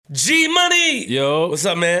G Money. Yo. What's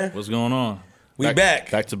up, man? What's going on? We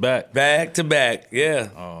back. Back to back. Back to back, yeah.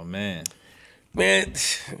 Oh, man. Man,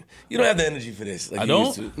 you don't have the energy for this. Like I you don't?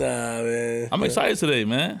 used to. Nah, man. I'm excited today,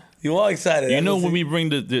 man. You are excited. You know when we bring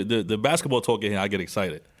the basketball talk in here, I get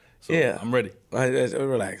excited. So Yeah. I'm ready.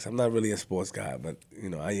 Relax. I'm not really a sports guy, but,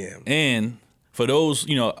 I am. And for those,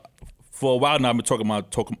 for a while now I've been talking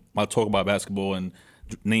about basketball and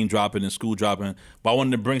name dropping and school dropping, but I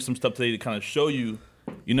wanted to bring some stuff today to kind of show you,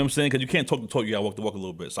 you know what I'm saying? Because you can't talk the talk, you gotta walk the walk a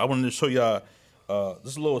little bit. So I wanted to show y'all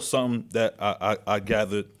this little something that I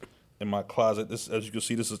gathered in my closet. This, as you can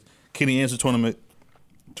see, this is Kenny Anderson Tournament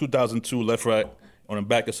 2002 left right. On the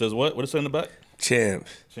back it says what? What it say in the back? Champs.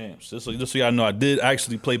 Just so y'all know, I did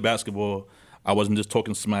actually play basketball. I wasn't just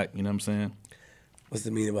talking smack, you know what I'm saying? What's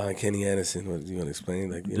the meaning behind Kenny Anderson? What you gonna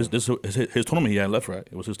explain? Like, This is his tournament he had left right.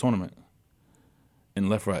 It was his tournament in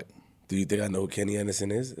left right. Do you think I know who Kenny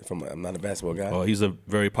Anderson is? I'm not a basketball guy. Oh, he's a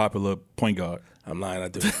very popular point guard. I'm lying, I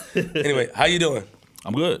do. Anyway, how you doing?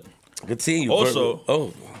 I'm good. Good seeing you.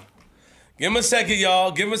 Also, give him a second,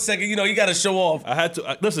 y'all. Give him a second. You got to show off. I had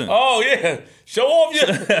to listen. Oh yeah, show off.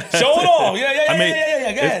 Yeah, show it off. Yeah. I mean,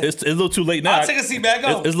 yeah. Go ahead. It's a little too late now. I'll take a seat back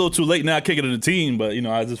up. It's a little too late now. I kick it to the team, but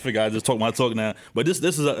I just figure I just talk my talk now. But this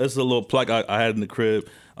is a little plaque I had in the crib.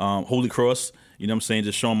 Holy Cross. You know what I'm saying?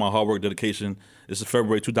 Just showing my hard work, dedication. This is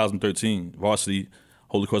February 2013, varsity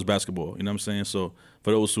Holy Cross basketball. You know what I'm saying? So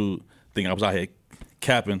for those who think I was out here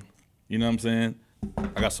capping, you know what I'm saying?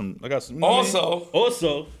 I got some.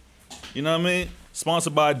 Also, you know what I mean?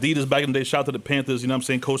 Sponsored by Adidas back in the day. Shout out to the Panthers, you know what I'm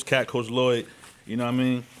saying? Coach Cat, Coach Lloyd, you know what I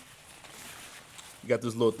mean? You got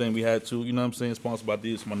this little thing we had too, you know what I'm saying? Sponsored by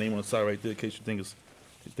Adidas. My name on the side right there in case you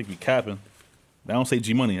think we capping. I don't say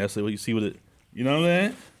G Money. That's what you see with it. You know what I'm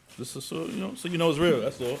saying? This is so you know it's real.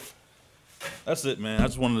 That's all. That's it, man. I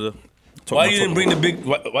just wanted to talk. Why you didn't bring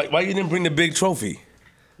the big trophy?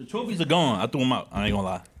 The trophies are gone. I threw them out. I ain't gonna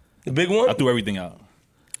lie. The big one? I threw everything out.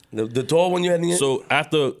 The tall one you had in the end? So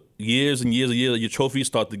after years and years, your trophies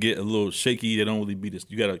start to get a little shaky. They don't really be this.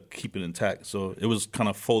 You gotta keep it intact. So it was kind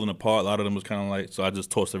of folding apart. A lot of them was kind of like. So I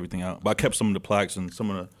just tossed everything out. But I kept some of the plaques and some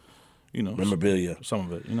of the, memorabilia. Some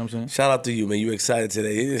of it. You know what I'm saying? Shout out to you, man. You excited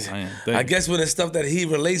today? I am. I guess when it's stuff that he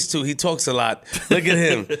relates to, he talks a lot. Look at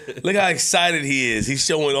him. Look how excited he is. He's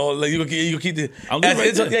showing all. Like you keep the.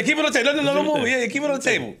 Yeah, keep it on the table. No move. Yeah, keep it on the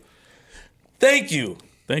table. Thank you.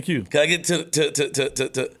 Thank you. Can I get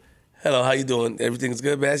to hello, how you doing? Everything's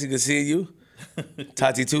good, Bassy? Good seeing you.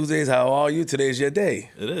 Tati Tuesdays, how are you? Today's your day.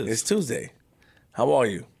 It is. It's Tuesday. How are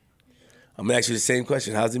you? I'm going to ask you the same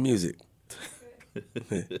question. How's the music?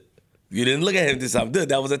 You didn't look at him this time. Good,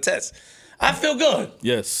 that was a test. I feel good.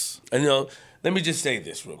 Yes. And let me just say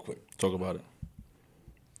this real quick. Talk about it.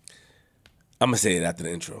 I'm going to say it after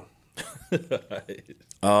the intro.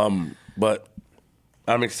 But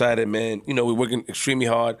I'm excited, man. We're working extremely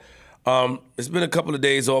hard. It's been a couple of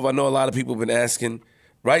days off. I know a lot of people have been asking.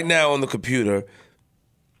 Right now on the computer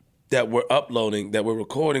that we're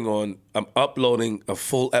recording on, I'm uploading a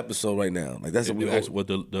full episode right now. Like that's what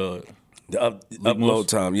the upload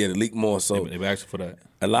time. Yeah, the leak more. So they've asked for that.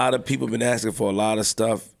 A lot of people have been asking for a lot of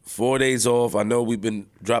stuff. 4 days off. I know we've been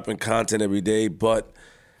dropping content every day, but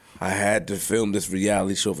I had to film this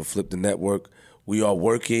reality show for Flip the Network. We are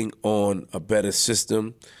working on a better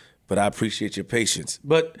system, but I appreciate your patience.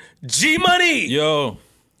 But G Money! Yo.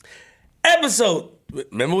 Episode.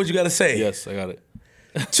 Remember what you got to say? Yes, I got it.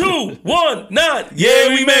 219. Yeah,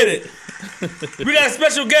 we made it. We got a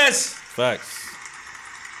special guest. Facts.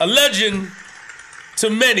 A legend to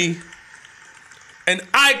many. An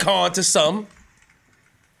icon to some.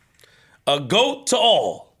 A GOAT to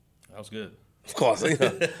all. That was good. Of course.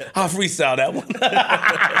 I'll freestyle that one.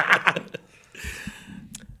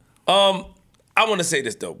 I want to say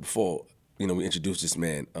this, though, before we introduce this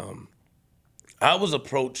man. I was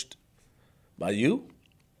approached by you,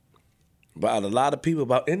 by a lot of people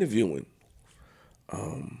about interviewing.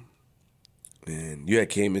 And you had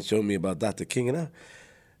came and showed me about Dr. King, and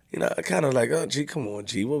I kind of like, oh, G, come on,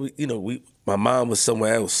 G. My mom was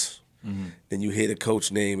somewhere else. Mm-hmm. Then you hear the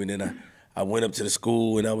coach name, and then I went up to the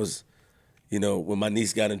school, and I was, when my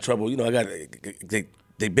niece got in trouble,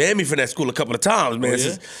 they banned me from that school a couple of times, man,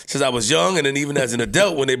 since I was young, and then even as an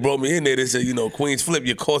adult, when they brought me in there, they said, Queens Flip,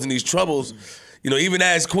 you're causing these troubles. Even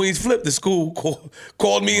as Queens Flip, the school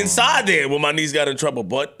called me inside there when my niece got in trouble.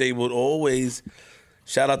 But they would always,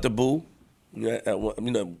 shout out to Boo. At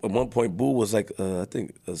one point, Boo was like, I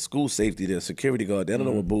think, a school safety there, security guard. I don't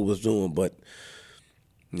know what Boo was doing, but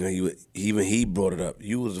he brought it up.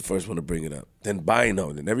 You was the first one to bring it up. Then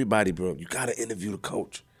Bino, then everybody brought it up. You got to interview the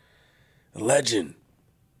coach. A legend.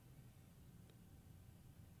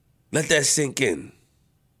 Let that sink in.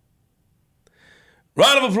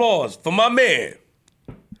 Round of applause for my man,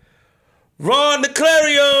 Ron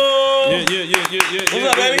DeClario. Yeah. What's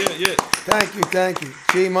up, baby? Yeah. Thank you.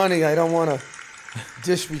 G Money, I don't want to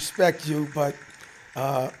disrespect you, but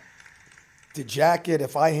the jacket,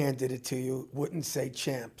 if I handed it to you, wouldn't say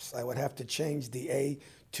champs. I would have to change the A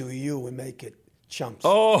to U and make it chumps.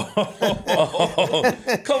 Oh.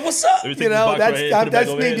 Come, what's up? You know, that's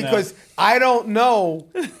me because I don't know.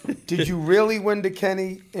 Did you really win the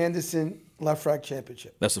Kenny Anderson Left Rack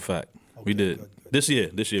Championship? That's a fact. We did. Good. This year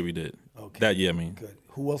we did. Okay. That year, I mean. Good.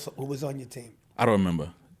 Who was on your team? I don't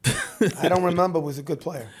remember. I don't remember. Was a good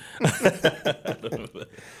player.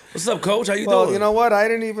 What's up, Coach? How you Well, doing? you know what? I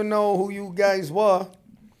didn't even know who you guys were,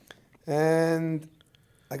 and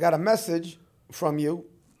I got a message from you,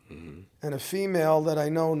 and a female that I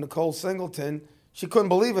know, Nicole Singleton. She couldn't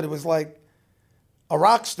believe it. It was like a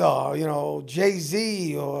rock star, you know,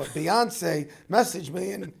 Jay-Z or Beyonce messaged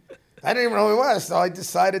me, and I didn't even know who it was. So I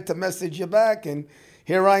decided to message you back, and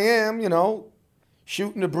here I am, you know,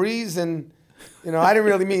 shooting the breeze, and you know, I didn't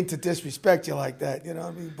really mean to disrespect you like that, you know what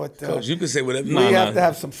I mean? But Coach, you can say whatever you we want. have to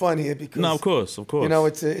have some fun here because No, of course. you know,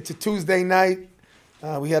 it's a Tuesday night.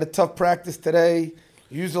 We had a tough practice today.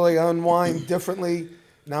 Usually I unwind differently.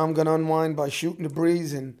 Now I'm going to unwind by shooting the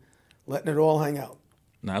breeze and letting it all hang out.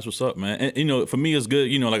 Nah, that's what's up, man. And, you know, for me, it's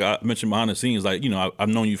good. You know, like I mentioned behind the scenes, like, you know, I've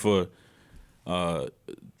known you for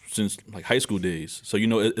since like high school days. So, you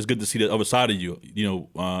know, it's good to see the other side of you. You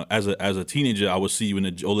know, as a teenager, I would see you in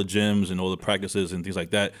all the gyms and all the practices and things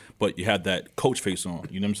like that. But you had that coach face on.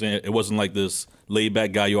 You know what I'm saying? It wasn't like this laid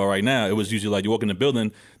back guy you are right now. It was usually like you walk in the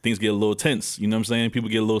building, things get a little tense. You know what I'm saying? People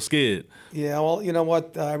get a little scared. Yeah, well, you know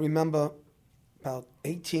what? I remember about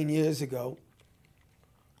 18 years ago,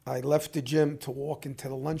 I left the gym to walk into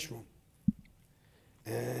the lunchroom.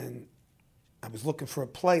 And I was looking for a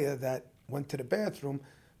player that went to the bathroom,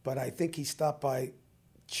 but I think he stopped by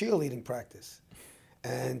cheerleading practice.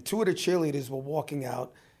 And two of the cheerleaders were walking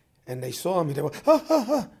out, and they saw me. They were, ha, ha,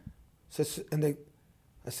 ha. So,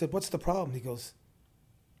 I said, what's the problem? He goes,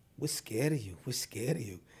 we're scared of you. We're scared of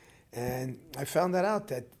you. And I found that out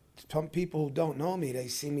that some people who don't know me, they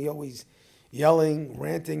see me always yelling,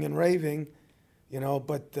 ranting, and raving, you know,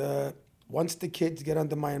 but once the kids get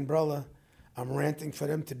under my umbrella, I'm ranting for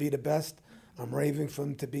them to be the best. I'm raving for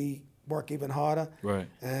them to work even harder. Right.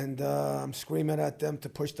 And I'm screaming at them to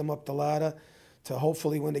push them up the ladder, to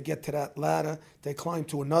hopefully when they get to that ladder, they climb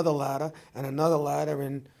to another ladder,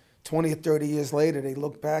 and 20 or 30 years later, they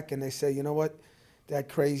look back and they say, you know what, that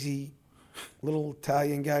crazy little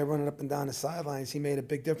Italian guy running up and down the sidelines, he made a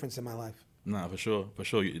big difference in my life. Nah, for sure.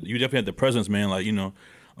 You definitely had the presence, man. Like, you know,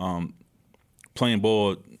 playing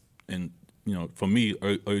ball, and, you know, for me,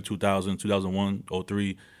 early 2000, 2001,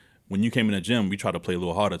 03, when you came in the gym, we tried to play a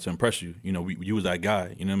little harder to impress you. You know, you was that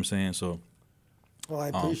guy. You know what I'm saying? So. Well, I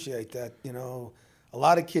appreciate that. You know, a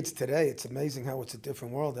lot of kids today, it's amazing how it's a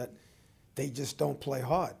different world that they just don't play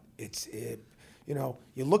hard. You know,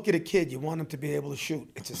 you look at a kid, you want him to be able to shoot.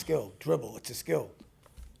 It's a skill. Dribble, it's a skill.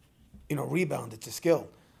 You know, rebound, it's a skill.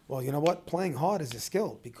 Well, you know what? Playing hard is a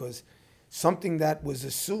skill because something that was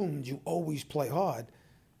assumed you always play hard,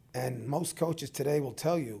 and most coaches today will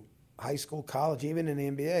tell you, high school, college, even in the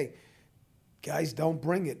NBA, guys don't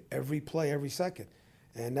bring it every play, every second.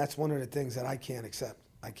 And that's one of the things that I can't accept.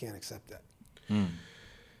 I can't accept that. Well,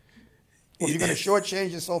 you're going to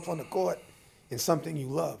shortchange yourself on the court in something you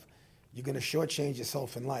love. You're going to shortchange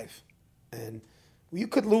yourself in life. And you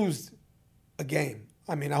could lose a game.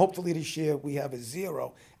 I mean, hopefully this year we have a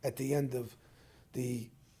 0 at the end of the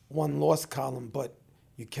one-loss column, but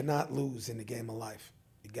you cannot lose in the game of life.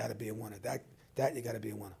 You got to be a winner. That you got to be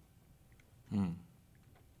a winner.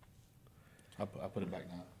 I put it back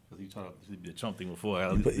now. Because you tried to be a chump thing before.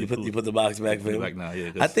 You put the box back for Put it him? back now,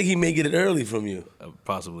 yeah. I think he may get it early from you.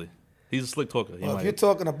 Possibly. He's a slick talker. Well, if you're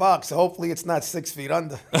talking a box, hopefully it's not 6 feet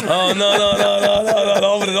under. Oh, no.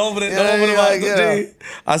 Don't open it. Yeah, Don't open the yeah, box. yeah. G.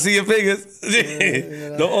 I see your fingers.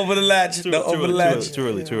 G. Don't open the latch. Don't open the latch. Too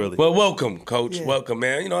early. Well, welcome, Coach. Yeah. Welcome,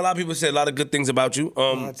 man. You know, a lot of people said a lot of good things about you.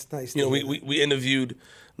 That's nice You know, to hear. we interviewed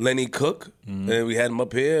Lenny Cook, and we had him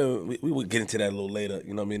up here. We would get into that a little later.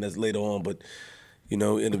 You know what I mean? That's later on, but, you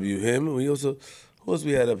know, interview him. We also, who else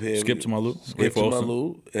we had up here? Skip Tumalu. Skip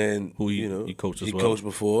Tumalu. And, Who you know, he coached as he well. coached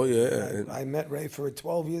before, yeah. And I met Ray for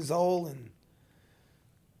 12 years old and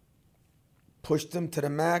pushed him to the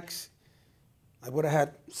max. I would have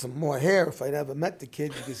had some more hair if I'd ever met the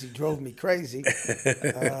kid because he drove me crazy.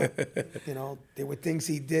 You know, there were things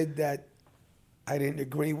he did that I didn't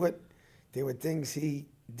agree with. There were things he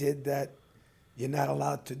did that you're not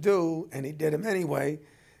allowed to do, and he did them anyway.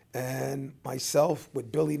 And myself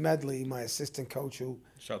with Billy Medley, my assistant coach who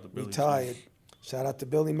Shout out to Billy, retired, Shout out to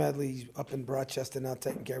Billy Medley. He's up in Rochester now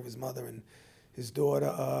taking care of his mother and his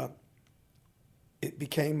daughter. It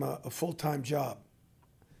became a full-time job.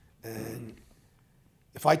 And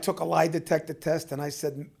if I took a lie detector test and I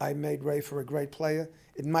said I made Rafer a great player,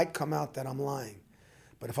 it might come out that I'm lying.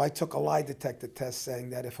 But if I took a lie detector test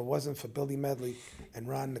saying that if it wasn't for Billy Medley and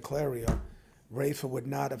Ron Niclario, Rafer would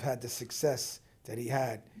not have had the success that he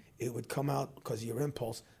had, it would come out because of your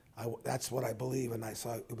impulse. That's what I believe, and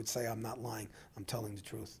so it would say I'm not lying. I'm telling the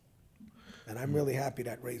truth. And I'm really happy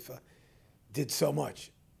that Rafer did so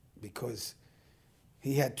much because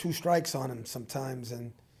he had 2 strikes on him sometimes,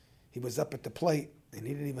 and he was up at the plate, and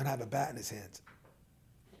he didn't even have a bat in his hands.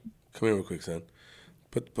 Come here real quick, son.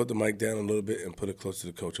 Put the mic down a little bit and put it close to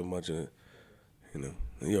the coach. I'm watching it. You know,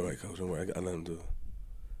 you're all right, coach. Don't worry. I let him do it.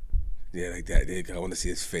 Yeah, like that. I want to see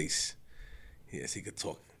his face. Yes, he could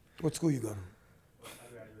talk. What school you go to?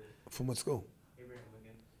 From what school?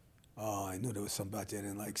 Oh, I knew there was something about that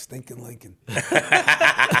in like stinking Lincoln.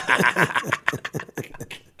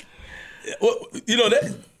 Well, you know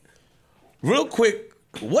that. Real quick,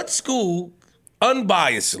 what school,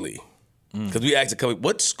 unbiasedly, because we asked a couple,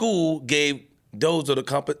 what school gave those of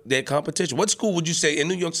their competition? What school would you say in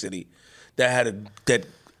New York City that had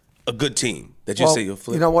a good team that you say you'll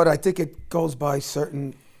flip? You know what? I think it goes by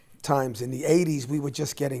certain times. In the 80s, we were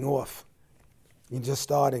just getting off. You're just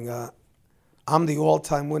starting. I'm the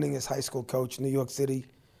all-time winningest high school coach in New York City,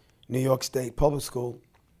 New York State Public School.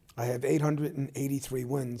 I have 883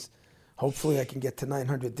 wins. Hopefully I can get to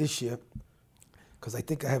 900 this year because I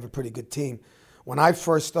think I have a pretty good team. When I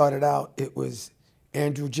first started out, it was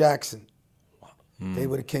Andrew Jackson. They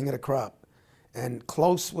were the king of the crop. And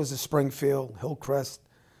close was a Springfield, Hillcrest,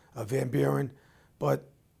 Van Buren.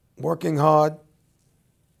 But working hard,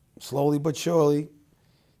 slowly but surely,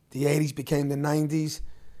 the 80s became the 90s,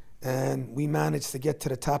 and we managed to get to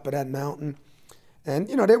the top of that mountain. And,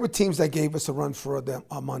 you know, there were teams that gave us a run for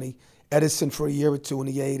our money. Edison for a year or two in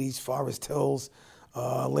the 80s, Forest Hills,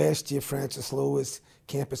 last year Francis Lewis,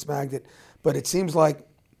 Campus Magnet. But it seems like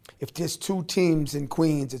if there's 2 teams in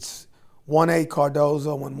Queens, it's 1A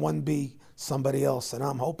Cardozo and 1B somebody else, and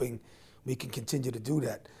I'm hoping we can continue to do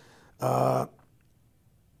that.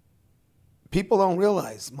 People don't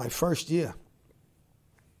realize my first year,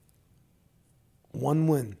 1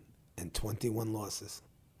 win and 21 losses.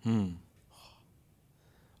 Oh,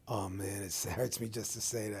 man, it hurts me just to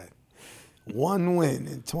say that. 1 win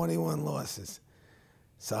and 21 losses.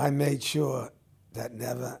 So I made sure that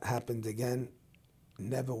never happened again,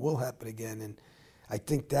 never will happen again. And I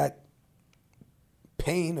think that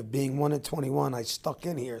pain of being 1-21, I stuck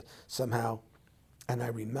in here somehow, and I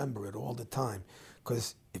remember it all the time.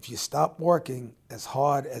 Because if you stop working as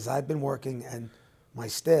hard as I've been working and my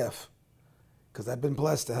staff, because I've been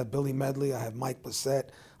blessed to have Billy Medley, I have Mike Blissett,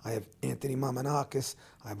 I have Anthony Mamanakis,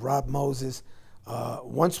 I have Rob Moses.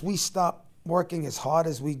 Once we stop working as hard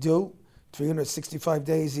as we do, 365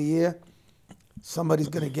 days a year, somebody's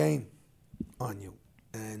going to gain on you.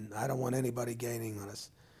 And I don't want anybody gaining on us.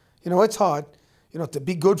 You know, it's hard. You know, to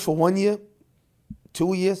be good for 1 year,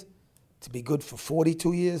 2 years, to be good for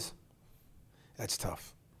 42 years, that's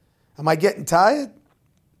tough. Am I getting tired?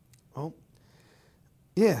 Well,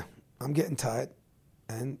 yeah, I'm getting tired.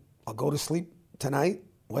 And I'll go to sleep tonight,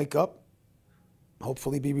 wake up,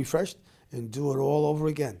 hopefully be refreshed, and do it all over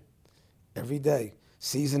again. Every day.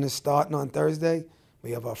 Season is starting on Thursday.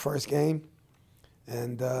 We have our first game.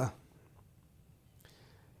 And,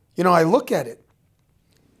 you know, I look at it.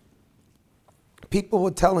 People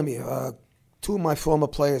were telling me, 2 of my former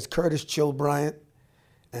players, Curtis Chill Bryant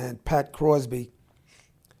and Pat Crosby,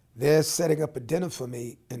 they're setting up a dinner for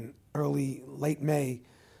me in late May,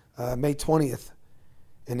 May 20th,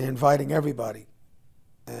 and they're inviting everybody.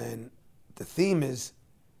 And the theme is,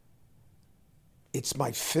 it's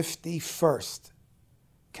my 51st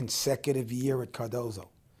consecutive year at Cardozo.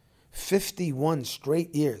 51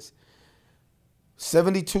 straight years.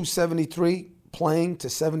 72-73, playing to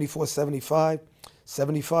 74-75,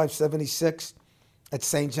 75-76. At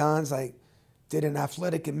St. John's, I did an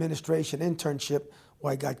athletic administration internship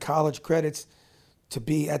where I got college credits to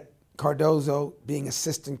be at Cardozo, being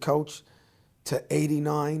assistant coach to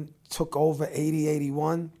 89, took over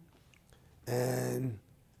 80-81, and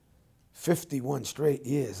 51 straight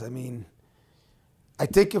years. I mean, I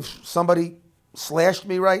think if somebody slashed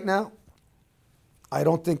me right now, I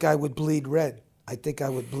don't think I would bleed red. I think I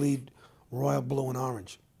would bleed royal blue and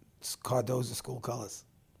orange. It's Cardozo school colors.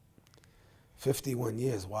 51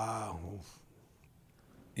 years, wow.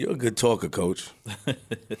 You're a good talker, Coach.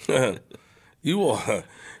 You are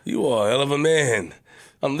a hell of a man.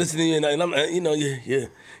 I'm listening to you, and I'm,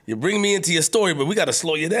 you bring me into your story, but we got to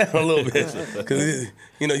slow you down a little bit because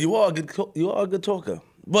you are a good talker.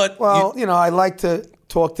 But Well, I like to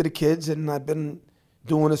talk to the kids, and I've been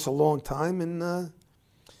doing this a long time, and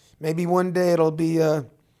maybe one day it'll be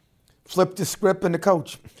flip the script and the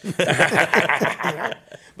coach.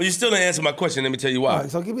 But you still didn't answer my question. Let me tell you why. All right,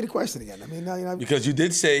 so give me the question again. I mean, Because you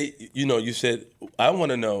did say, you said, I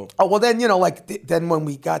want to know. Oh, well, then, then when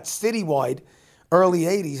we got citywide, early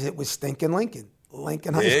 80s, it was stinking Lincoln High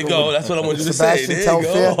School. There you go. That's what I wanted you to Sebastian say. There you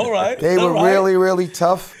Telfair. go. All right. They were All right. really, really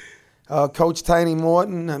tough. Coach Tiny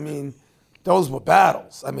Morton, I mean, those were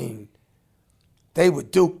battles. I mean, they were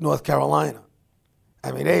Duke, North Carolina.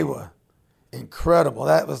 I mean, they were incredible.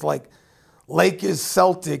 That was like Lakers,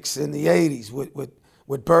 Celtics in the 80s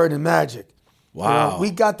with Bird and Magic. Wow.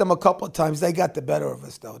 We got them a couple of times. They got the better of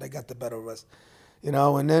us, though. They got the better of us.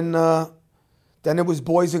 And then it was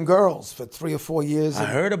boys and girls for 3 or 4 years. I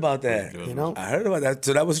heard about that. I heard about that.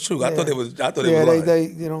 So that was true. I thought it was.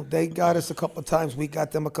 They got us a couple of times. We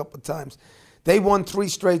got them a couple of times. They won 3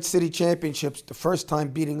 straight city championships. The first time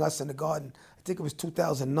beating us in the Garden, I think it was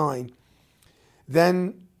 2009.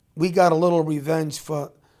 Then we got a little revenge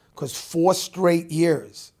because 4 straight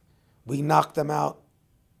years we knocked them out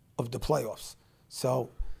of the playoffs. So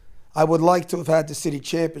I would like to have had the city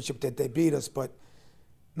championship that they beat us, but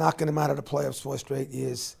knocking them out of the playoffs 4 straight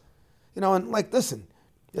years. And listen,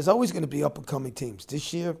 there's always going to be up-and-coming teams.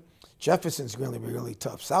 This year, Jefferson's going to be really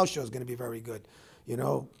tough. South Shore's going to be very good.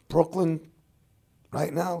 Brooklyn,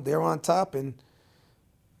 right now, they're on top, and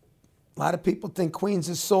a lot of people think Queens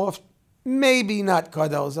is soft. Maybe not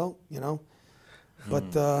Cardozo,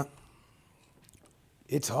 But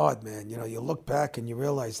it's hard, man. You look back and you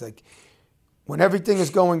realize, when everything is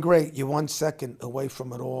going great, you're 1 second away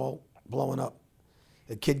from it all blowing up.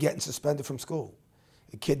 A kid getting suspended from school.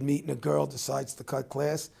 A kid meeting a girl, decides to cut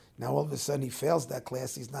class. Now all of a sudden he fails that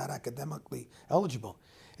class. He's not academically eligible.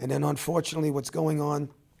 And then unfortunately what's going on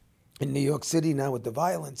in New York City now with the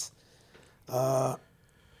violence, I've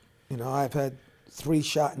had 3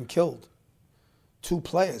 shot and killed. 2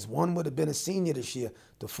 players. One would have been a senior this year.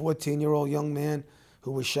 The 14-year-old young man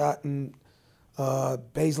who was shot in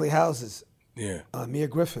Baisley Houses. Yeah. Amir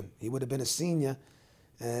Griffin. He would have been a senior,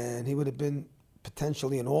 and he would have been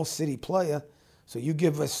potentially an all-city player. So you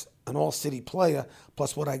give us an all-city player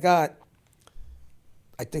plus what I got,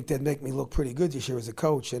 I think that'd make me look pretty good this year as a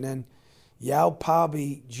coach. And then Yao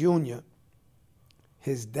Pabi Jr.,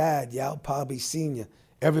 his dad, Yao Pabi Sr.,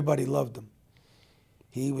 everybody loved him.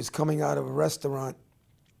 He was coming out of a restaurant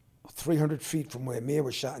 300 feet from where Amir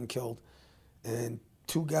was shot and killed, and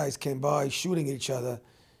 2 guys came by shooting at each other,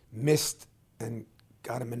 missed, and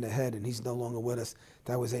got him in the head, and he's no longer with us.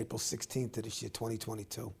 That was April 16th of this year,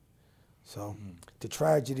 2022. So the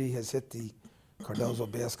tragedy has hit the Cardozo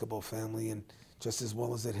basketball family, and just as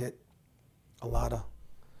well as it hit a lot of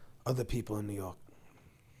other people in New York.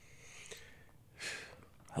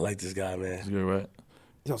 I like this guy, man. That's good, right?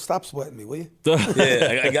 Stop sweating me, will you?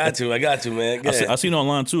 Yeah, I got you, man. I seen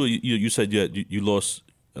online too. You said you lost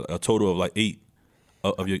a total of like 8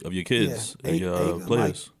 of your kids, Yeah, your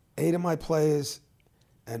players. 8 of my players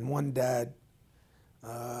and 1 dad.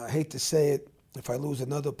 I hate to say it, if I lose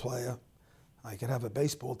another player, I could have a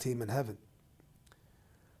baseball team in heaven.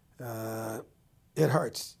 It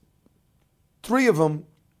hurts. 3 of them,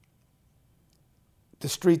 the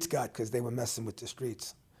streets got because they were messing with the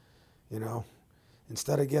streets.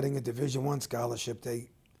 Instead of getting a Division I scholarship, they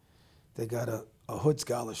got a hood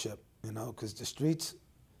scholarship. Because the streets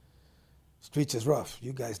is rough.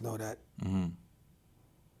 You guys know that. Mm-hmm.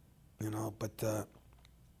 But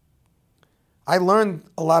I learned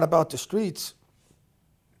a lot about the streets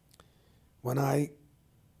when I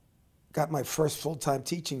got my first full-time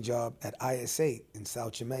teaching job at IS-8 in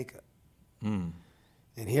South Jamaica. Mm.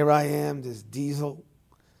 And here I am, this diesel,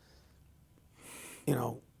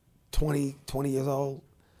 20 years old,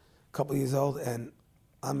 a couple years old, and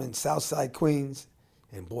I'm in Southside Queens,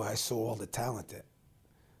 and boy, I saw all the talent there.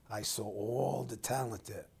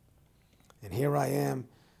 And here I am,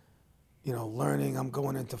 learning. I'm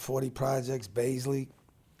going into 40 projects, Baisley.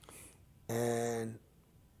 And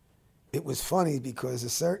it was funny because a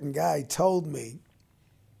certain guy told me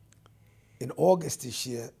in August this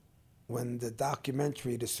year, when the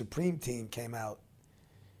documentary, The Supreme Team, came out,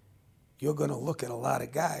 you're going to look at a lot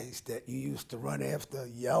of guys that you used to run after,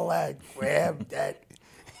 yell at, grab, that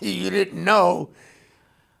you didn't know.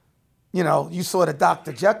 You saw the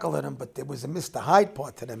Dr. Jekyll in them, but there was a Mr. Hyde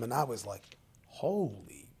part to them, and I was like,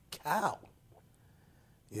 holy cow.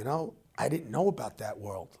 I didn't know about that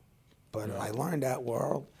world, but I learned that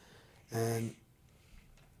world, And,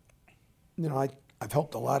 you know, I've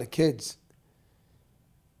helped a lot of kids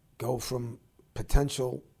go from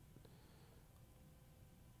potential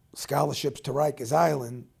scholarships to Rikers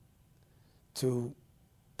Island to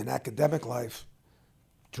an academic life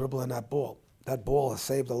dribbling that ball. That ball has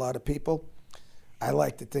saved a lot of people. I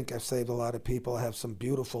like to think I've saved a lot of people. I have some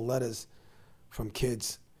beautiful letters from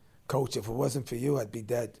kids. Coach, if it wasn't for you, I'd be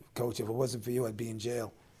dead. Coach, if it wasn't for you, I'd be in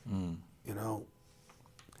jail. You know,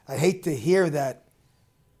 I hate to hear that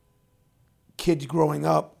kids growing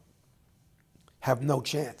up have no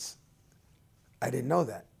chance. I didn't know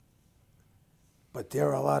that. But there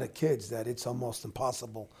are a lot of kids that it's almost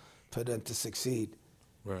impossible for them to succeed.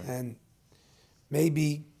 Right. And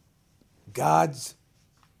maybe God's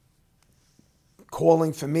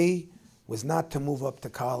calling for me was not to move up to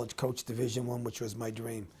college, coach Division I, which was my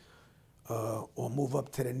dream, or move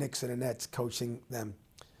up to the Knicks or the Nets, coaching them.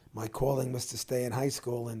 My calling was to stay in high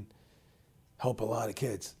school and help a lot of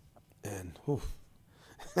kids. And,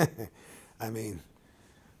 I mean,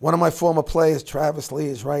 one of my former players, Travis Lee,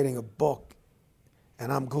 is writing a book,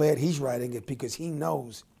 and I'm glad he's writing it because he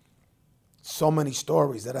knows so many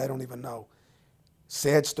stories that I don't even know.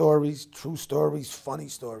 Sad stories, true stories, funny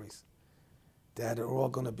stories that are all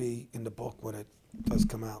going to be in the book when it does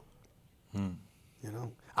come out. You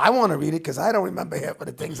know, I want to read it because I don't remember half of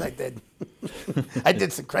the things I did. I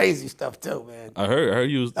did some crazy stuff too, man. I heard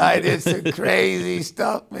you was... I did some crazy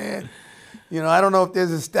stuff, man. You know, I don't know if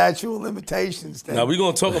there's a statute of limitations. Now, we're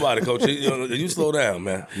going to talk about it, Coach. You slow down,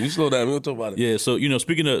 man. You slow down. We're going to talk about it. Yeah, so, you know,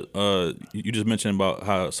 speaking of, you just mentioned about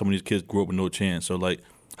how some of these kids grew up with no chance. So, like,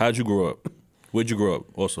 how'd you grow up? Where'd you grow up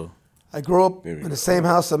also? I grew up in the same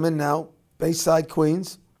house I'm in now, Bayside,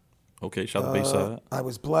 Queens. Okay, shout out to Bayside. I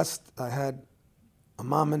was blessed. I had a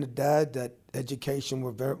mom and a dad that education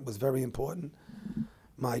was very important.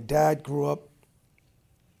 My dad grew up,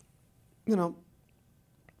 you know,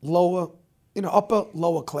 upper,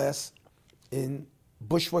 lower class in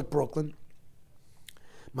Bushwick, Brooklyn.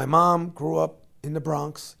 My mom grew up in the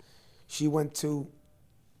Bronx. She went to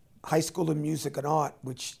High School of Music and Art,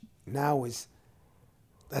 which now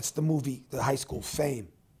that's the high school Fame.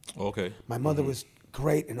 Okay. My mother was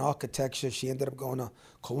great in architecture. She ended up going to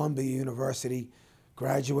Columbia University,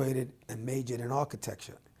 graduated and majored in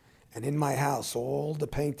architecture. And in my house, all the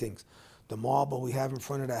paintings, the marble we have in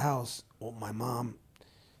front of the house, my mom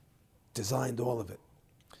designed all of it.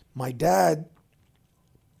 My dad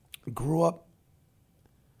grew up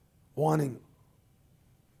wanting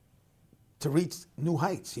to reach new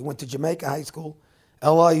heights. He went to Jamaica High School,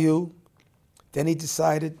 LIU. Then he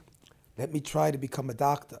decided, let me try to become a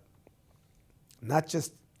doctor. Not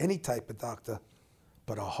just any type of doctor,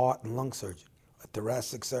 but a heart and lung surgeon, a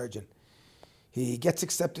thoracic surgeon. He gets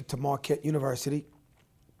accepted to Marquette University,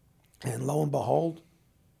 and lo and behold,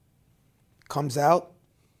 comes out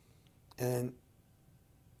and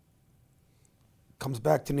comes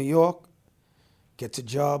back to New York, gets a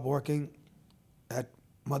job working at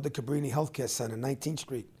Mother Cabrini Healthcare Center, 19th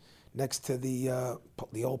Street, next to the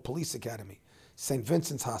old police academy, St.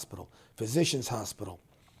 Vincent's Hospital, Physicians Hospital,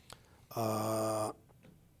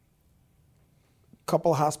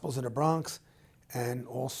 couple of hospitals in the Bronx, and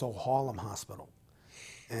also Harlem Hospital.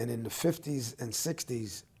 And in the 50s and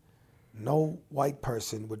 60s, no white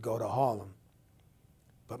person would go to Harlem.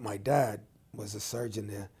 But my dad was a surgeon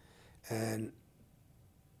there. And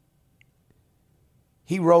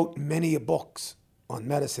he wrote many books on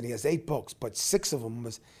medicine. He has 8 books, but 6 of them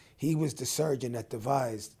he was the surgeon that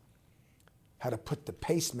devised how to put the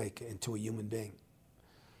pacemaker into a human being.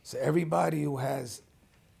 So everybody who has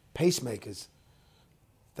pacemakers,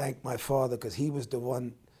 thank my father, because he was the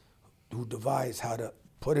one who devised how to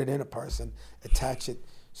put it in a person, attach it,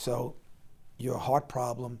 so your heart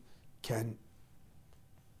problem can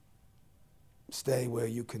stay where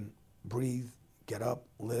you can breathe, get up,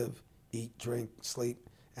 live, eat, drink, sleep,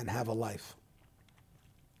 and have a life.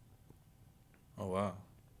 Oh, wow.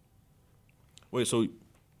 Wait, so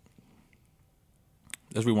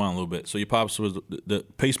let's rewind a little bit. So your pops was the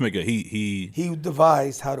pacemaker. He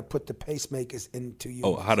devised how to put the pacemakers into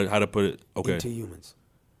humans. Oh, how to put it? Okay. Into humans.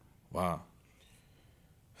 Wow.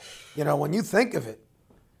 You know, when you think of it,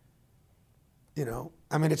 you know,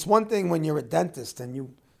 I mean, it's one thing when you're a dentist and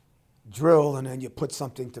you drill and then you put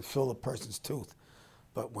something to fill a person's tooth,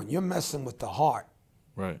 but when you're messing with the heart,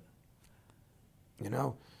 right? You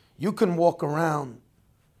know, you can walk around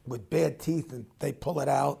with bad teeth and they pull it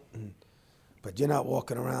out, but you're not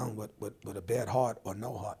walking around with a bad heart or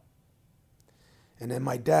no heart. And then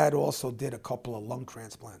my dad also did a couple of lung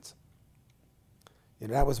transplants. You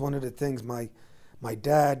know, that was one of the things my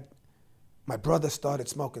brother started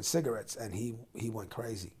smoking cigarettes and he went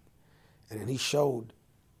crazy. And then he showed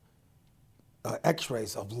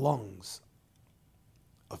x-rays of lungs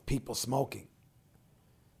of people smoking.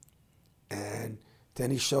 And then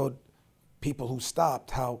he showed people who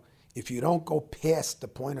stopped how if you don't go past the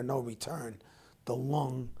point of no return, the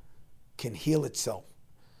lung can heal itself.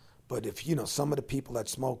 But if, some of the people that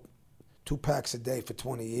smoke 2 packs a day for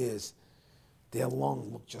 20 years, their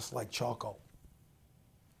lung looked just like charcoal.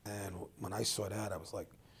 And when I saw that, I was like,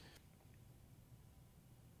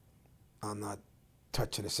 I'm not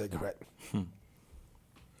touching a cigarette.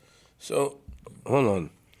 So, hold on.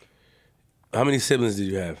 How many siblings did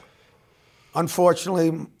you have?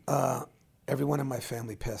 Unfortunately, everyone in my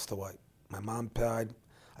family passed away. My mom died.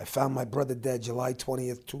 I found my brother dead July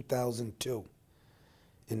 20th, 2002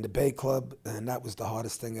 in the Bay Club, and that was the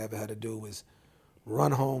hardest thing I ever had to do was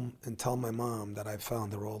run home and tell my mom that I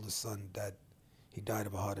found her oldest son dead. He died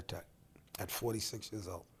of a heart attack at 46 years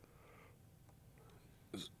old.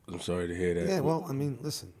 I'm sorry to hear that. Yeah, well, I mean,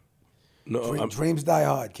 listen. No, dreams die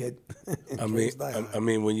hard, kid. I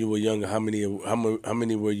mean, when you were younger, how many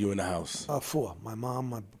were you in the house? 4. My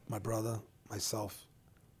mom, my brother, myself,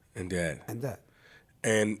 and Dad. And Dad.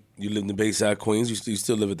 And you lived in Bayside, Queens. You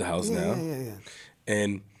still live at the house now. Yeah.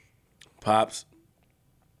 And Pops,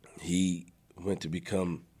 he went to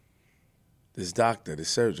become this doctor, this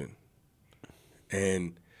surgeon.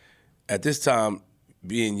 And at this time,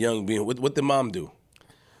 being young, what did Mom do?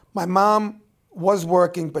 My mom was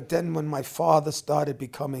working, but then when my father started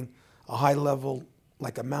becoming a high level,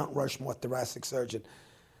 like a Mount Rushmore thoracic surgeon,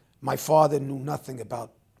 my father knew nothing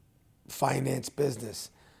about finance business.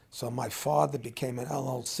 So my father became an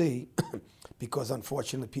LLC because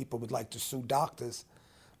unfortunately people would like to sue doctors.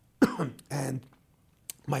 And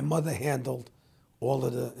my mother handled all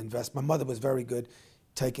of the investment. My mother was very good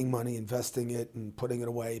taking money, investing it, and putting it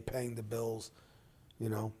away, paying the bills,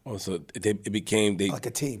 Oh, so it became like a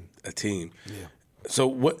team. A team. Yeah. So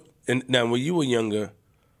what? And now, when you were younger,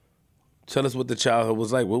 tell us what the childhood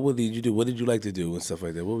was like. What did you do? What did you like to do and stuff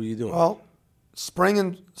like that? What were you doing? Well, spring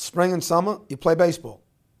and summer, you play baseball.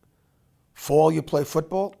 Fall, you play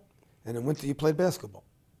football, and in winter, you play basketball.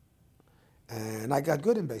 And I got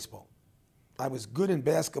good in baseball. I was good in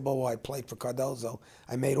basketball while I played for Cardozo.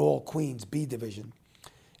 I made all Queens B division.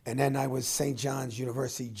 And then I was St. John's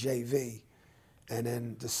University JV, and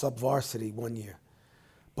then the sub-varsity 1 year.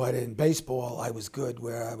 But in baseball, I was good,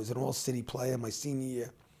 where I was an all-city player my senior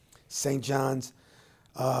year. St. John's,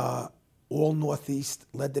 all Northeast,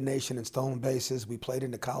 led the nation in stolen bases. We played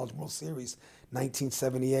in the College World Series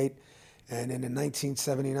 1978. And then in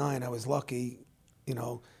 1979, I was lucky,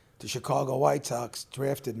 the Chicago White Sox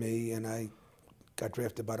drafted me, and I got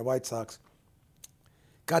drafted by the White Sox.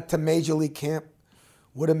 Got to Major League camp,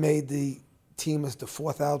 would have made the team as the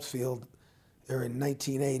 4th outfield there in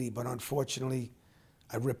 1980, but unfortunately,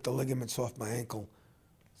 I ripped the ligaments off my ankle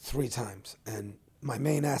 3 times, and my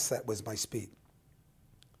main asset was my speed.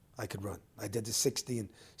 I could run. I did the 60 and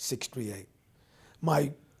 6.38.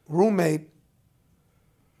 My roommate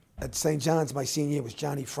at St. John's my senior year was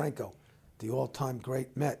Johnny Franco, the all-time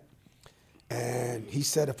great Met. And he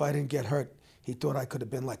said if I didn't get hurt, he thought I could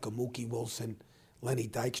have been like a Mookie Wilson, Lenny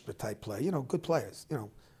Dykstra type player. Good players.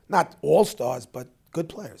 Not all-stars, but good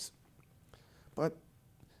players. But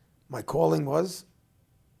my calling was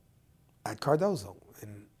at Cardozo.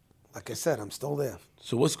 And like I said, I'm still there.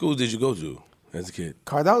 So what schools did you go to as a kid?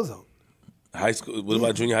 Cardozo. High school? What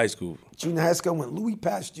about junior high school? Junior high school went Louis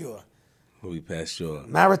Pasteur. Louis Pasteur.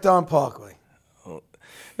 Marathon Parkway. Oh.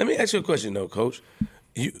 Let me ask you a question, though, Coach.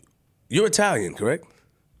 You're Italian, correct?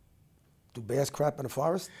 Do bears crap in the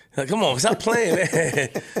forest? Come on, stop playing, man.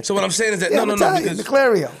 So what I'm saying is that no, because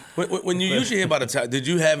Clario. When you usually hear about Italian, did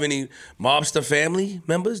you have any mobster family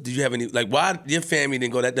members? Did you have any why your family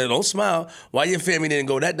didn't go that? Don't smile. Why your family didn't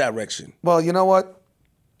go that direction? Well, you know what?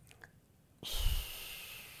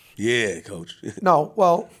 Yeah, Coach. No,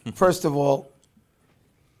 well, first of all,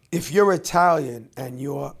 if you're Italian and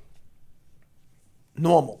you're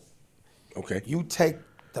normal, okay, you take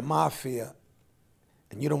the mafia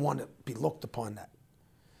and you don't want to be looked upon that.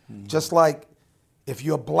 Just like if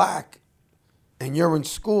you're black and you're in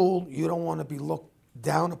school, you don't want to be looked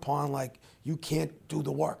down upon like you can't do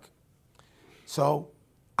the work. So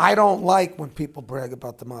I don't like when people brag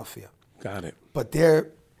about the mafia. Got it. But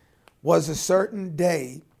there was a certain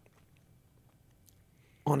day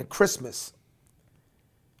on a Christmas,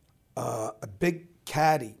 a big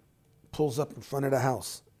caddy pulls up in front of the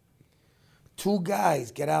house. 2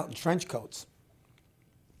 guys get out in trench coats.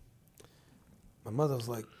 My mother was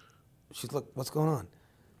like, she's like, what's going on?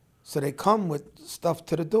 So they come with stuff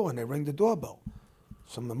to the door and they ring the doorbell.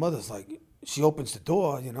 So my mother's like, she opens the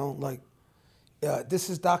door, this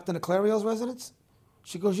is Dr. Niclario's residence?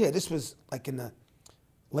 She goes, yeah, this was like in the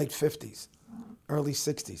late 50s, early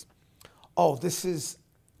 60s. Oh, this is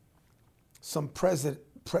some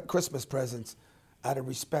Christmas presents out of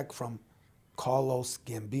respect from Carlos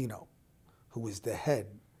Gambino, who is the head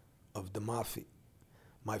of the mafia.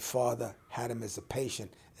 My father had him as a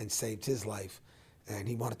patient and saved his life, and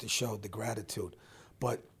he wanted to show the gratitude.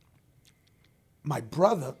 But my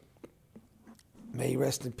brother, may he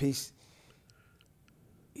rest in peace,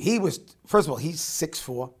 he was, first of all, he's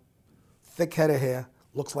 6'4", thick head of hair,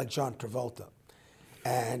 looks like John Travolta.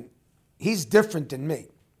 And he's different than me.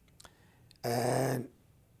 And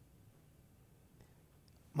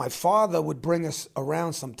my father would bring us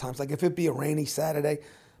around sometimes. Like if it'd be a rainy Saturday,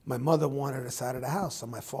 my mother wanted us out of the house. So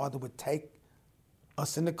my father would take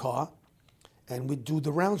us in the car and we'd do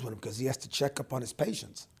the rounds with him because he has to check up on his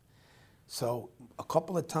patients. So a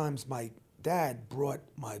couple of times my dad brought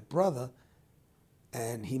my brother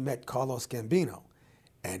and he met Carlos Gambino.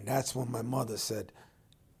 And that's when my mother said,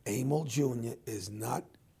 Emil Jr. is not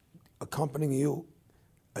accompanying you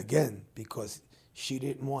again because she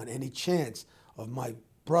didn't want any chance of my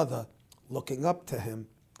brother looking up to him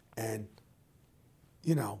and,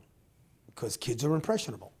 you know, because kids are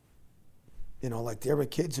impressionable. You know, like there are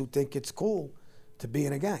kids who think it's cool to be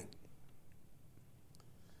in a gang.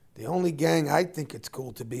 The only gang I think it's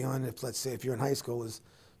cool to be on, if let's say if you're in high school, is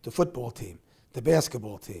the football team, the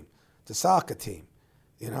basketball team, the soccer team,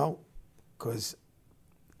 you know, because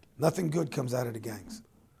nothing good comes out of the gangs.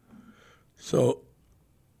 So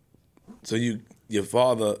your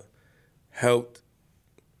father helped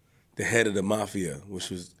the head of the mafia, which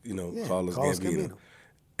was, you know, Carlos Gambino.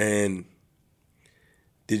 And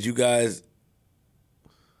did you guys,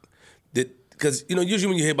 because, you know, usually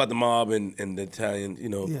when you hear about the mob and the Italian, you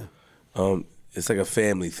know, it's like a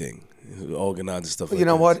family thing, organized and stuff like that. You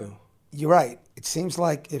know what? So. You're right. It seems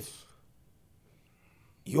like if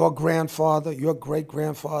your grandfather, your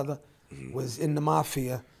great-grandfather was in the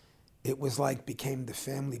mafia, it was like became the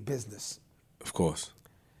family business. Of course.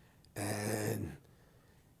 And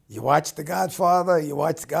you watch The Godfather, you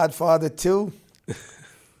watch The Godfather 2.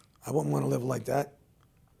 I wouldn't want to live like that.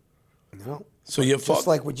 You know? So your Just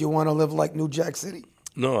like, would you want to live like New Jack City?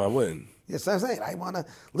 No, I wouldn't. Yes, I'm saying. I want to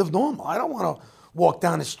live normal. I don't want to walk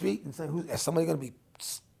down the street and say, is somebody going to be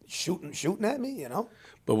shooting at me, you know?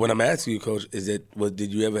 But what I'm asking you, Coach, is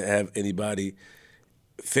did you ever have anybody,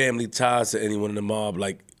 family ties to anyone in the mob,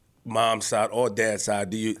 like mom's side or dad's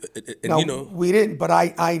side? Do you? No, you know, we didn't. But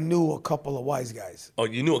I knew a couple of wise guys. Oh,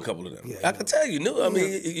 you knew a couple of them. Yeah, I can tell you knew. I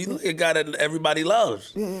mean, you look a guy that everybody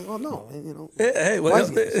loves. Yeah, well, no, you know. Yeah, hey, well,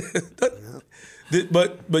 wise guys.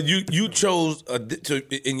 But you chose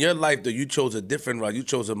in your life though. You chose a different route. You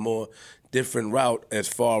chose a more different route as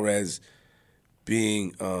far as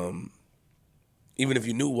being. Even if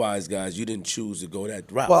you knew wise guys, you didn't choose to go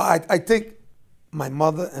that route. Well, I think my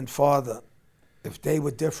mother and father, if they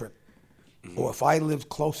were different, or if I lived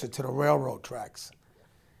closer to the railroad tracks,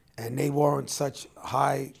 and they weren't such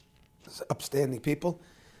high, upstanding people,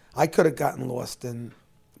 I could have gotten lost and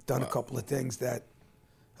done a couple of things that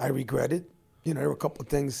I regretted. You know, there were a couple of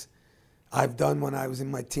things I've done when I was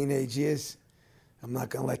in my teenage years. I'm not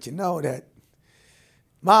going to let you know that.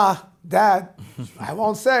 Ma, Dad, I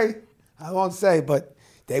won't say, but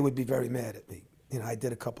they would be very mad at me. You know, I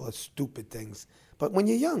did a couple of stupid things. But when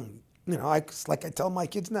you're young, you know, like I tell my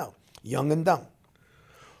kids now, young and dumb.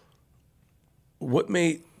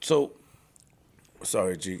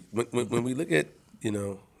 Sorry, G. When we look at, you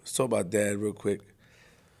know, let's talk about Dad real quick.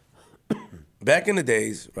 Back in the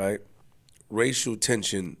days, right, racial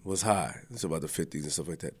tension was high. It's about the 50s and stuff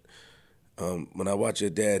like that. When I watch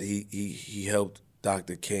your dad, he helped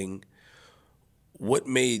Dr. King. What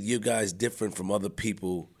made you guys different from other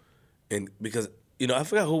people? And because, you know, I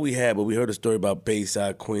forgot who we had, but we heard a story about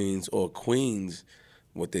Bayside Queens or Queens,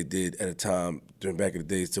 what they did at a time during back in the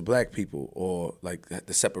days to black people, or like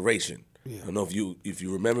the separation. Yeah. I don't know if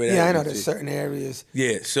you remember that. Yeah, I know there's certain areas.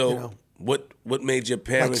 Yeah, so you know, what made your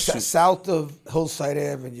parents like south of Hillside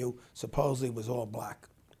Avenue supposedly was all black.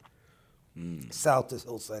 South is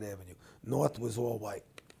Hillside Avenue. North was all white.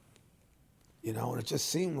 You know, and it just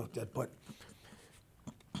seemed like that. But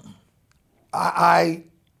I'm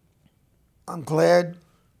glad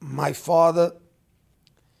my father,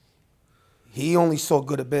 he only saw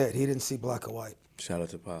good or bad. He didn't see black or white. Shout out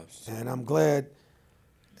to Pops. And I'm glad,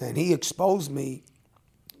 and he exposed me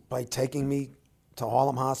by taking me to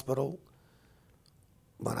Harlem Hospital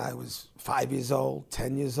when I was 5 years old,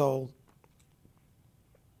 10 years old.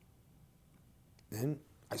 And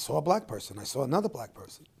I saw a black person. I saw another black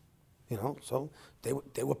person. You know, so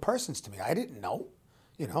they were persons to me. I didn't know.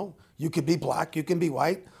 You know, you could be black, you can be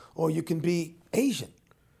white, or you can be Asian.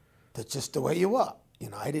 That's just the way you are.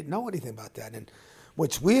 You know, I didn't know anything about that. And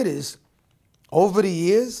what's weird is, over the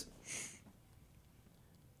years,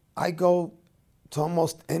 I go to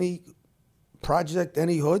almost any project,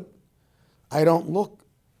 any hood, I don't look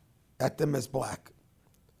at them as black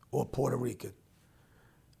or Puerto Rican.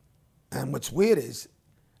 And what's weird is,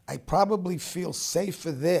 I probably feel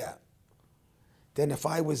safer there than if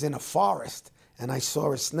I was in a forest and I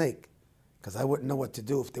saw a snake, because I wouldn't know what to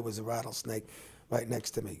do if there was a rattlesnake right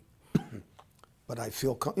next to me. But I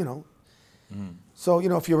feel, you know. So, you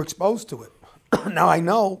know, if you're exposed to it. Now, I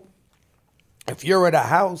know if you're at a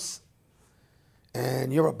house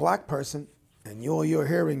and you're a black person and all you're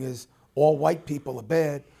hearing is all white people are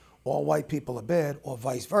bad, all white people are bad, or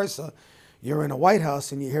vice versa, you're in a White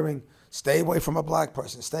House and you're hearing, stay away from a black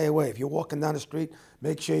person, stay away. If you're walking down the street,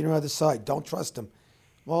 make sure you're on the other side, don't trust them.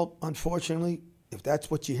 Well, unfortunately, if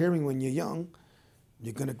that's what you're hearing when you're young,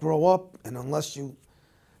 you're going to grow up, and unless you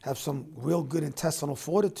have some real good intestinal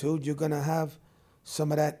fortitude, you're going to have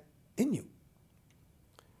some of that in you.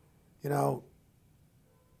 You know,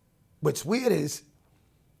 what's weird is,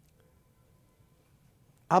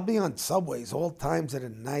 I'll be on subways all times of the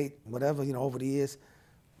night, whatever, you know, over the years.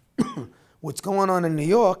 What's going on in New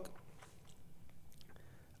York,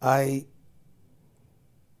 I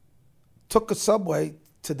took a subway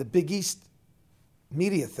to the Big East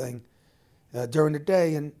media thing during the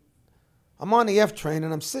day, and I'm on the F train,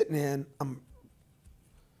 and I'm sitting there, and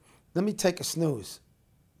let me take a snooze.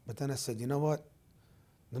 But then I said, you know what?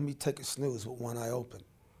 Let me take a snooze with one eye open.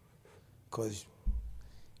 Because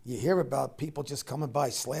you hear about people just coming by,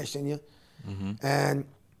 slashing you. Mm-hmm. And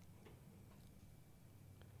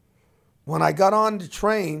when I got on the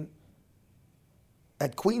train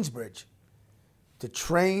at Queensbridge, the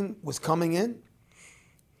train was coming in,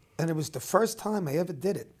 and it was the first time I ever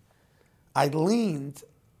did it. I leaned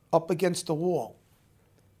up against the wall,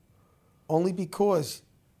 only because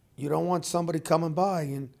you don't want somebody coming by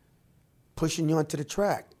and pushing you onto the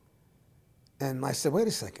track. And I said, wait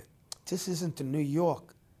a second, this isn't the New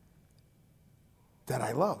York that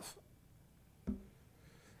I love.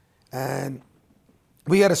 And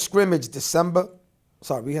we had a scrimmage November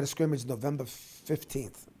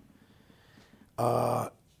 15th. I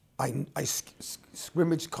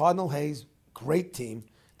scrimmaged Cardinal Hayes, great team.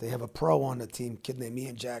 They have a pro on the team, kid named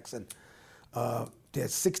Ian Jackson. They're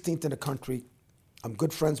 16th in the country. I'm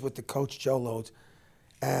good friends with the coach, Joe Lodes.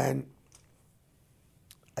 And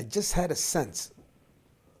I just had a sense.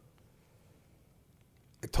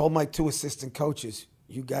 I told my two assistant coaches,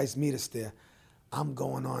 you guys meet us there. I'm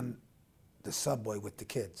going on the subway with the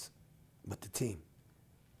kids, with the team.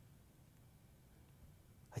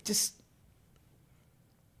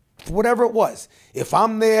 Whatever it was, if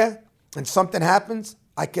I'm there and something happens,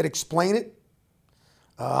 I could explain it.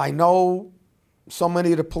 I know so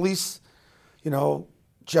many of the police, you know,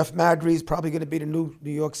 Jeff Madry is probably going to be the new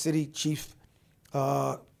New York City chief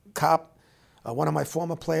cop. One of my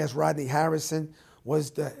former players, Rodney Harrison,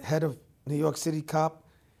 was the head of New York City cop.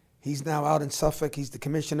 He's now out in Suffolk. He's the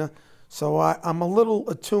commissioner. So I'm a little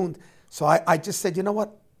attuned. So I just said, you know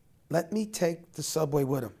what? Let me take the subway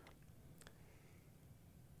with him.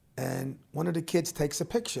 And one of the kids takes a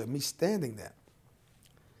picture of me standing there.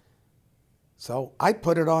 So I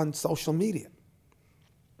put it on social media.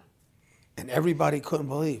 And everybody couldn't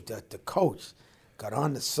believe that the coach got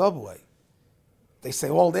on the subway. They say,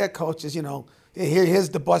 all their coaches, you know, here's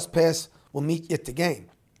the bus pass, we'll meet you at the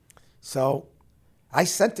game. So I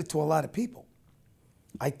sent it to a lot of people.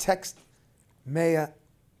 I text Mayor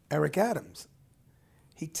Eric Adams.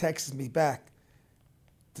 He texted me back,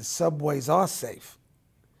 the subways are safe.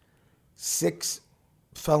 6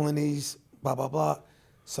 felonies, blah, blah, blah.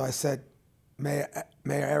 So I said, Mayor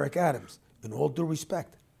Eric Adams, in all due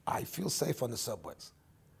respect, I feel safe on the subways.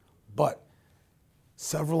 But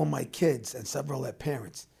several of my kids and several of their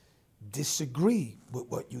parents disagree with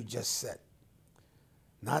what you just said.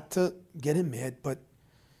 Not to get him mad, but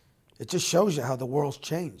it just shows you how the world's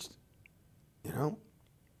changed, you know?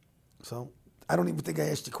 So I don't even think I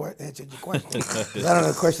answered your question. I don't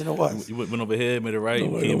know the question it was. You went over here, made it right,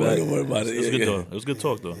 Don't came back. worry about it. It was good though. It was good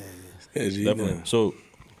talk though. Yeah, Definitely. So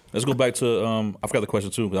let's go back to I forgot the question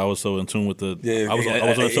too because I was so in tune with the. I was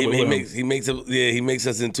on the subway. He makes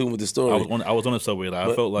us in tune with the story. I was on the subway.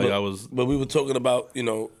 I felt like I was. But we were talking about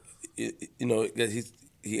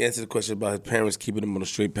he answered the question about his parents keeping him on a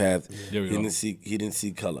straight path. There we go. He didn't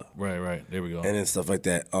see color. Right. There we go. And then stuff like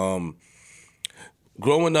that.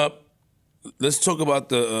 Growing up, let's talk about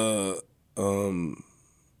the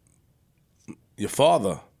your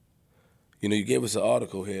father. You know, you gave us an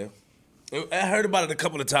article here. I heard about it a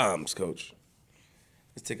couple of times, Coach.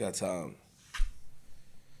 Let's take our time.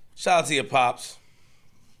 Shout out to your pops.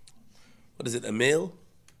 What is it, Emil?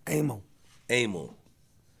 Emil.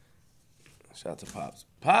 Shout out to Pops.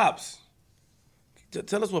 Pops,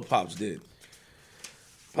 tell us what Pops did.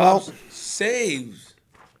 Well, Pops saved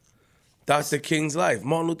Dr. King's life,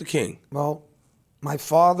 Martin Luther King. Well, my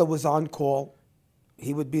father was on call.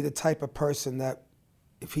 He would be the type of person that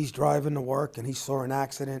if he's driving to work and he saw an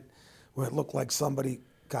accident where it looked like somebody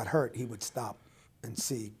got hurt, he would stop and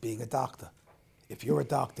see, being a doctor. If you're a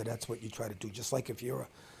doctor, that's what you try to do. Just like if you're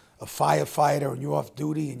a firefighter and you're off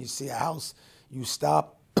duty and you see a house, you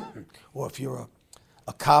stop. Or if you're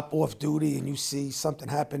a cop off duty and you see something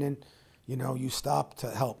happening, you stop to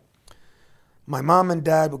help. My mom and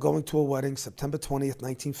dad were going to a wedding September 20th,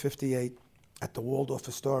 1958 at the Waldorf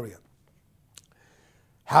Astoria.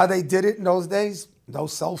 How they did it in those days, no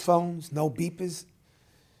cell phones, no beepers.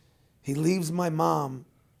 He leaves my mom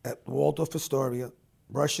at Waldorf Astoria,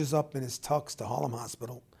 rushes up in his tux to Harlem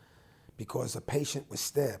Hospital because a patient was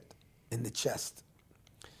stabbed in the chest.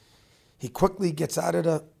 He quickly gets out of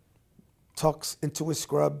the tux into his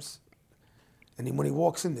scrubs, and when he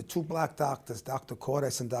walks in, the two black doctors, Dr.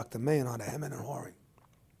 Cordes and Dr. Mahan, are hemming and hawing.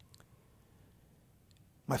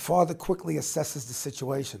 My father quickly assesses the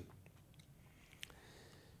situation.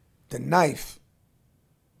 The knife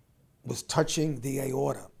was touching the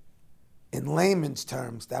aorta. In layman's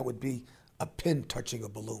terms, that would be a pin touching a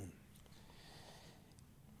balloon.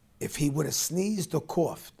 If he would have sneezed or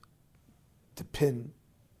coughed, the pin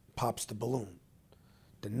pops the balloon.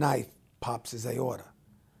 The knife pops his aorta.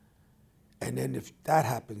 And then if that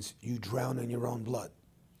happens, you drown in your own blood,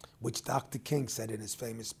 which Dr. King said in his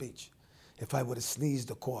famous speech. If I would have sneezed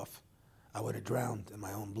or coughed, I would have drowned in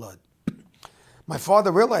my own blood. My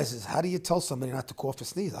father realizes, how do you tell somebody not to cough or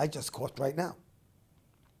sneeze? I just coughed right now.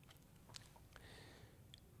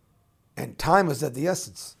 And time is of the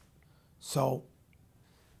essence. So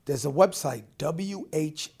there's a website,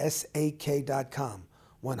 WHSAK.com,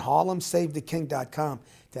 whenharlemsavedtheking.com,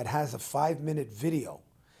 that has a 5-minute video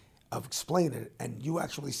of explaining it, and you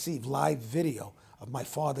actually see live video of my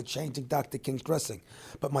father changing Dr. King's dressing.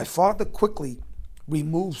 But my father quickly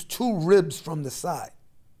removes 2 ribs from the side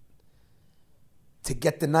to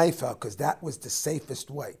get the knife out, because that was the safest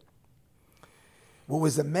way. What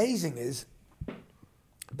was amazing is,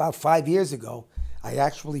 about 5 years ago, I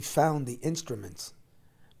actually found the instruments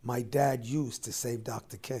my dad used to save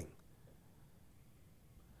Dr. King.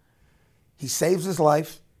 He saves his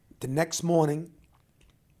life. The next morning,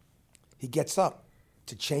 he gets up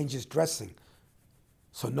to change his dressing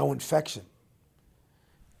so no infection.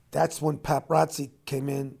 That's when paparazzi came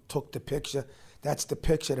in, took the picture. That's the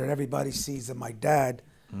picture that everybody sees of my dad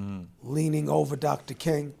leaning over Dr.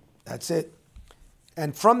 King. That's it.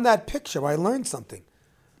 And from that picture, I learned something.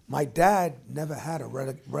 My dad never had a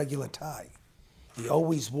regular tie. He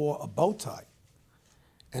always wore a bow tie.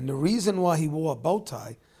 And the reason why he wore a bow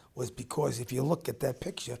tie was because if you look at that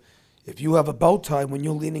picture, if you have a bow tie when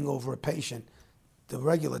you're leaning over a patient, the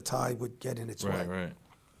regular tie would get in its way. Right.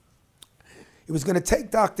 It was going to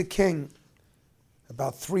take Dr. King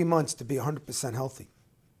about 3 months to be 100% healthy.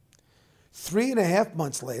 3.5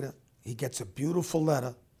 months later, he gets a beautiful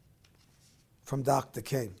letter from Dr.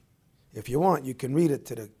 King. If you want, you can read it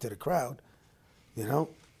to the crowd,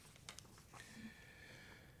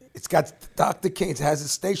 It's got Dr. King. It has a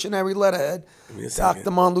stationary letterhead.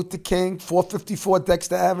 Dr. Martin Luther King, 454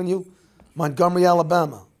 Dexter Avenue, Montgomery,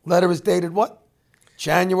 Alabama. Letter is dated what?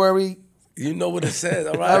 January. You know what it says.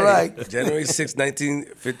 All right. All right. January 6,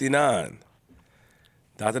 1959.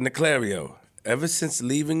 Dr. Niclario, ever since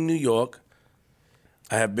leaving New York,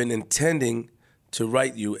 I have been intending to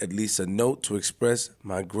write you at least a note to express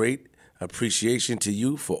my great appreciation to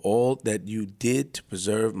you for all that you did to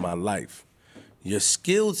preserve my life. Your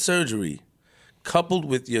skilled surgery, coupled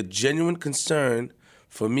with your genuine concern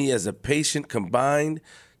for me as a patient, combined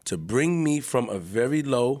to bring me from a very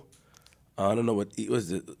low, I don't know what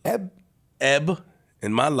was it, ebb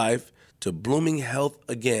in my life to blooming health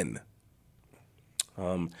again.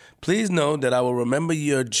 Please know that I will remember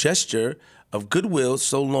your gesture of goodwill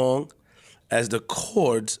so long as the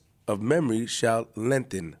cords of memory shall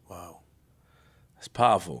lengthen. Wow. That's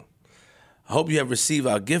powerful. I hope you have received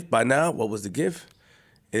our gift by now. What was the gift?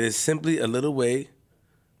 It is simply a little way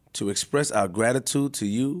to express our gratitude to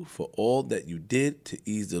you for all that you did to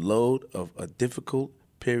ease the load of a difficult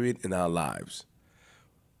period in our lives.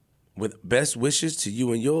 With best wishes to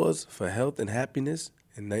you and yours for health and happiness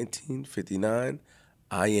in 1959,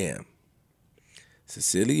 I am.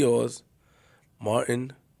 Sincerely yours,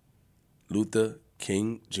 Martin Luther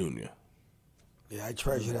King Jr. Yeah, I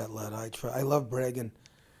treasure that letter. I love bragging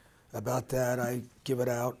about that. I give it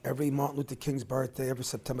out every Martin Luther King's birthday, every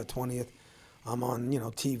September 20th. I'm on,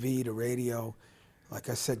 TV, the radio. Like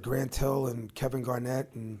I said, Grant Hill and Kevin Garnett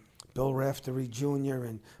and Bill Raftery Jr.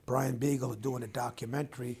 and Brian Beagle are doing a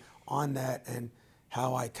documentary on that and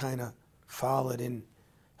how I kind of followed in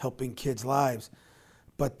helping kids' lives.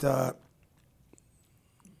 But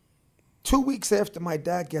 2 weeks after my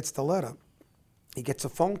dad gets the letter, he gets a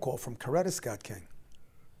phone call from Coretta Scott King.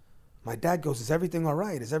 My dad goes, "Is everything all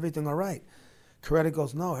right? Is everything all right?" Coretta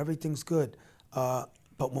goes, "No, everything's good.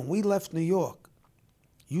 But when we left New York,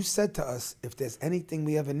 you said to us, if there's anything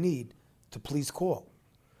we ever need, to please call.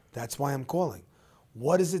 That's why I'm calling.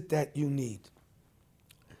 What is it that you need?"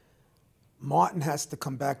 Martin has to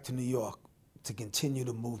come back to New York to continue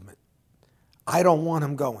the movement. I don't want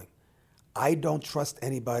him going. I don't trust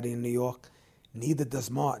anybody in New York, neither does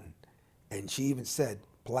Martin. And she even said,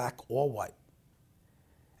 black or white.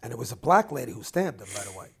 And it was a black lady who stamped it, by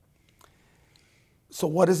the way. So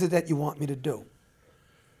what is it that you want me to do?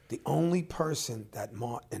 The only person that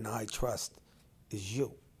Martin and I trust is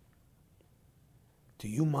you. Do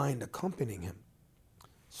you mind accompanying him?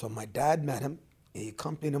 So my dad met him. He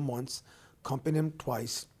accompanied him once, accompanied him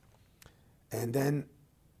twice. And then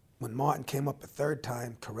when Martin came up a third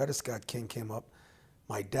time, Coretta Scott King came up.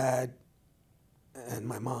 My dad and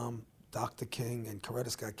my mom, Dr. King and Coretta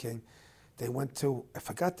Scott King, they went to, I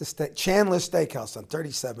forgot the state, Chandler Steakhouse on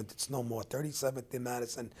 37th. It's no more, 37th in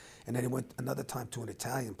Madison. And then he went another time to an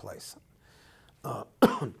Italian place. I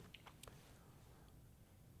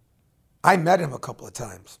met him a couple of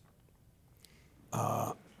times.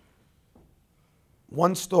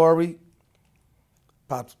 One story,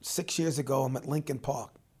 about 6 years ago, I'm at Lincoln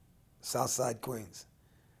Park, Southside Queens.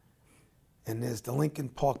 And there's the Lincoln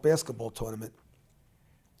Park basketball tournament.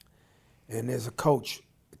 And there's a coach,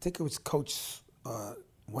 I think it was Coach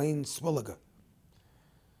Wayne Swilliger.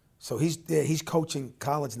 So he's there, he's coaching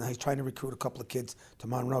college now. He's trying to recruit a couple of kids to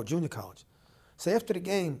Monroe Junior College. So after the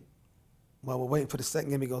game, while we're waiting for the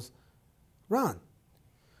second game, he goes, "Ron,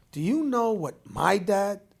 do you know what my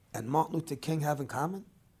dad and Martin Luther King have in common?"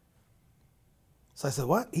 So I said,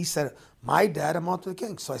 "What?" He said, "My dad and Martin Luther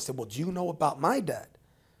King." So I said, "Well, do you know about my dad?"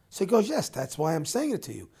 So he goes, "Yes, that's why I'm saying it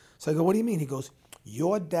to you." So I go, "What do you mean?" He goes,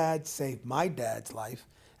 "Your dad saved my dad's life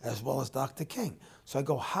as well as Dr. King." So I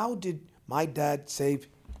go, "How did my dad save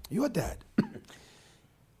your dad?"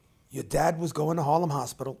 "Your dad was going to Harlem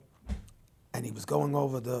Hospital, and he was going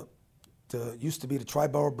over the used to be the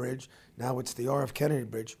Triborough Bridge, now it's the R.F. Kennedy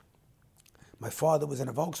Bridge. My father was in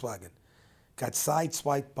a Volkswagen, got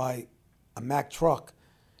sideswiped by a Mack truck,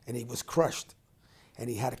 and he was crushed, and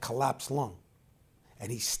he had a collapsed lung, and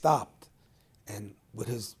he stopped, and with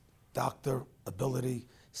his doctor ability,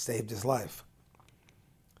 saved his life."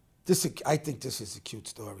 I think this is a cute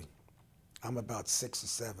story. I'm about 6 or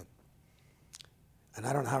 7, and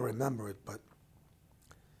I don't know how to remember it, but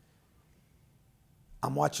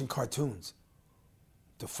I'm watching cartoons.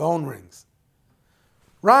 The phone rings.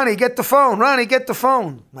 "Ronnie, get the phone. Ronnie, get the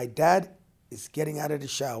phone." My dad is getting out of the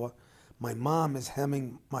shower. My mom is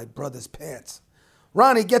hemming my brother's pants.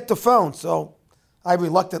 "Ronnie, get the phone." So I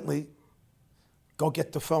reluctantly go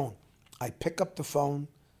get the phone. I pick up the phone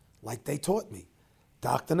like they taught me.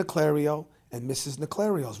 Dr. Niclario and Mrs.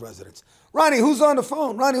 Niclario's residence. "Ronnie, who's on the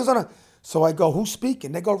phone? Ronnie, who's on the..." So I go, "Who's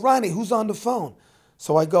speaking?" They go, "Ronnie, who's on the phone?"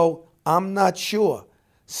 So I go, "I'm not sure.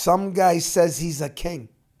 Some guy says he's a king."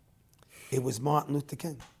 It was Martin Luther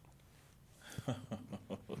King.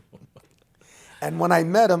 And when I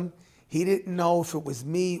met him, he didn't know if it was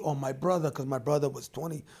me or my brother, because my brother was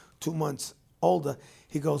 22 months older.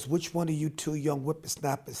 He goes, "Which one of you two young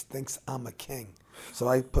whippersnappers thinks I'm a king?" So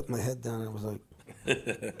I put my head down and I was like,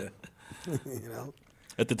 you know.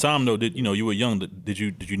 At the time, though, you were young. Did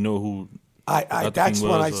you know who? That's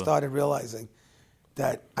when I started realizing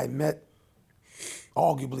that I met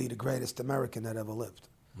arguably the greatest American that ever lived.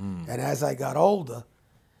 And as I got older,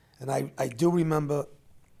 and I do remember,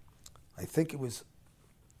 I think it was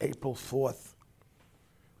April 4th,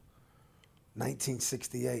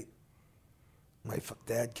 1968. My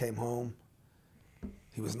dad came home.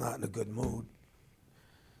 He was not in a good mood.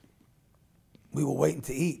 We were waiting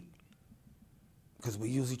to eat, because we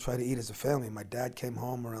usually try to eat as a family. My dad came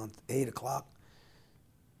home around 8 o'clock,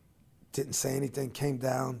 didn't say anything, came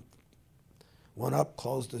down, went up,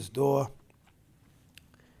 closed his door,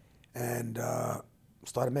 and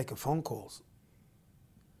started making phone calls.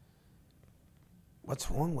 "What's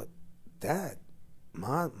wrong with Dad?"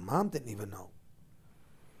 Mom didn't even know.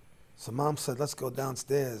 So Mom said, "Let's go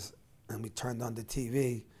downstairs." And we turned on the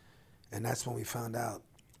TV, and that's when we found out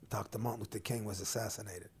Dr. Martin Luther King was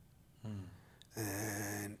assassinated.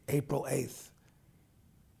 And April 8th,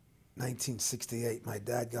 1968, my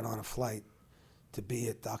dad got on a flight to be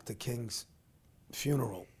at Dr. King's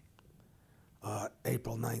funeral,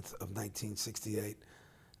 April 9th of 1968.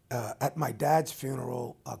 At my dad's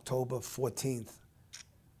funeral, October 14th,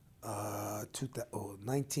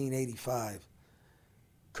 1985,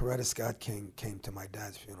 Coretta Scott King came to my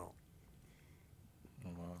dad's funeral. Oh,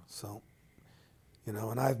 wow. So, you know,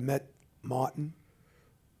 and I've met Martin,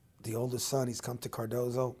 the oldest son. He's come to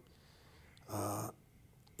Cardozo.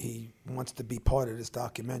 He wants to be part of this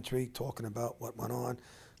documentary, talking about what went on,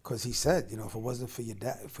 because he said, you know, if it wasn't for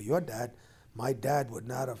your dad, my dad would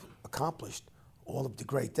not have accomplished all of the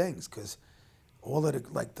great things, because all of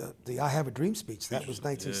the I Have a Dream speech, that was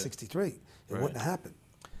 1963. It wouldn't have happened.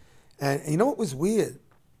 And you know what was weird?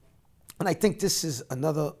 And I think this is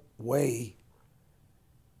another way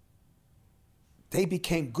they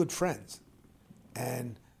became good friends.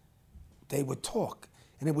 And they would talk.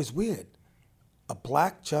 And it was weird. A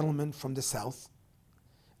black gentleman from the South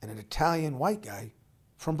and an Italian white guy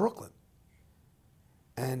from Brooklyn.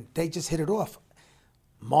 And they just hit it off.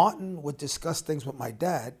 Martin would discuss things with my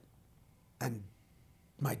dad, and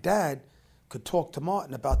my dad could talk to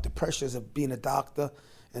Martin about the pressures of being a doctor,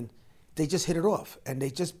 and they just hit it off, and they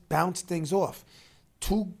just bounced things off.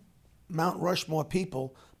 Two Mount Rushmore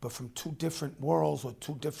people, but from two different worlds or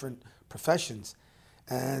two different professions.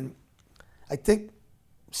 And I think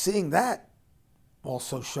seeing that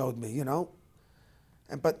also showed me, you know,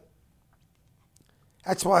 but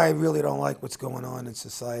that's why I really don't like what's going on in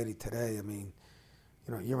society today. I mean,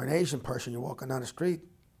 you know, you're an Asian person, you're walking down the street,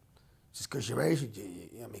 just because you're Asian,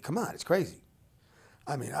 I mean, come on, it's crazy.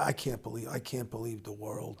 I mean, I can't believe the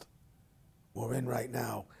world we're in right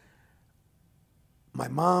now. My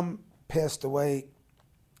mom passed away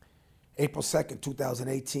April 2nd,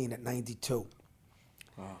 2018 at 92.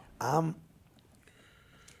 Wow.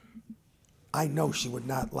 I know she would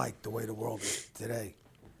not like the way the world is today,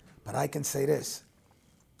 but I can say this.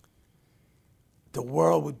 The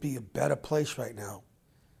world would be a better place right now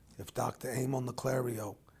if Dr. Emil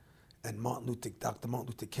Niclario and Dr. Martin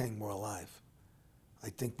Luther King were alive. I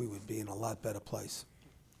think we would be in a lot better place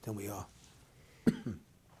than we are.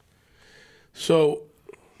 So,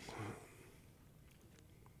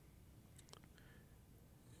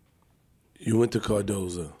 you went to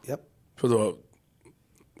Cardozo. Yep. First of all,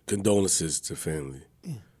 condolences to family.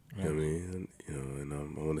 Yeah. You know what I mean? And I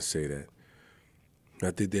want to say that.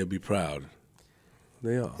 I think they'll be proud.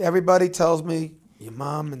 They are. Everybody tells me your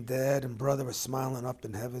mom and dad and brother are smiling up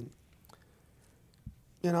in heaven.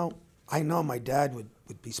 You know, I know my dad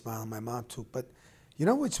would be smiling, my mom too. But you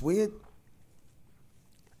know what's weird?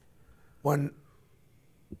 When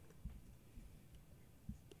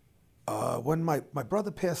my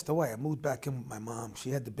brother passed away, I moved back in with my mom.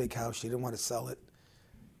 She had the big house. She didn't want to sell it.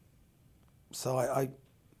 So I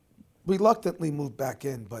reluctantly moved back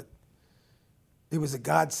in, but it was a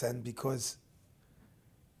godsend because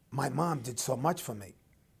my mom did so much for me.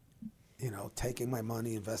 You know, taking my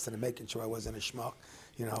money, investing, and making sure I wasn't a schmuck.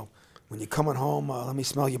 You know, when you're coming home, let me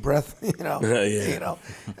smell your breath. You know, yeah. You know,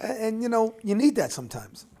 and you know, you need that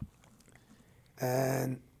sometimes.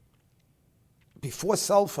 And before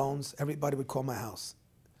cell phones, everybody would call my house.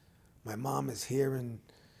 My mom is here and,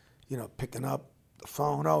 you know, picking up the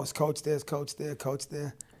phone. Oh, is Coach there? Is Coach there? Coach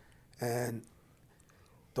there? And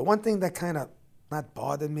the one thing that kind of not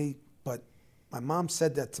bothered me, but my mom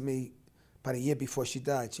said that to me about a year before she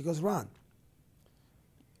died. She goes, Ron,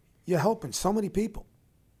 you're helping so many people.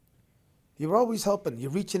 You're always helping. You're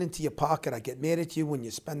reaching into your pocket. I get mad at you when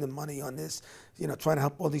you're spending money on this, you know, trying to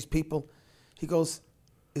help all these people. He goes,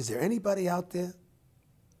 is there anybody out there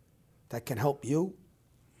that can help you?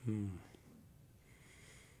 And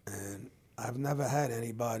I've never had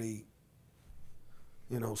anybody,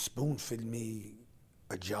 you know, spoon-feed me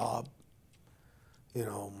a job, you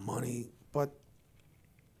know, money. But,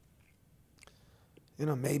 you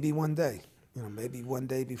know, maybe one day. You know, maybe one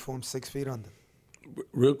day before I'm 6 feet under.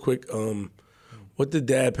 Real quick, what did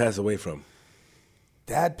Dad pass away from?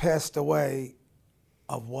 Dad passed away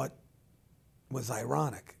of what was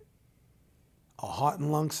ironic. A heart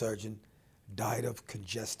and lung surgeon died of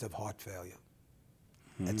congestive heart failure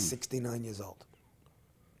at 69 years old.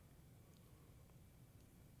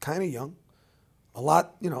 Kind of young. A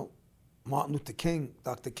lot, you know, Martin Luther King,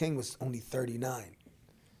 Dr. King was only 39.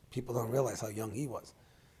 People don't realize how young he was.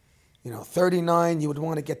 You know, 39, you would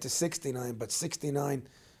want to get to 69, but 69,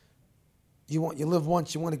 you live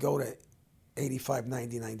once, you want to go to 85,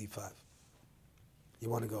 90, 95. You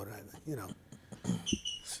want to go to that, you know.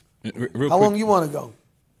 Real How quick, long you want to go?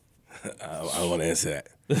 I want to answer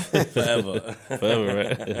that. Forever. Forever,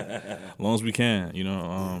 right? As long as we can, you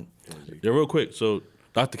know. Yeah, real quick. So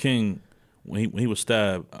Dr. King, when he was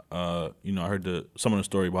stabbed, you know, I heard some of the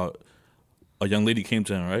story about a young lady came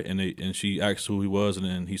to him, right, and she asked who he was, and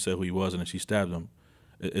then he said who he was, and then she stabbed him.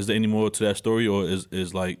 Is there any more to that story, or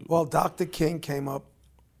is like? Well, Dr. King came up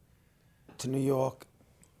to New York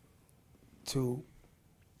to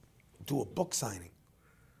do a book signing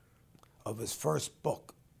of his first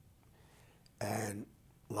book. And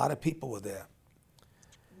a lot of people were there.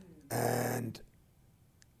 And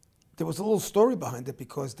there was a little story behind it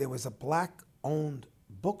because there was a black-owned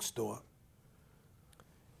bookstore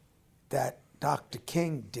that Dr.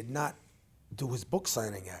 King did not do his book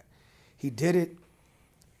signing at. He did it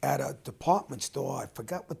at a department store. I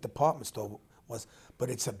forgot what department store was, but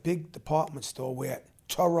it's a big department store where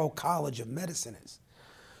Touro College of Medicine is.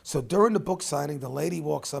 So during the book signing, the lady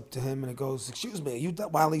walks up to him and goes, "Excuse me,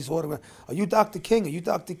 while he's ordering, are you Dr. King? Are you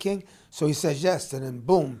Dr. King?" So he says yes, and then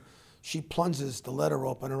boom, she plunges the letter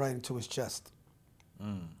open right into his chest.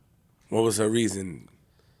 What was her reason?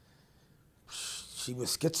 She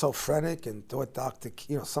was schizophrenic and thought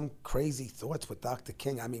some crazy thoughts with Dr.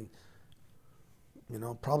 King. I mean, you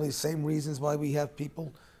know, probably the same reasons why we have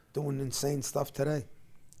people doing insane stuff today.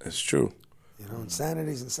 That's true. You know,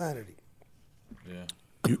 insanity is insanity. Yeah.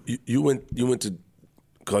 You went to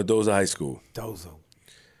Cardozo High School. Dozo.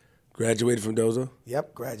 Graduated from Dozo?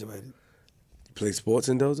 Yep, graduated. You played sports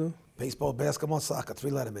in Dozo? Baseball, basketball, soccer,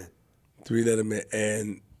 3-letter man. 3-letter man.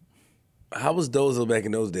 And how was Dozo back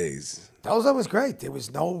in those days? Dozo was great. There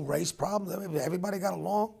was no race problem. Everybody got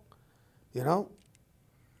along, you know.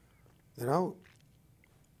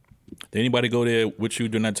 Did anybody go there with you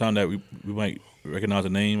during that time that we might recognize a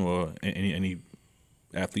name, or any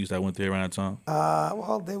athletes that went there around that time?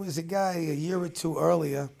 Well, there was a guy a year or two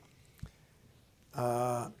earlier.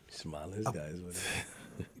 Smile, his guys with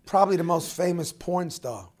it. Probably the most famous porn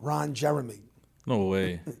star, Ron Jeremy. No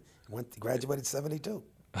way. Graduated 72.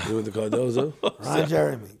 You went to Cardozo? Ron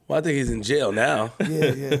Jeremy. Well, I think he's in jail now.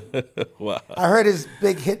 Yeah. Wow. I heard his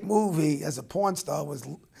big hit movie as a porn star was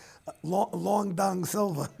Long Dong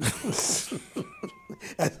Silver. That's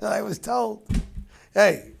what I was told.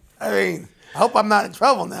 Hey, I mean, I hope I'm not in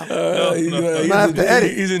trouble now.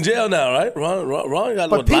 He's in jail now, right? Ron got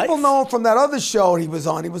But people life? know him from that other show he was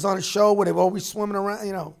on. He was on a show where they were always swimming around,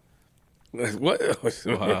 you know. What?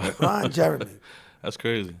 Wow. Ron Jeremy. That's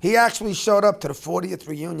crazy. He actually showed up to the 40th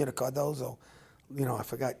reunion of Cardozo. You know, I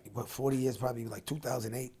forgot, what, 40 years, probably like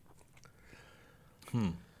 2008.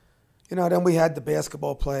 You know, then we had the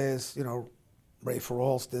basketball players, you know, Rafer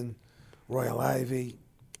Alston, Royal Ivy.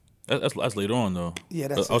 That's later on, though. Yeah,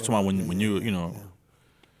 that's I was talking about when you, you know. Yeah.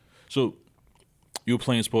 So, you were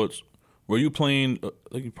playing sports. Were you playing, I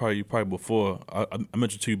think you probably before, I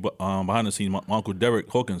mentioned to you behind the scenes, my uncle Derek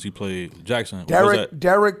Hawkins, he played Jackson.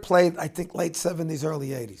 Derek played, I think, late 70s, early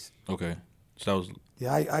 80s. Okay. So that was...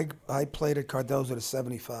 Yeah, I played at Cardozo to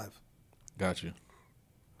 75. Got you.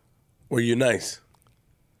 Were you nice?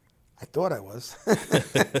 I thought I was.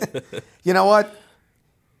 You know what?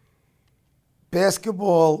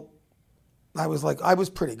 Basketball, I was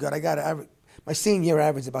pretty good. I got my senior year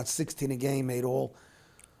average about 16 a game, made all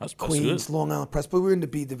That's Queens, good. Long Island Press, but we were in the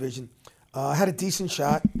B division. I had a decent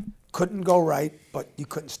shot, couldn't go right, but you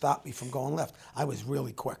couldn't stop me from going left. I was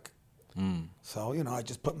really quick. So, you know, I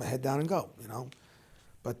just put my head down and go, you know.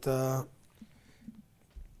 But I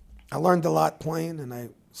learned a lot playing, and I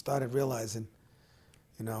started realizing,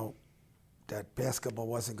 you know, that basketball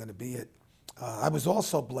wasn't going to be it. I was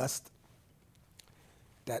also blessed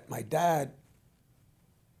that my dad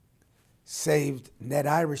saved Ned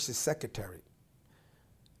Irish's secretary.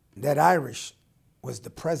 Ned Irish was the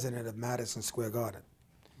president of Madison Square Garden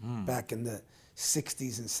back in the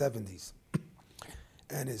 60s and 70s.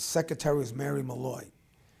 And his secretary was Mary Malloy.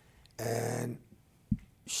 And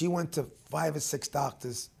she went to 5 or 6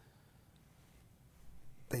 doctors.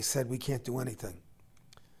 They said, we can't do anything.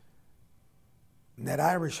 Ned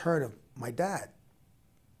Irish heard of my dad.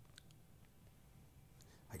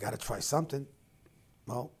 I got to try something.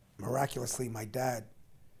 Well, miraculously, my dad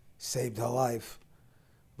saved her life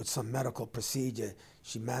with some medical procedure.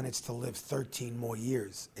 She managed to live 13 more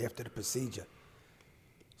years after the procedure.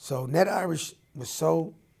 So Ned Irish was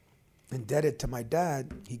so indebted to my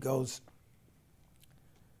dad, he goes,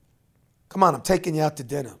 come on, I'm taking you out to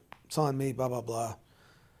dinner. It's on me, blah, blah, blah.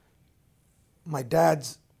 My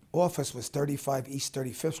dad's office was 35 East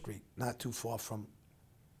 35th Street, not too far from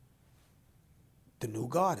the New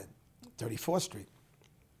Garden, 34th Street.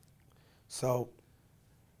 So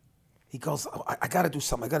he goes, I got to do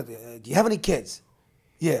something. Do you have any kids?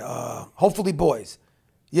 Yeah, hopefully boys.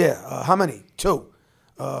 Yeah, how many? 2.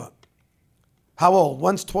 How old?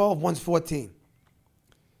 One's 12, one's 14.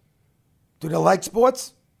 Do they like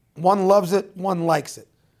sports? One loves it, one likes it.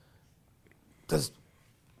 Does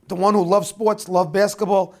the one who loves sports love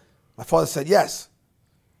basketball? My father said yes.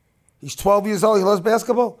 He's 12 years old, he loves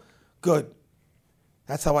basketball? Good.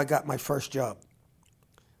 That's how I got my first job.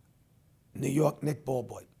 New York Knicks ball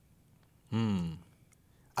boy.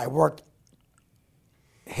 I worked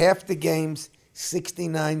half the games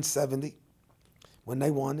 69-70 when they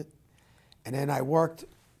won it. And then I worked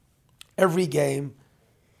every game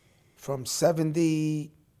from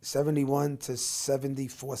 70, 71 to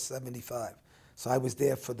 74, 75. So I was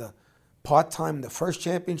there for the part-time, the first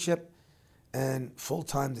championship, and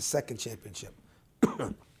full-time, the second championship.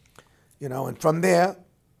 And from there,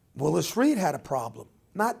 Willis Reed had a problem.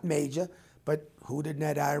 Not major, but who did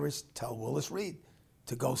Ned Iris tell Willis Reed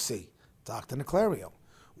to go see? Dr. Niclario.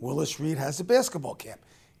 Willis Reed has a basketball camp.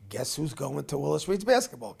 Guess who's going to Willis Reed's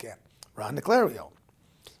basketball camp? Ron Niclario.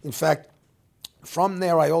 In fact, from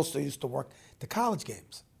there, I also used to work the college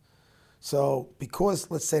games. So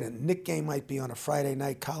because, let's say, the Knick game might be on a Friday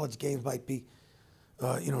night, college games might be,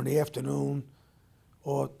 in the afternoon,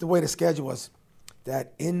 or the way the schedule was,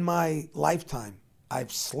 that in my lifetime,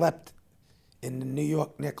 I've slept in the New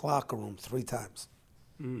York Knicks locker room 3 times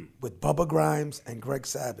with Bubba Grimes and Greg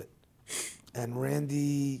Sabat and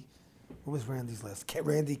Randy, what was Randy's last?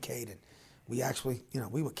 Randy Caden. We actually,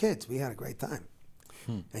 we were kids. We had a great time.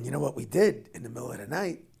 And you know what we did in the middle of the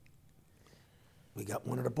night? We got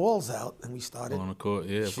one of the balls out and we started on the court.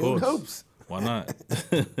 Yeah, of shooting course. hoops. Why not?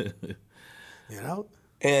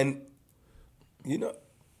 And, you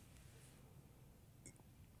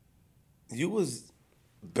was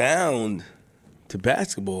bound to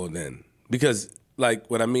basketball then. Because,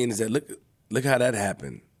 what I mean is that look how that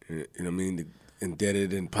happened. You know what I mean?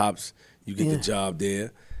 Indebted and Pops, you get the job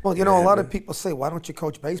there. Well, a lot of people say, why don't you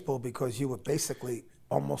coach baseball? Because you were basically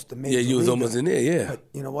almost a major you was leaguer. almost in there, yeah. But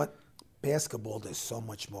you know what? Basketball, there's so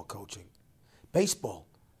much more coaching. Baseball,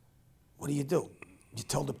 what do? You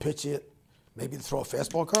tell the pitcher maybe to throw a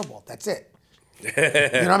fastball, curveball. That's it. You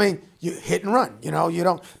know what I mean? You hit and run. You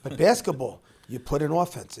don't. But basketball, you put in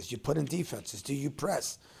offenses, you put in defenses. Do you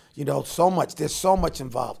press? So much. There's so much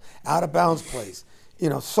involved. Out of bounds plays.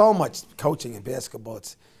 So much coaching in basketball.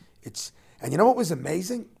 It's. And you know what was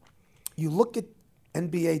amazing? You look at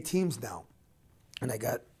NBA teams now, and they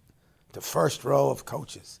got the first row of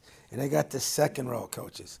coaches, and they got the second row of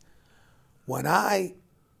coaches. When I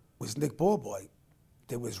was Knick ball boy,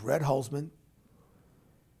 there was Red Holzman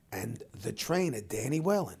and the trainer, Danny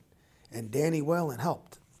Whalen. And Danny Whalen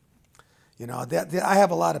helped. I have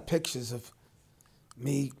a lot of pictures of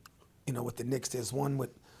me, with the Knicks. There's one with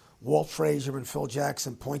Walt Frazier and Phil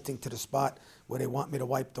Jackson pointing to the spot where they want me to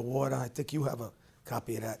wipe the water. I think you have a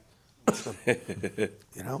copy of that.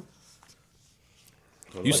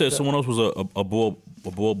 You said someone else was a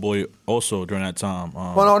ball boy also during that time.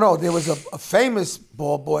 Well, no. There was a famous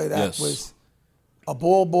ball boy that was a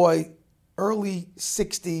ball boy early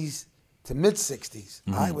 60s to mid 60s.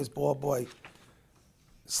 Mm-hmm. I was ball boy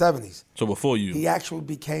 70s. So before you. He actually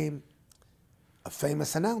became a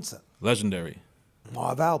famous announcer. Legendary.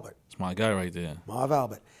 Marv Albert. It's my guy right there. Marv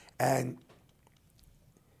Albert. And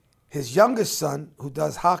his youngest son, who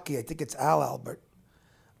does hockey, I think it's Al Albert,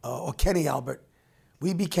 or Kenny Albert,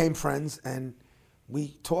 we became friends, and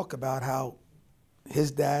we talk about how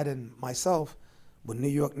his dad and myself were New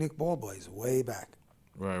York Knicks ball boys way back.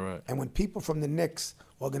 Right. And when people from the Knicks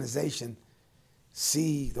organization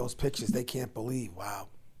see those pictures, they can't believe, wow.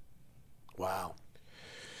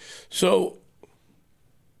 So,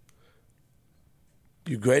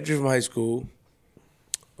 you graduated from high school,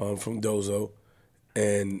 from Dozo,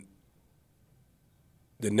 and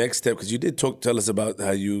the next step, because you did tell us about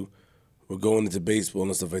how you were going into baseball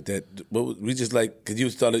and stuff like that. We just because you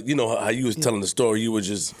started, how you was telling the story, you were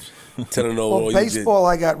just telling all you did. Baseball,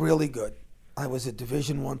 I got really good. I was a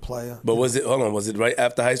Division I player. But was it right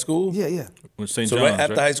after high school? Yeah. With St. So John's, right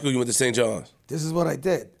after high school, you went to St. John's? This is what I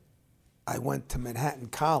did. I went to Manhattan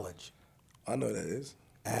College. I know that is.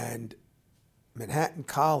 And Manhattan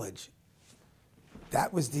College,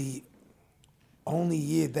 that was the only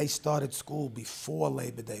year they started school before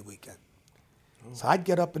Labor Day weekend. So I'd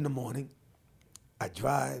get up in the morning, I'd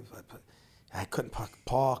drive, I couldn't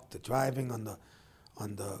park, the driving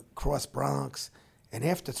on the Cross Bronx, and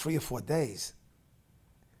after 3 or 4 days,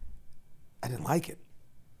 I didn't like it.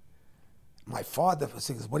 My father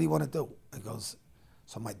says, what do you want to do? He goes,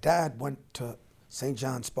 so my dad went to St.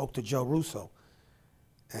 John, spoke to Joe Russo,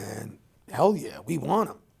 and hell yeah, we want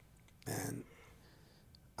him. And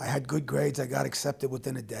I had good grades. I got accepted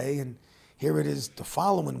within a day, and Here it is the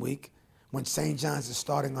following week when St. John's is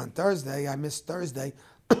starting on Thursday. I missed Thursday,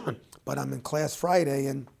 but I'm in class Friday,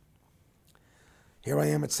 and here I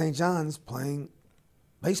am at St. John's playing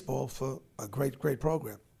baseball for a great, great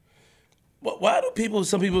program. Why do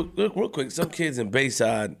some people, look real quick, some kids in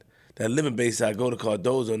Bayside that live in Bayside go to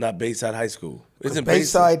Cardozo, not Bayside High School? Isn't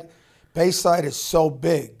Bayside is so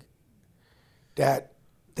big that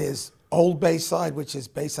there's Old Bayside, which is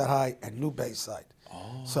Bayside High, and New Bayside.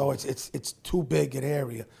 Oh. So it's too big an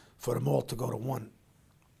area for them all to go to one.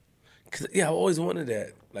 Yeah, I always wondered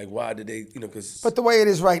that. Like, why did they, because... But the way it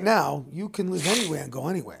is right now, you can live anywhere and go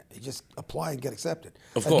anywhere. You just apply and get accepted.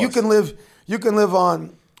 Of course. You can live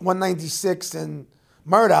on 196 in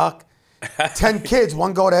Murdoch. 10 kids,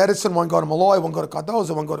 one go to Edison, one go to Malloy, one go to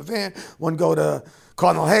Cardozo, one go to Van, one go to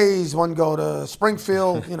Cardinal Hayes, one go to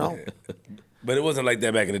Springfield, But it wasn't like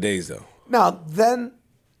that back in the days, though. Now, then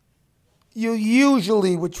you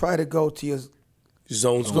usually would try to go to your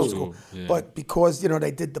zone school. Yeah. But because,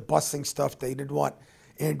 they did the busing stuff, they didn't want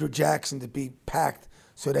Andrew Jackson to be packed.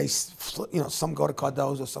 So they, some go to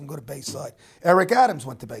Cardozo, some go to Bayside. Eric Adams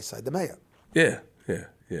went to Bayside, the mayor. Yeah.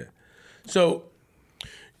 So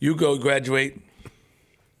you go graduate,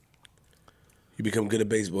 you become good at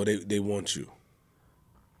baseball, they want you.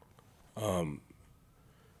 But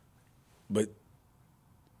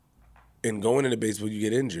in going into baseball, you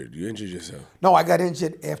get injured. You injured yourself. No, I got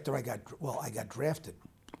injured after I got drafted.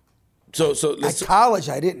 So at college,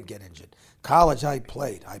 I didn't get injured. College, I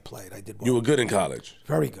played. I did well. You were good in college?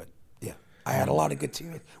 Very good, yeah. I had a lot of good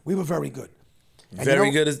teammates. We were very good. And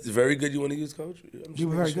very good you want to use, Coach? We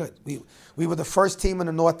were very good. We were the first team in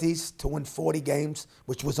the Northeast to win 40 games,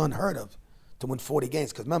 which was unheard of, to win 40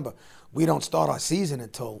 games. Because remember, we don't start our season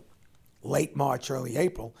until late March, early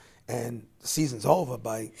April, and the season's over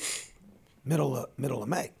by middle of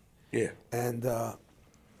May. Yeah. And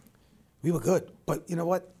we were good. But you know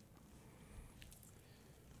what?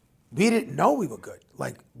 We didn't know we were good.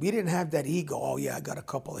 Like, we didn't have that ego, oh, yeah, I got a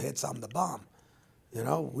couple of hits, I'm the bomb.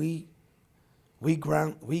 We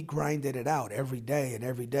grinded it out every day.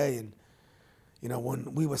 And,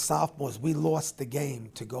 when we were sophomores, we lost the game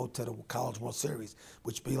to go to the College World Series,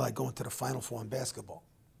 which would be like going to the Final Four in basketball.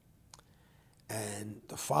 And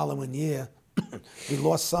the following year, we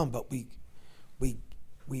lost some, but we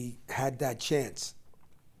had that chance.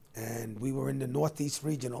 And we were in the Northeast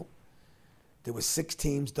Regional. There were 6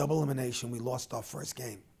 teams, double elimination. We lost our first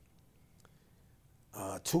game.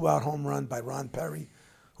 2-out home run by Ron Perry,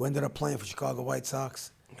 who ended up playing for Chicago White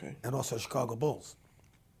Sox and also Chicago Bulls.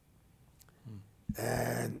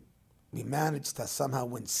 And we managed to somehow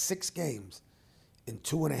win 6 games in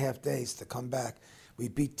 2.5 days to come back. We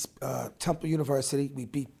beat Temple University. We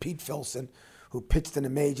beat Pete Filson, who pitched in the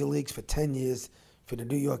major leagues for 10 years, for the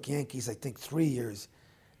New York Yankees, I think 3 years.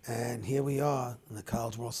 And here we are in the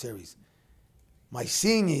College World Series. My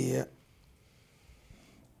senior year,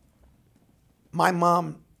 my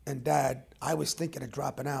mom and dad, I was thinking of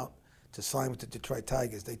dropping out to sign with the Detroit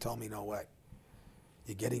Tigers. They told me, no way.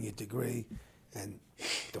 You're getting your degree. And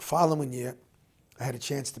the following year, I had a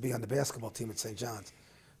chance to be on the basketball team at St. John's.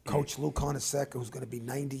 Coach Lou Carnesecca, who's going to be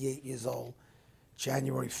 98 years old,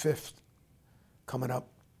 January 5th, coming up,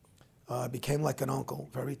 became like an uncle,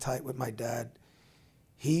 very tight with my dad.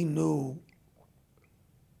 He knew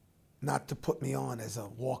not to put me on as a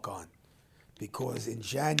walk-on because in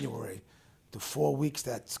January, the 4 weeks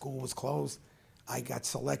that school was closed, I got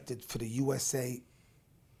selected for the USA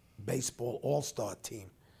Baseball All-Star team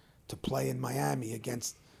to play in Miami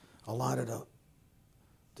against a lot of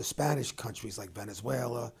the Spanish countries like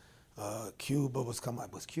Venezuela, Cuba was coming.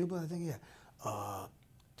 Was Cuba, I think, yeah.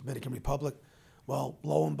 Dominican Republic. Well,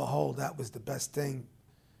 lo and behold, that was the best thing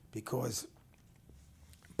because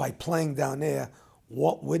by playing down there,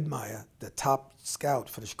 Walt Widmeyer, the top scout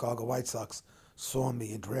for the Chicago White Sox, saw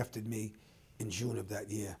me and drafted me in June of that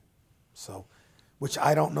year. So, which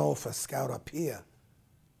I don't know if a scout up here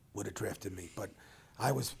would have drafted me, but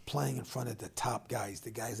I was playing in front of the top guys,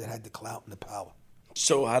 the guys that had the clout and the power.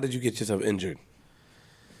 So how did you get yourself injured?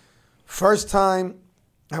 First time,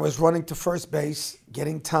 I was running to first base,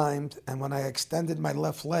 getting timed, and when I extended my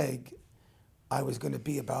left leg, I was going to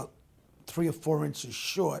be about 3 or 4 inches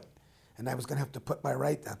short, and I was going to have to put my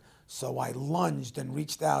right down. So I lunged and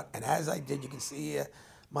reached out, and as I did, you can see here,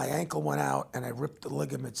 my ankle went out, and I ripped the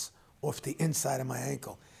ligaments off the inside of my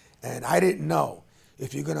ankle. And I didn't know.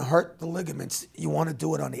 If you're going to hurt the ligaments, you want to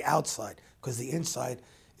do it on the outside, because the inside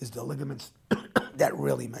is the ligaments that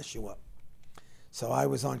really mess you up. So I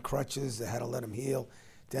was on crutches. I had to let them heal.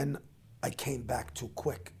 Then I came back too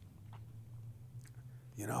quick.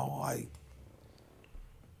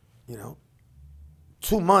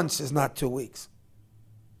 2 months is not 2 weeks.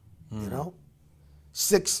 You know,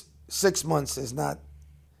 6 months is not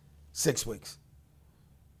 6 weeks.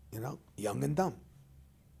 You know, young and dumb.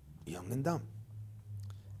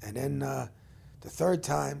 And then the third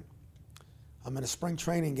time, I'm in a spring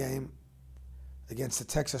training game against the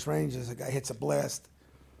Texas Rangers. A guy hits a blast.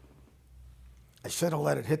 I should have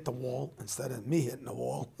let it hit the wall instead of me hitting the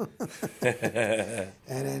wall. And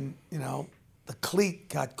then, you know, the cleat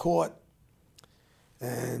got caught.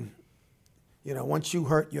 And, you know, once you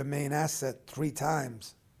hurt your main asset 3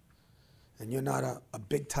 times and you're not a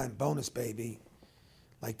big-time bonus baby,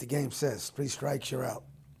 like the game says, 3 strikes, you're out.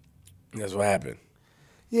 That's what happened.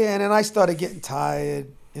 Yeah, and then I started getting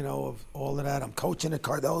tired, you know, of all of that. I'm coaching at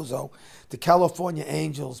Cardozo. The California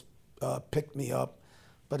Angels picked me up,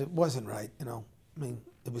 but it wasn't right, you know. I mean,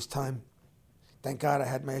 it was time. Thank God I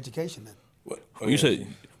had my education then. What? You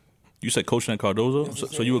said coaching at Cardozo?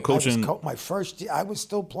 So you were coaching? My first year, I was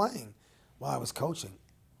still playing while I was coaching.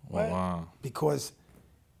 Oh, wow. Because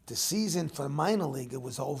the season for the minor league, it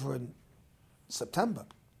was over in September.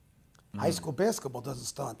 High school basketball doesn't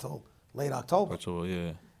start until late October.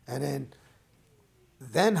 Yeah. And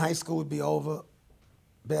then high school would be over.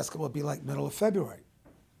 Basketball would be like middle of February.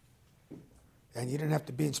 And you didn't have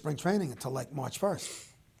to be in spring training until like March 1st.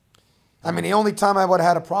 I mean, the only time I would have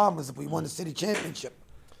had a problem was if we won the city championship.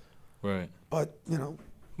 Right. But, you know.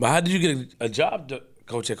 But how did you get a job to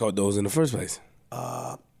coach at Cardozo in the first place?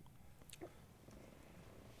 I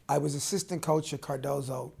was assistant coach at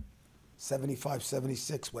Cardozo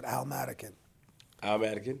 75-76 with Al Madigan. Al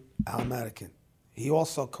Madigan? Al Madigan. He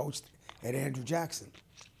also coached at Andrew Jackson.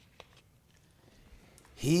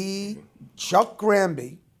 Chuck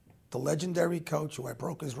Granby, the legendary coach who I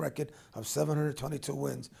broke his record of 722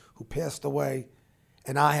 wins, who passed away,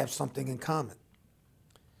 and I have something in common.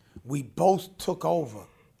 We both took over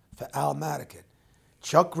for Al Madigan.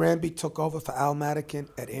 Chuck Granby took over for Al Madigan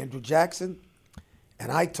at Andrew Jackson,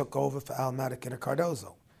 and I took over for Al Madigan at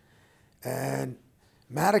Cardozo. And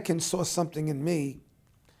Madigan saw something in me,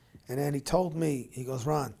 and then he told me, he goes,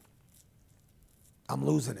 Ron, I'm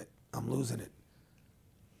losing it.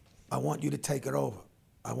 I want you to take it over.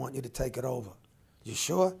 You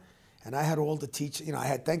sure? And I had all the teaching, you know,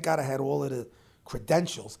 thank God I had all of the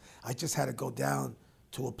credentials. I just had to go down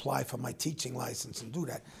to apply for my teaching license and do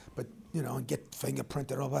that. But, you know, and get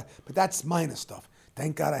fingerprinted over. But that's minor stuff.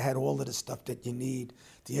 Thank God I had all of the stuff that you need,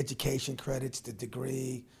 the education credits, the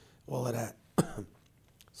degree, all of that.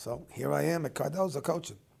 So here I am at Cardozo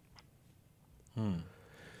coaching.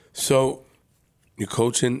 So you're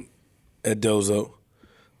coaching at Dozo,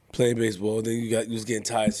 playing baseball. Then you was getting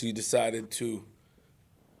tired, so you decided to.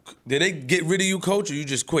 Did they get rid of you, coach, or you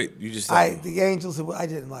just quit? You just the Angels. I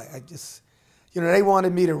didn't like. You know, they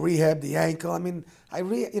wanted me to rehab the ankle. I mean, they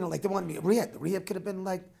wanted me to rehab. The rehab could have been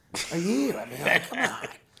like a year. I mean, come on.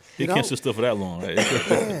 You can't sit still for that long, right?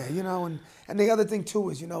 Yeah, you know, and the other thing too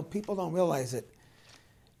is, you know, people don't realize it.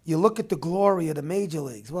 You look at the glory of the major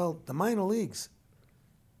leagues. Well, the minor leagues,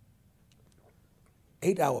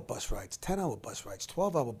 8-hour bus rides, 10-hour bus rides,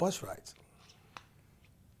 12-hour bus rides.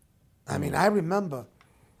 I mean, I remember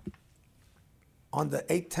on the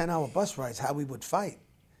 8-10-hour bus rides how we would fight.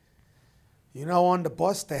 You know, on the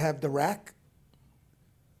bus, they have the rack.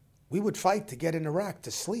 We would fight to get in the rack,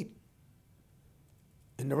 to sleep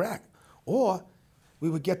in the rack. Or we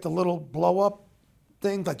would get the little blow-up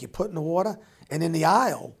thing like you put in the water, and in the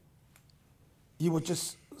aisle, you would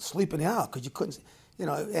just sleep in the aisle because you couldn't, you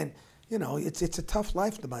know, and, you know, it's a tough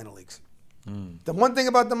life, the minor leagues. The one thing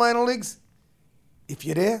about the minor leagues, if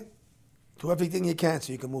you're there, do everything you can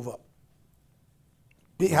so you can move up.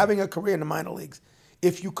 Having a career in the minor leagues,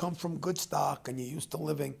 if you come from good stock and you're used to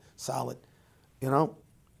living solid, you know.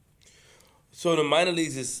 So the minor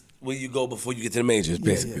leagues is where you go before you get to the majors,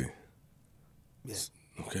 basically. Yeah.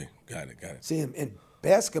 Okay, got it. See, in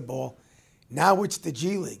basketball, now it's the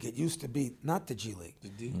G League. It used to be not the G League.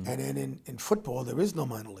 And then in football, there is no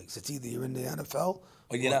minor leagues. It's either you're in the NFL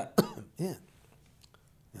or you're not. Yeah.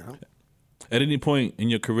 You know? At any point in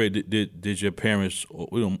your career, did your parents,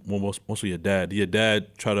 or mostly your dad, did your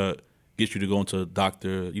dad try to get you to go into a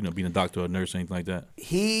doctor, you know, being a doctor or a nurse, anything like that?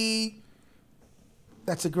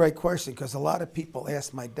 That's a great question because a lot of people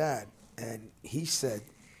ask my dad, and he said,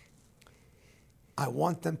 I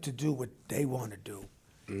want them to do what they want to do,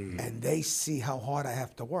 and they see how hard I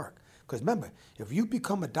have to work. Because remember, if you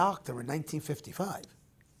become a doctor in 1955,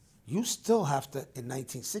 you still have to, in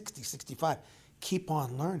 1960, 65, keep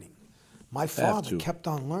on learning. My father kept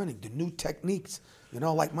on learning the new techniques. You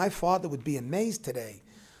know, like my father would be amazed today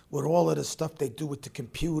with all of the stuff they do with the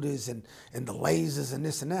computers and the lasers and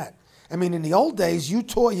this and that. I mean, in the old days, you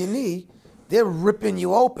tore your knee, they're ripping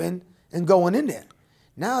you open and going in there.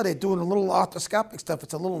 Now they're doing a little arthroscopic stuff.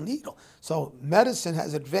 It's a little needle. So medicine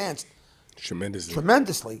has advanced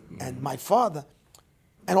tremendously. And my father,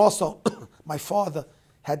 and also my father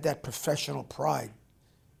had that professional pride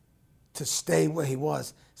to stay where he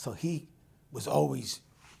was. So he was always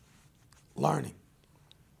learning.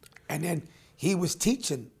 And then he was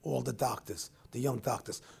teaching all the doctors, the young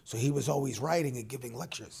doctors. So he was always writing and giving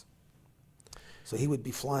lectures. So he would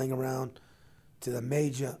be flying around to the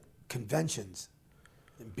major conventions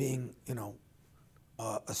and being,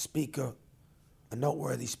 a speaker, a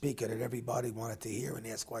noteworthy speaker that everybody wanted to hear and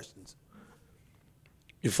ask questions.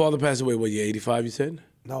 Your father passed away, what year, 85 you said?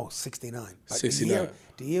 No, 69. But 69.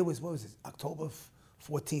 The year was, what was it, October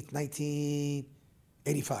 14th,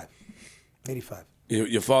 1985. 85.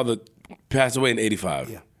 Your father passed away in 85.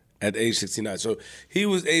 Yeah. At age 69. So he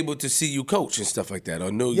was able to see you coach and stuff like that,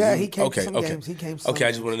 or no? Yeah, he came to some games. He came to some Okay, I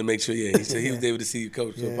just games. wanted to make sure, he said he was able to see you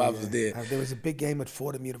coach, so Pop was there. There was a big game at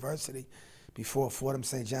Fordham University. Before Fordham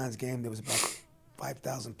St. John's game, there was about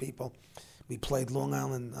 5,000 people. We played Long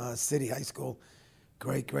Island City High School.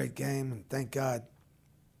 Great game, and thank God,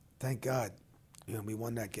 we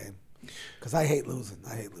won that game. Because I hate losing.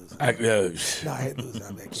 I hate losing. I hate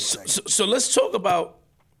losing. So let's talk about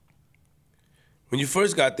when you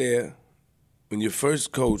first got there, when you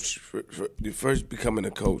first coached, you first becoming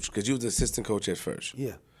a coach, because you was the assistant coach at first.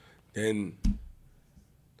 Yeah. Then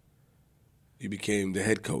you became the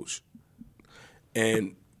head coach.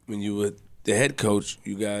 And when you were the head coach,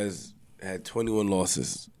 you guys had 21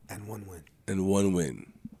 losses. And 1 win. And 1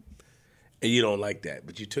 win. And you don't like that,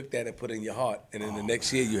 but you took that and put it in your heart. And then the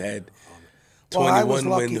next year you had 21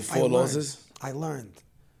 wins and 4 losses. I learned.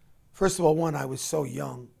 First of all, one, I was so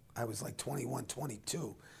young. I was like 21,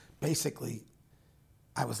 22. Basically,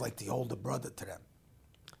 I was like the older brother to them.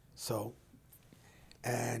 So,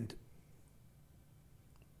 and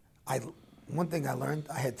one thing I learned,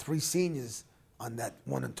 I had 3 seniors on that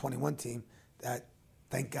 1 and 21 team that,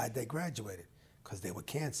 thank God, they graduated because they were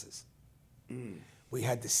cancers. We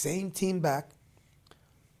had the same team back,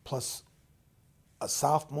 plus a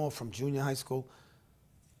sophomore from junior high school.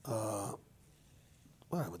 Where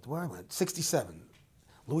I went? 67.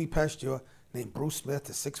 Louis Pasteur, named Bruce Smith,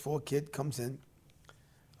 a 6'4" kid, comes in.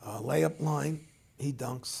 Layup line, he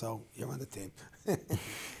dunks, so you're on the team.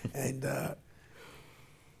 And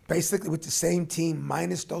basically with the same team,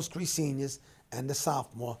 minus those 3 seniors and the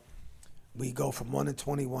sophomore, we go from 1 and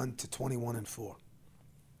 21 to 21 and 4.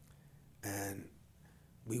 And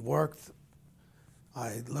we worked.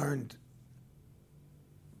 I learned,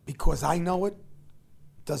 because I know it,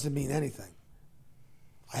 doesn't mean anything.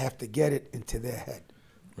 I have to get it into their head.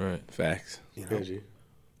 Right. Facts.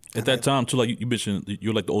 At that time, too, like you mentioned,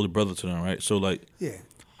 you're like the older brother to them, right? So, like, yeah.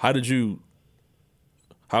 How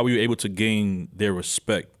were you able to gain their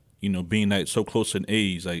respect? Being like so close in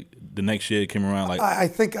age, like the next year it came around, like I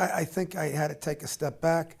think I had to take a step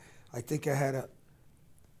back. I think I had to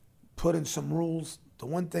put in some rules. The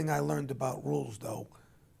one thing I learned about rules, though,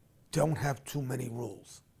 don't have too many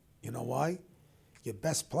rules. You know why? Your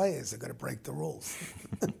best players are going to break the rules.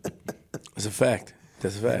 That's a fact.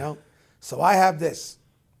 That's a fact. So I have this.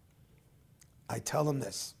 I tell them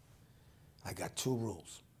this. I got 2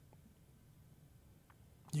 rules.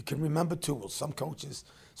 You can remember 2 rules. Some coaches.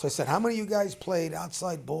 So I said, how many of you guys played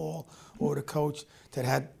outside ball or the coach that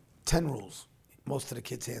had 10 rules? Most of the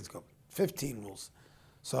kids' hands go. 15 rules.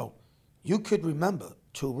 So you could remember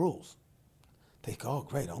 2 rules. They go, oh,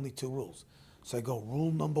 great, only 2 rules. So I go,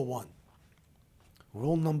 rule number 1.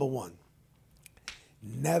 Rule number 1.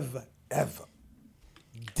 Never, ever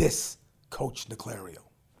diss Coach Niclario.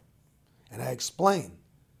 And I explain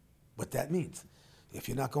what that means. If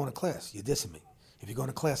you're not going to class, you're dissing me. If you're going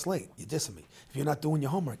to class late, you're dissing me. If you're not doing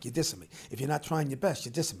your homework, you're dissing me. If you're not trying your best,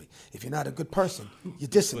 you're dissing me. If you're not a good person, you're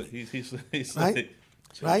dissing me. He's right?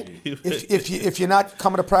 Right? If you're not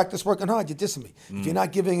coming to practice working hard, you're dissing me. If you're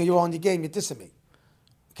not giving you all in your game, you're dissing me.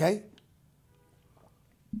 Okay?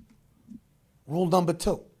 Rule number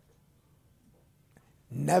 2.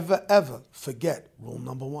 Never, ever forget rule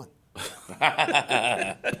number 1.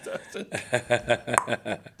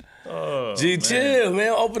 G, chill, man.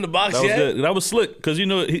 Open the box that was yet. good. That was slick because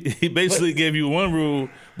he basically gave you 1 rule,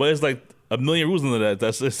 but it's like a million rules into that.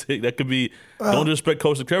 That could be don't disrespect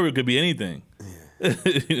Coach Niclario. It could be anything. Yeah.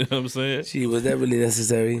 You know what I'm saying? Gee, was that really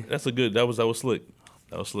necessary? That's a good. That was slick.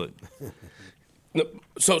 That was slick. No,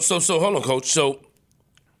 so hold on, Coach.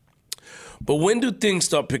 But when do things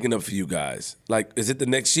start picking up for you guys? Like, is it the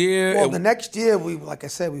next year? Well, the next year, like I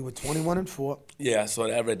said, we were 21 and 4. Yeah, I saw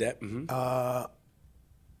that. I read that. Mm-hmm.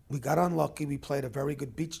 We got unlucky. We played a very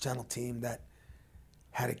good Beach Channel team that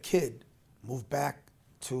had a kid moved back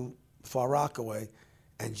to Far Rockaway,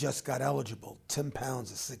 and just got eligible. Tim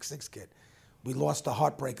Pounds, a 6'6" kid. We lost a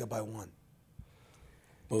heartbreaker by 1.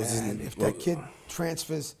 And if that kid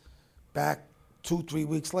transfers back 2-3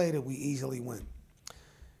 weeks later, we easily win.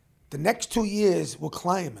 The next 2 years, we're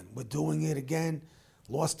climbing. We're doing it again.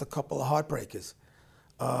 Lost a couple of heartbreakers.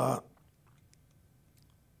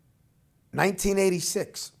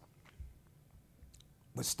 1986.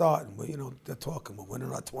 We're starting. They're talking. We're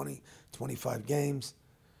winning our 20, 25 games.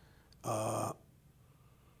 A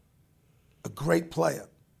great player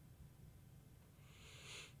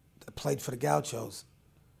that played for the Gauchos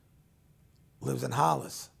lives in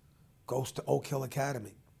Hollis, goes to Oak Hill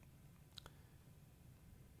Academy.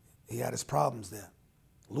 He had his problems there.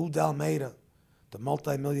 Lou Dalmeida, the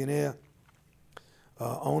multimillionaire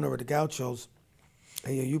owner of the Gauchos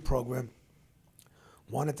AAU program,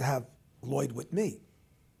 wanted to have Lloyd with me.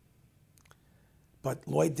 But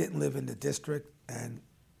Lloyd didn't live in the district, and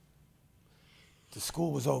the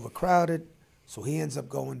school was overcrowded, so he ends up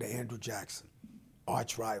going to Andrew Jackson,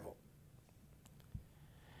 arch rival.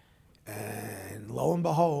 And lo and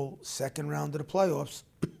behold, second round of the playoffs,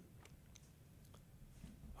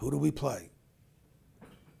 who do we play?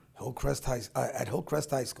 At Hillcrest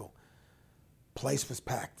High School. Place was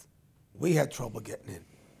packed. We had trouble getting in.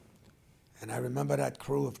 And I remember that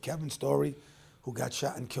crew of Kevin Story, who got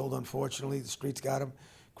shot and killed, unfortunately. The streets got him.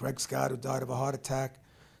 Greg Scott, who died of a heart attack.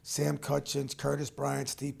 Sam Cutchins, Curtis Bryant,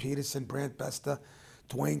 Steve Peterson, Brant Besta,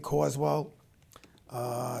 Dwayne Carswell.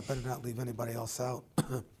 I better not leave anybody else out.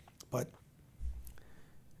 But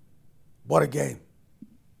what a game.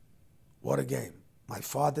 What a game. My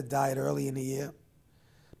father died early in the year.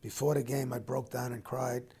 Before the game, I broke down and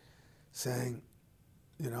cried, saying,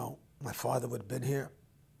 my father would have been here.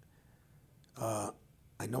 I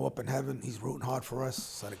know up in heaven he's rooting hard for us.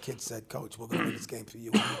 So the kid said, Coach, we're going to win this game for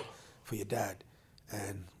you, for your dad.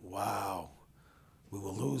 And wow, we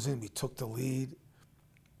were losing. We took the lead.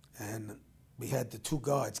 And we had the 2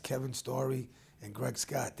 guards, Kevin Story and Greg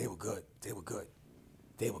Scott. They were good. They were good.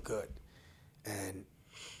 They were good. And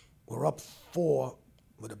we're up 4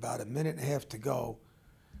 with about a minute and a half to go.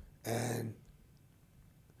 And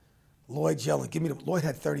Lloyd's yelling, Lloyd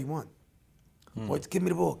had 31. Lloyd's, give me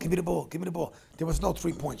the ball, give me the ball, give me the ball. There was no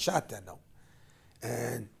 3-point shot then, though.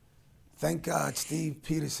 And thank God Steve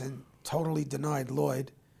Peterson totally denied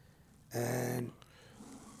Lloyd. And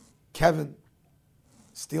Kevin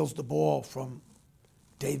steals the ball from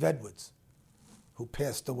Dave Edwards, who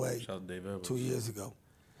passed away 2 years ago.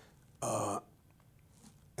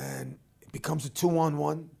 And it becomes a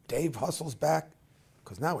 2-on-1. Dave hustles back,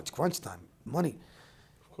 because now it's crunch time, money.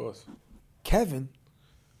 Of course. Kevin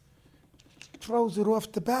throws it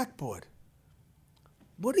off the backboard.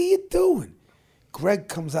 What are you doing? Greg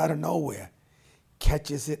comes out of nowhere,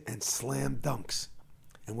 catches it, and slam dunks.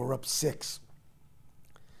 And we're up 6.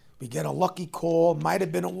 We get a lucky call. Might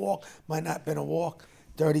have been a walk, might not have been a walk.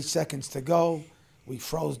 30 seconds to go. We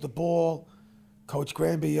froze the ball. Coach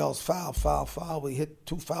Granby yells, foul, foul, foul. We hit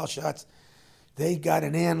 2 foul shots. They got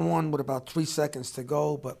an and 1 with about 3 seconds to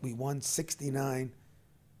go, but we won 69-64.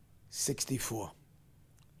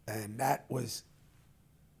 And that was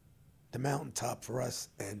the mountaintop for us.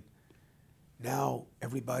 And now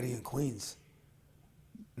everybody in Queens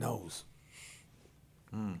knows.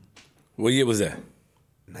 What year was that?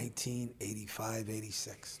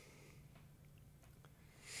 1985-86.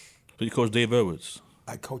 So you coached Dave Edwards?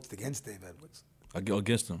 I coached against Dave Edwards.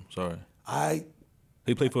 Against him, sorry.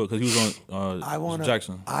 He played for, because he was on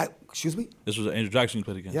Jackson. Excuse me? This was Andrew Jackson you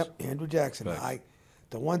played against. Yep, Andrew Jackson. Right.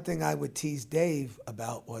 The one thing I would tease Dave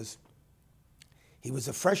about was he was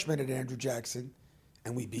a freshman at Andrew Jackson,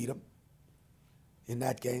 and we beat him in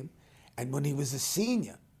that game. And when he was a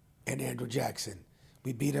senior at Andrew Jackson,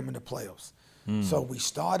 we beat him in the playoffs. So we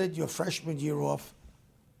started your freshman year off,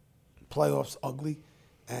 playoffs ugly,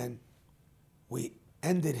 and we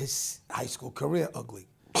ended his high school career ugly.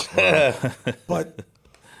 But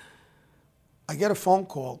I get a phone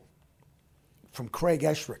call from Craig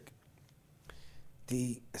Eschrick,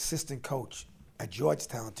 the assistant coach at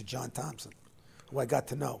Georgetown, to John Thompson, who I got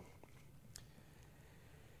to know.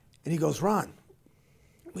 And he goes, Ron,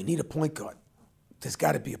 we need a point guard. There's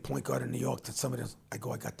got to be a point guard in New York that somebody else. I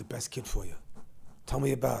go, I got the best kid for you. Tell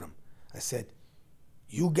me about him. I said,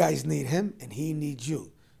 you guys need him and he needs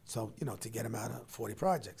you. So, to get him out of 40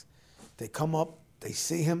 projects. They come up, they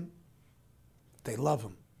see him, they love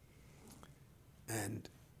him. And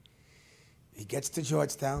he gets to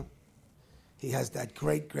Georgetown. He has that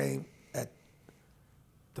great game at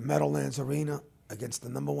the Meadowlands Arena against the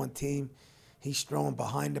number 1 team. He's throwing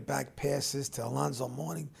behind-the-back passes to Alonzo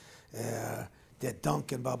Mourning. They're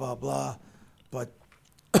dunking, blah, blah, blah. But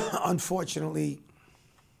unfortunately,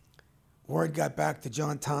 word got back to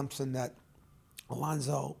John Thompson that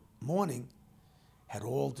Alonzo Mourning had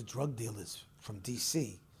all the drug dealers from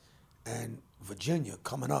D.C. and Virginia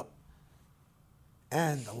coming up,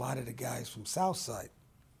 and a lot of the guys from Southside.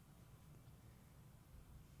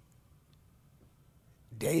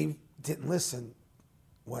 Dave didn't listen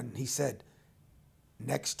when he said,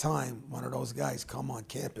 next time one of those guys come on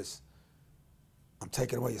campus, I'm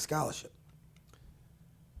taking away your scholarship.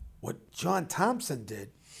 What John Thompson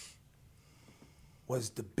did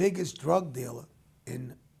was the biggest drug dealer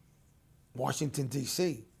in Washington,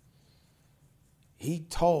 D.C. He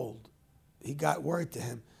got word to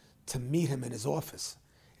him to meet him in his office,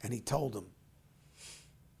 and he told him,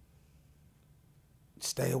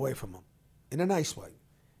 stay away from him, in a nice way.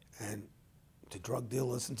 And the drug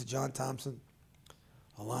dealer listened to John Thompson.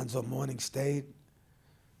 Alonzo Mourning stayed.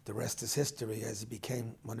 The rest is history, as he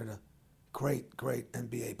became one of the great, great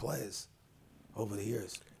NBA players over the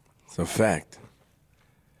years. It's a fact.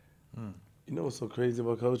 You know what's so crazy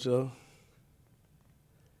about Coach, though?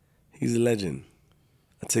 He's a legend.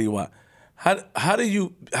 I tell you what. How did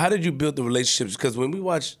you build the relationships? Because when we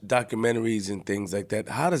watch documentaries and things like that,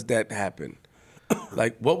 how does that happen?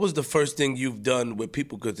 Like, what was the first thing you've done with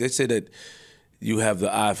people? Because they say that you have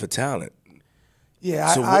the eye for talent. Yeah,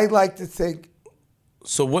 So I like to think.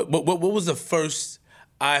 So what was the first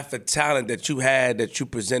eye for talent that you had that you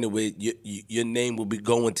presented with? Your name will be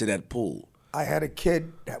going to that pool. I had a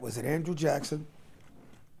kid that was at Andrew Jackson,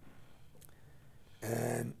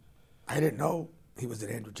 and I didn't know he was at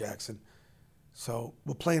Andrew Jackson. So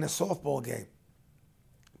we're playing a softball game,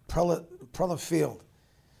 Preller Field,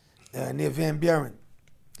 near Van Buren.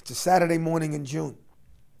 It's a Saturday morning in June.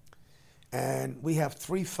 And we have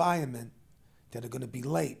 3 firemen that are going to be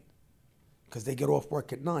late because they get off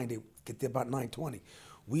work at 9. They get there about 9:20.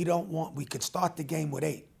 We could start the game with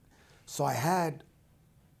 8. So I had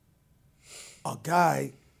a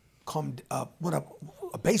guy come, a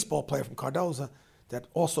baseball player from Cardozo that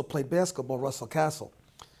also played basketball, Russell Castle,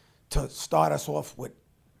 to start us off with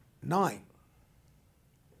 9.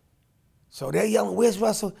 So they're yelling, where's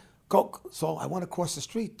Russell? Go. So I went across the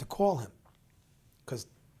street to call him because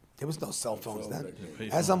there was no cell phones then.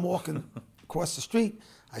 As I'm walking across the street,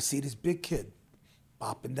 I see this big kid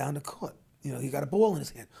bopping down the court. You know, he got a ball in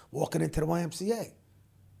his hand, walking into the YMCA.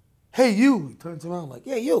 Hey, you. He turns around like,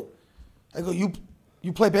 yeah, you. I go,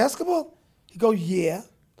 you play basketball? He goes, yeah.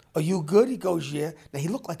 Are you good? He goes, yeah. Now, he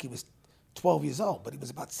looked like he was 12 years old, but he was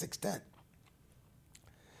about 6'10".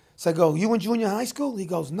 So I go, you in junior high school? He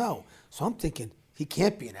goes, no. So I'm thinking, he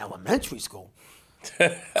can't be in elementary school.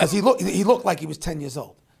 Because he looked like he was 10 years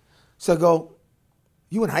old. So I go,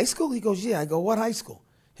 you in high school? He goes, yeah. I go, what high school?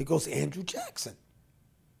 He goes, Andrew Jackson.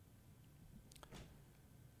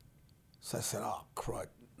 So I said, oh, crud,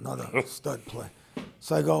 another stud play.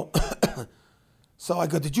 So I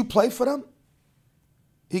go, did you play for them?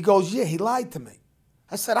 He goes, yeah, he lied to me.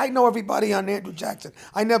 I said, I know everybody on Andrew Jackson.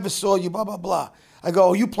 I never saw you, blah, blah, blah. I go,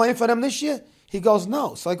 are you playing for them this year? He goes,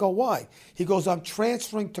 no. So I go, why? He goes, I'm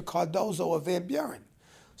transferring to Cardozo or Van Buren.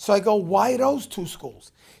 So I go, why those 2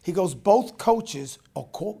 schools? He goes, both coaches are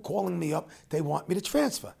calling me up. They want me to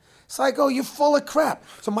transfer. So I go, you're full of crap.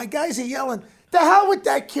 So my guys are yelling, the hell with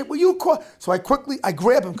that kid. Will you call? So I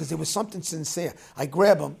grab him because there was something sincere. I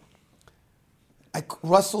grab him.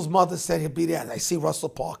 Russell's mother said he'll be there. And I see Russell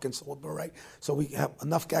Parkins, so we'll be right. So we have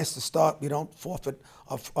enough guys to start. We don't forfeit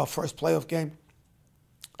our first playoff game.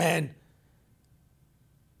 And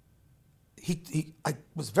I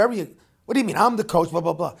was very, what do you mean? I'm the coach, blah,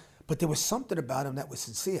 blah, blah. But there was something about him that was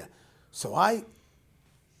sincere. So I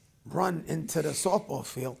run into the softball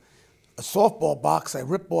field, a softball box. I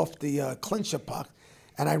rip off the clincher box,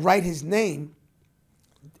 and I write his name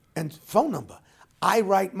and phone number. I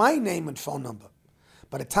write my name and phone number.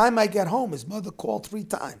 By the time I get home, his mother called 3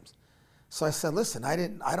 times. So I said, listen, I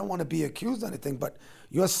don't want to be accused of anything, but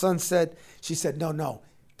your son said, she said, no,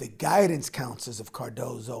 the guidance counselors of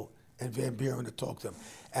Cardozo and Van Buren to talk to him.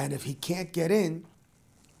 And if he can't get in,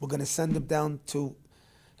 we're going to send him down to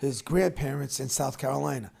his grandparents in South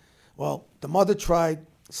Carolina. Well, the mother tried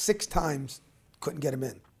 6 times, couldn't get him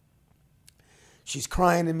in. She's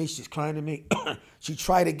crying to me. She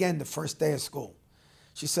tried again the first day of school.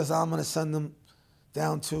 She says, I'm going to send him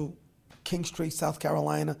down to King Street, South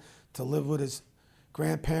Carolina, to live with his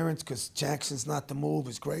grandparents because Jackson's not to move.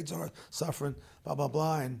 His grades are suffering, blah, blah,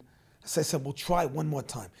 blah. And so I said, we'll try one more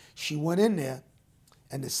time. She went in there,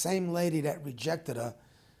 and the same lady that rejected her,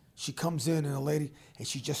 she comes in, and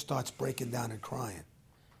she just starts breaking down and crying.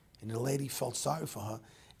 And the lady felt sorry for her,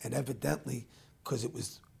 and evidently, because it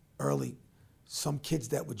was early some kids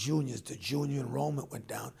that were juniors, the junior enrollment went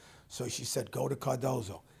down. So she said, go to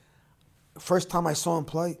Cardozo. First time I saw him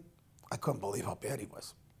play, I couldn't believe how bad he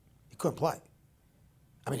was. He couldn't play.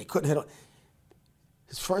 I mean, he couldn't hit.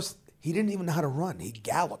 He didn't even know how to run. He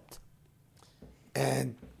galloped.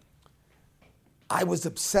 And I was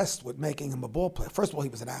obsessed with making him a ball player. First of all, he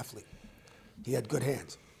was an athlete. He had good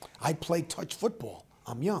hands. I played touch football.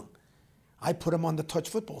 I'm young. I put him on the touch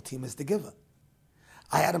football team as the giver.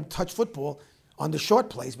 I had him touch football on the short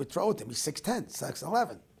plays. We'd throw it to him. He's 6'10",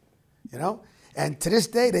 6'11", you know? And to this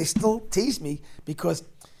day, they still tease me because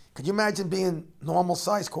could you imagine being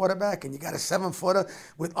normal-sized quarterback and you got a 7-footer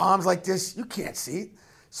with arms like this? You can't see it.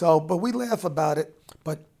 So, but we laugh about it.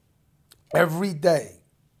 But every day,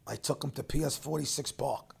 I took him to PS 46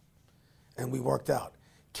 Park, and we worked out.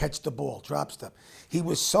 Catch the ball, drop step. He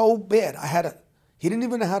was so bad, he didn't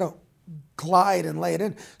even know how to glide and lay it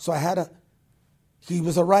in. So he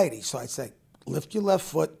was a righty. So I'd say, lift your left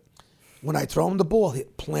foot. When I throw him the ball,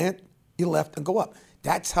 plant your left and go up.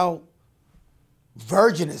 That's how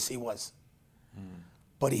virginous he was.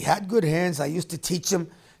 But he had good hands. I used to teach him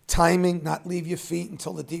timing, not leave your feet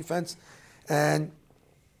until the defense. And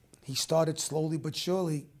he started slowly but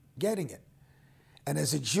surely getting it. And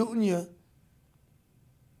as a junior,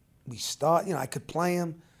 I could play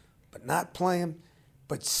him, but not play him.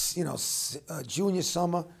 But, junior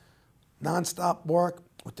summer, nonstop work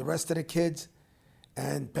with the rest of the kids.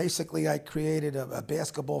 And basically I created a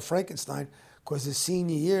basketball Frankenstein because his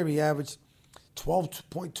senior year he averaged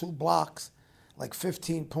 12.2 blocks, like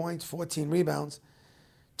 15 points, 14 rebounds.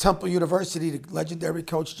 Temple University, the legendary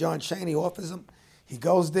coach John Chaney offers him. He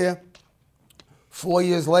goes there. 4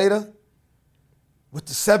 years later, with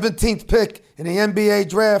the 17th pick in the NBA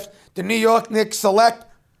draft, the New York Knicks select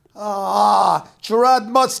Gerard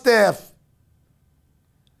Mutstaff.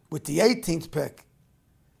 With the 18th pick,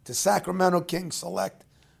 the Sacramento Kings select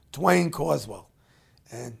Dwayne Coswell.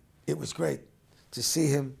 And it was great to see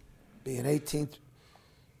him be an 18th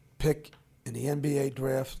pick in the NBA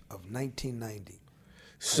draft of 1990.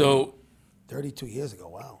 So 32 years ago,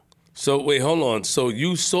 wow. So wait, hold on. So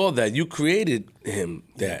you saw that, you created him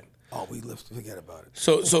that. Oh, we lived to forget about it.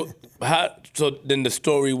 So then the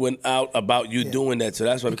story went out about you doing that. So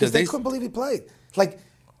that's why because they couldn't believe he played. Like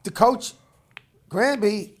the coach,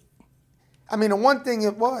 Granby. I mean, the one thing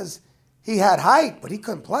it was, he had height, but he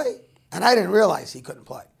couldn't play, and I didn't realize he couldn't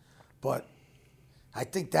play. But I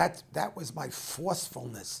think that was my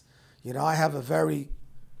forcefulness. You know, I have a very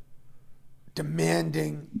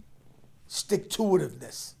demanding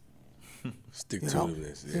stick-to-itiveness.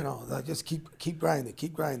 Stick-to-itiveness. Yeah. You know, I just keep grinding.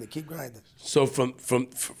 So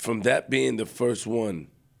from that being the first one,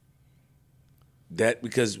 that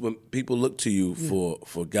because when people look to you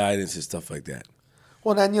for guidance and stuff like that.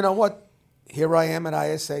 Well, then you know what? Here I am at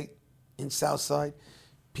IS8 in Southside.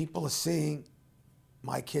 People are seeing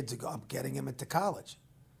my kids. I'm getting them into college.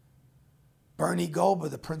 Bernie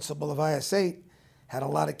Goldberg, the principal of IS8, had a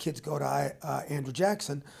lot of kids go to Andrew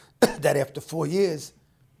Jackson that after 4 years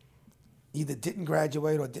either didn't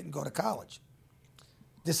graduate or didn't go to college.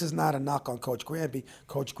 This is not a knock on Coach Granby.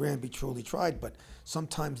 Coach Granby truly tried, but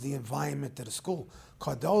sometimes the environment of the school.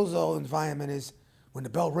 Cardozo environment is when the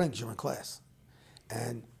bell rings, you're in class.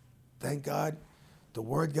 And thank God the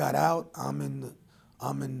word got out. I'm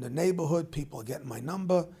in the neighborhood. People are getting my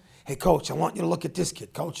number. Hey, Coach, I want you to look at this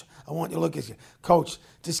kid. Coach, I want you to look at this kid. Coach,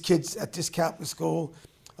 this kid's at this Catholic school.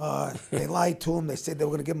 They lied to him. They said they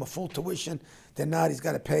were going to give him a full tuition. They're not. He's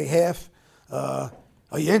got to pay half. Are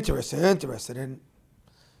you interested? You're interested. And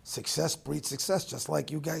success breeds success, just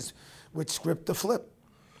like you guys with Script to Flip.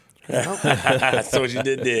 You know? That's what you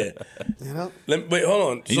did there. You know? Wait,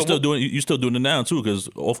 hold on. You still doing it now too? Because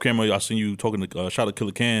off camera, I seen you talking to shout out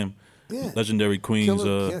Killer Cam, legendary Queens.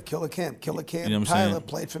 Killer Cam, you know what Tyler I'm saying?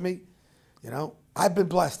 played for me. You know, I've been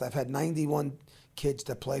blessed. I've had 91 kids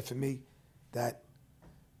that play for me that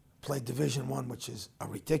played Division I, which is a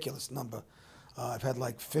ridiculous number. I've had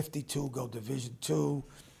like 52 go Division II,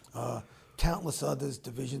 countless others,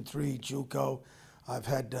 Division III, JUCO. I've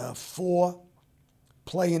had 4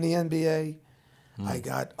 play in the NBA. I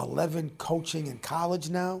got 11 coaching in college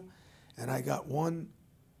now, and I got 1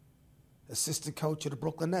 assistant coach of the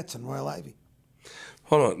Brooklyn Nets in Royal Ivy.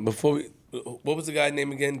 Hold on, what was the guy's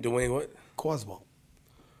name again? Dwayne what? Coswell.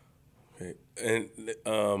 Okay. And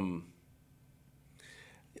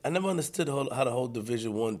I never understood how the whole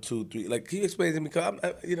Division 1, 2, 3. Like, can you explain to me?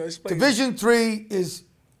 Explain. Division III is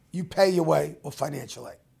you pay your way or financial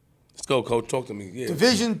aid. Let's go, Coach. Talk to me. Yeah.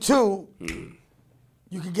 Division II,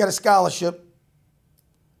 you can get a scholarship,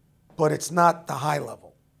 but it's not the high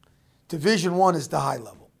level. Division I is the high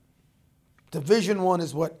level. Division I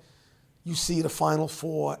is what you see the Final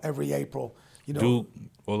Four every April. You know, Duke,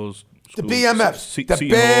 all those. the schools. BMFs, the Seton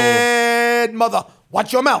bad mother.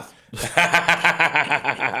 Watch your mouth.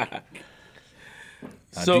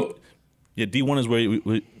 So, Yeah, D1 is where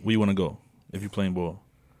you want to go if you're playing ball.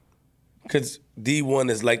 because D1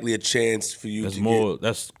 is likely a chance for you That's to more.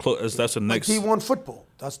 That's close. That's the next. D1 football.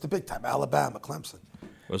 That's the big time. Alabama, Clemson.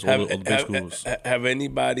 That's get. all the big schools. Have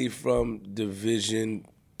anybody from Division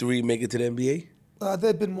III make it to the NBA?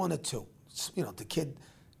 There've been one or two. You know, the kid,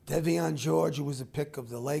 Devion George, who was a pick of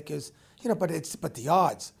the Lakers. You know, but the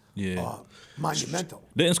odds Yeah. are monumental.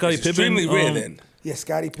 Didn't Scottie It's Pippen? extremely rare then. Yeah,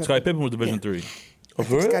 Scottie Pippen. Scottie Pippen was Division Yeah. Three. Oh, I for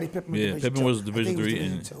think real? Scottie Pippen was Yeah, Division Pippen two. was I think Division he was Three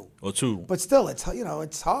Division and two. or two. But still, it's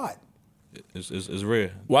it's hard. It's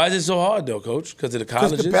rare. Why is it so hard though, Coach? Because of the Because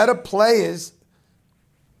colleges? the better players,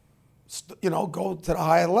 go to the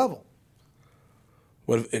higher level.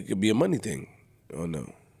 What if it could be a money thing? Oh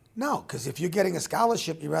no. No, because if you're getting a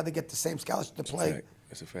scholarship, you'd rather get the same scholarship to play. Fact.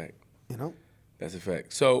 That's a fact. You know, That's a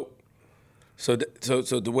fact. So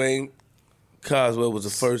Dwayne Coswell was the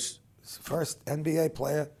first first NBA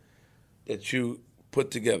player. that you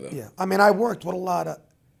put together. Yeah, I mean, I worked with a lot of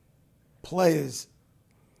players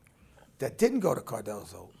that didn't go to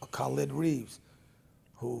Cardozo. Khalid Reeves,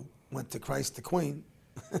 who went to Christ the Queen.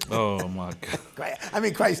 Oh my God. I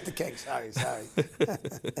mean, Christ the King. Sorry.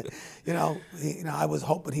 I was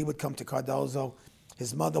hoping he would come to Cardozo.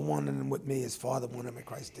 His mother wanted him with me. His father wanted him at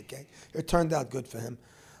Christ the King. It turned out good for him.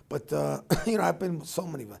 But, I've been with so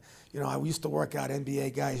many. I used to work out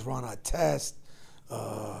NBA guys, Ron Artest,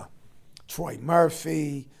 Troy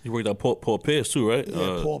Murphy. You worked out Paul Pierce too, right?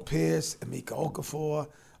 Yeah, Paul Pierce, Emeka Okafor,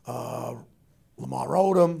 Lamar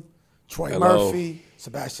Odom, Troy Hello. Murphy,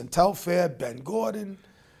 Sebastian Telfair, Ben Gordon.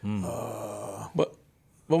 But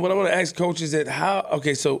what I want to ask Coach is that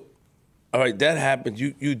so all right, that happened.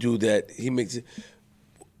 You do that. He makes it.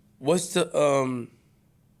 What's the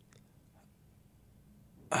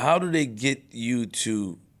how do they get you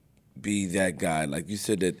to be that guy? Like you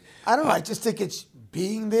said that I don't know. I just think it's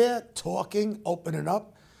being there, talking, opening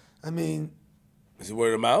up. I mean, is it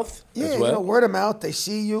word of mouth? yeah, as well? word of mouth. They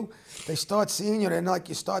see you. They start seeing you. Then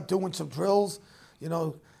you start doing some drills.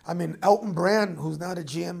 I mean, Elton Brand, who's now the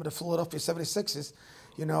GM of the Philadelphia 76ers,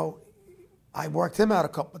 I worked him out a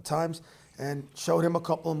couple of times and showed him a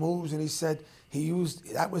couple of moves, and he said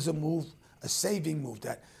that was a move, a saving move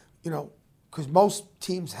that, because most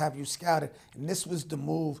teams have you scouted, and this was the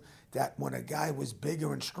move that when a guy was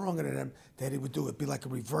bigger and stronger than him, that he would do. It'd be like a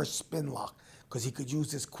reverse spin lock because he could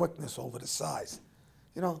use his quickness over the size.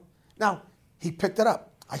 Now, he picked it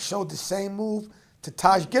up. I showed the same move to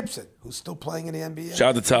Taj Gibson, who's still playing in the NBA.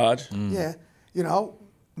 Shout out to Taj. Yeah,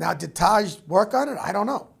 Now, did Taj work on it? I don't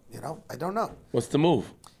know. I don't know. What's the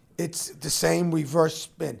move? It's the same reverse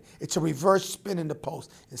spin. It's a reverse spin in the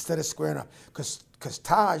post instead of squaring up. Because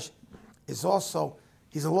Taj is also,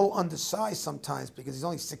 he's a little undersized sometimes because he's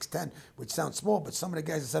only 6'10", which sounds small, but some of the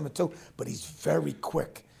guys are 7'2", but he's very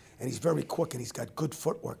quick. And he's very quick, and he's got good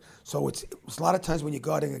footwork. So it's a lot of times when you're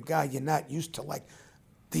guarding a guy, you're not used to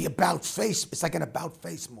the about face. It's like an about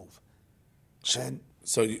face move. And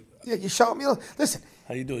So you you show me. Listen,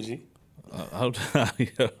 how you doing, G? I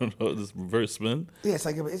don't know this reverse spin. yeah, it's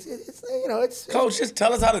like it's. Coach, just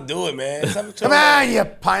tell us how to do it, man. Come on, you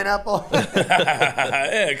pineapple.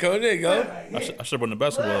 Yeah, Coach, there you go. I should have brought the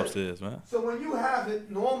basketball upstairs, man. So when you have it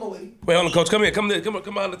normally, Wait, hold on, Coach. Come here. Come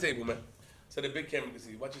on the table, man. So the big camera can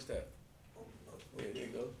see. Watch your step. Yeah, there you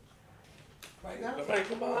go. right now. Right,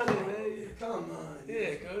 come on, in, man. Come on.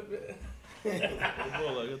 Yeah, Coach.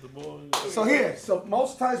 I got the ball. So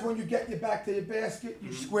most times when you get your back to your basket,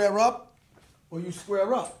 you square up or you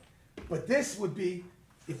square up. But this would be,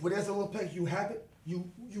 if there's a little peg, you have it, you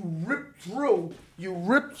rip through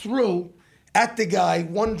at the guy,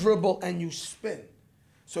 one dribble, and you spin.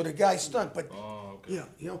 So the guy's stunned. But or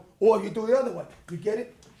you do the other way. You get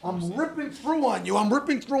it? I'm ripping through on you. I'm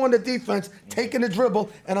ripping through on the defense, taking the dribble,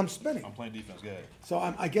 and I'm spinning. I'm playing defense, guy. So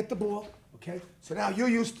I get the ball, okay? So now you're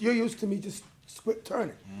used to me just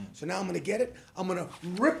turning. So now I'm gonna get it. I'm gonna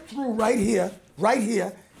rip through right here,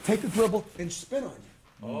 take the dribble and spin on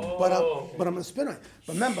you. But I'm gonna spin on you.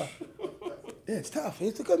 But remember, yeah, it's tough.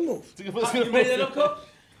 It's a good move. You made that up, Coach?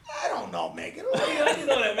 I don't know, Megan. How you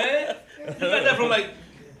know that, man? You got that from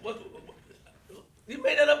what? You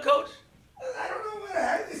made that up, Coach? I don't know what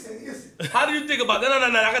I listen. How did you think about that?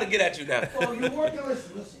 No, I gotta get at you now. Oh, you're working.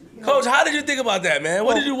 Listen. Coach, how did you think about that, man?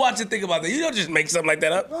 What did you watch and think about that? You don't just make something like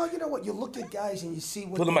that up. Well, you know what? You look at guys and you see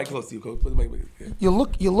what. Put the mic close to you, Coach. Put the mic. Yeah.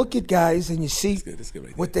 You look at guys and you see That's good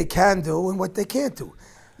right what they can do and what they can't do.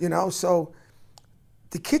 So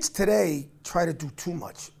the kids today try to do too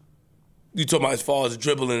much. You talking about as far as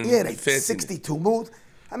dribbling? Yeah, they fancy. 62 moves.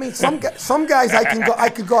 I mean, some guys I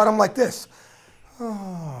could guard them like this.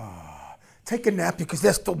 Take a nap because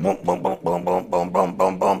they're still boom, boom, boom, boom, boom, boom, boom,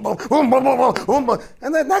 boom, boom, boom, boom, boom, boom, boom, boom,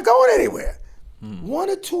 and they're not going anywhere. 1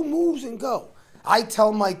 or 2 moves and go. I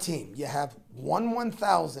tell my team, you have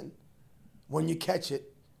 1,000 when you catch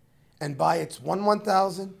it, and by it's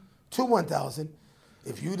 1,000, 1,000.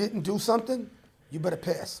 If you didn't do something, you better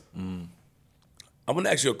pass. I'm going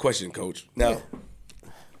to ask you a question, Coach. Now,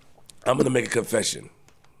 I'm going to make a confession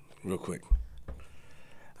real quick.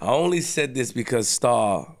 I only said this because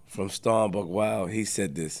Star from Star and Buck Wild, he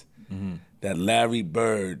said this, that Larry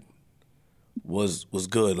Bird was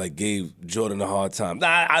good, like gave Jordan a hard time.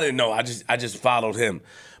 Nah, I didn't know. I just followed him.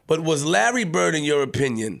 But was Larry Bird, in your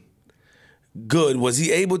opinion, good? Was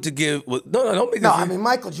he able to give? No, don't make. No, I mean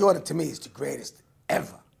Michael Jordan to me is the greatest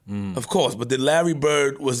ever. Of course, but was Larry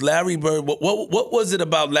Bird? What was it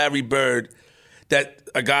about Larry Bird that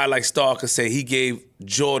a guy like Starr could say he gave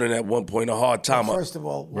Jordan at one point a hard time? Well, first of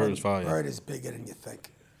all, Bird is fire. Bird is bigger than you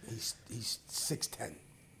think. He's 6'10".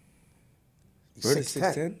 Bird is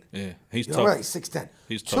 6'10"? Yeah, he's You're tough. right, 6'10".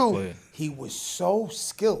 He's a tough 2, player. he was so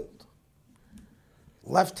skilled,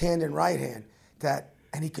 left hand and right hand,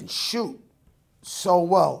 and he can shoot so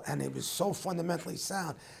well, and he was so fundamentally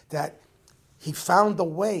sound that he found a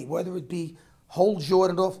way, whether it be hold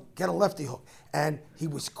Jordan off, get a lefty hook, and he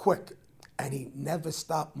was quick, and he never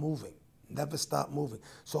stopped moving,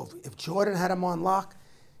 So if Jordan had him on lock,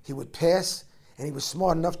 he would pass, and he was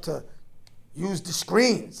smart enough to use the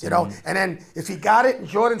screens, and then if he got it and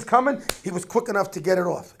Jordan's coming, he was quick enough to get it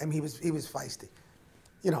off. I mean, he was feisty,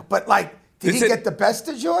 But like, did he get the best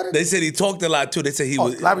of Jordan? They said he talked a lot too. They said he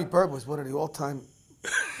was. Larry Bird was one of the all-time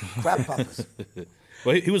crap poppers.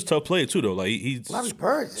 Well, he was a tough player too, though. Like he's Larry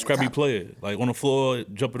Bird, scrappy player. Like on the floor,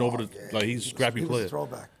 jumping over like he's a scrappy he player. was a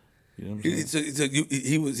throwback. You know what I'm saying?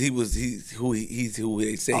 He's who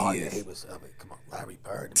they say Oh he yeah, is. he was. I mean, come on, Larry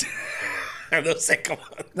Bird. They'll say, come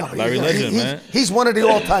on. No, Larry Legend, man. He's one of the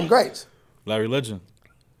all-time greats. Larry Legend.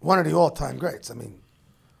 One of the all-time greats. I mean,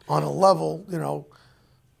 on a level,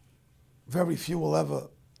 very few will ever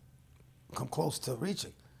come close to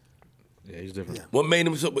reaching. Yeah, he's different. Yeah. What made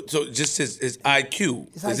him so just his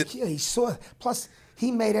IQ? His IQ, he saw. Plus,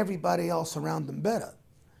 he made everybody else around him better.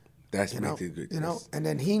 That's makes it good. And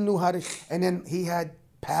then he knew how to. And then he had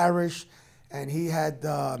Parrish, and he had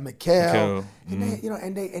McHale, McHale.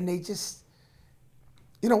 and they just,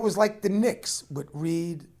 it was like the Knicks with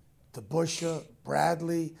Reed, DeBusschere,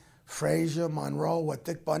 Bradley, Frazier, Monroe,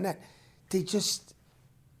 Dick Barnett. They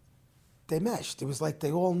meshed. It was like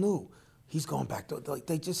they all knew he's going back to. Like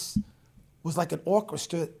they just was like an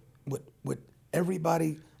orchestra with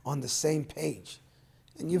everybody on the same page,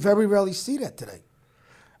 and you very rarely see that today.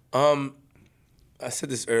 I said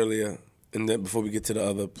this earlier, and then before we get to the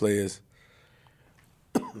other players,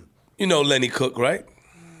 Lenny Cook, right?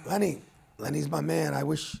 Lenny's my man. I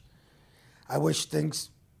wish things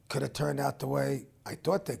could have turned out the way I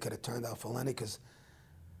thought they could have turned out for Lenny, because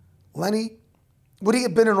Lenny, would he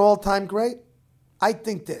have been an all-time great? I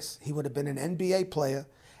think this. He would have been an NBA player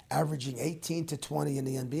averaging 18 to 20 in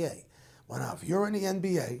the NBA. Well, now, if you're in the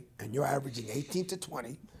NBA and you're averaging 18 to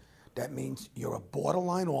 20, that means you're a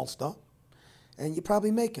borderline all-star, and you're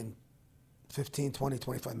probably making 15, 20,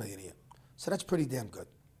 25 million a year. So that's pretty damn good.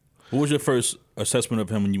 What was your first assessment of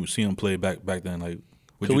him when you see him play back then? Like,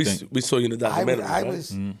 what do you think? We saw you in the documentary, I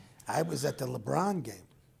right? was at the LeBron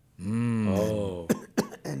game. Oh.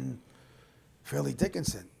 And Fairleigh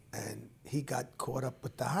Dickinson, and he got caught up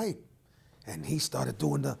with the hype, and he started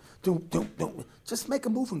doing the just make a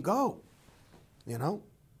move and go,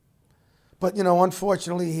 But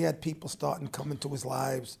unfortunately, he had people starting to come into his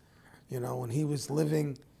lives, and he was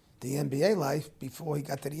living the NBA life before he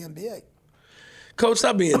got to the NBA. Coach,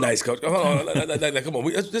 stop being nice, Coach. Hold on, come on.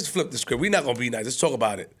 Let's flip the script. We're not gonna be nice. Let's talk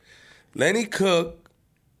about it. Lenny Cook,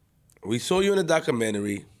 we saw you in the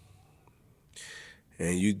documentary,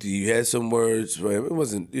 and you had some words. Right? It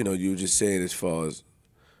wasn't, you were just saying as far as,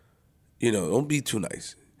 don't be too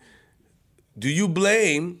nice. Do you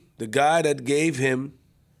blame the guy that gave him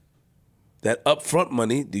that upfront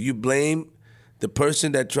money? Do you blame the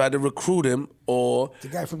person that tried to recruit him, or The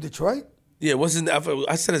guy from Detroit? yeah, what's his name?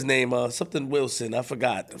 I said his name, something Wilson. I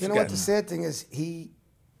forgot. You know what the sad thing is?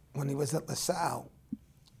 When he was at LaSalle,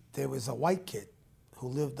 there was a white kid who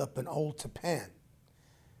lived up in Old Tappan.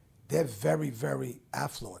 They're very, very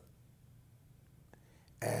affluent.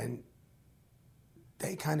 And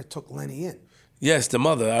they kind of took Lenny in. Yes, the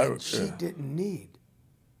mother. And she didn't need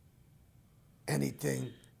anything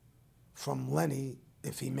from Lenny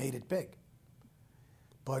if he made it big.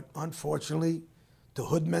 But unfortunately, the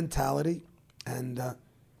hood mentality, and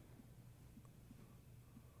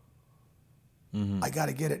I got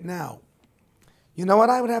to get it now. You know what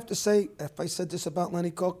I would have to say if I said this about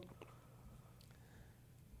Lenny Cook?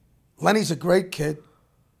 Lenny's a great kid,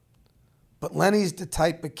 but Lenny's the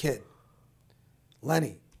type of kid.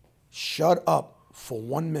 Lenny, shut up for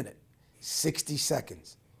 1 minute, 60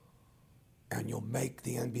 seconds, and you'll make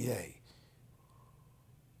the NBA.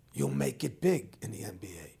 You'll make it big in the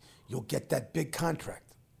NBA. You'll get that big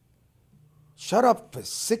contract. Shut up for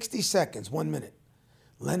 60 seconds, 1 minute.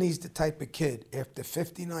 Lenny's the type of kid, after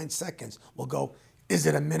 59 seconds, will go, is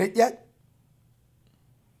it a minute yet?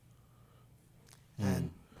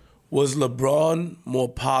 And was LeBron more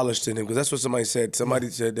polished than him? Because that's what somebody said.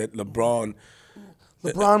 Somebody said that LeBron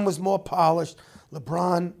was more polished.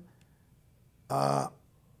 LeBron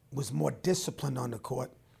was more disciplined on the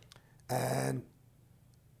court. And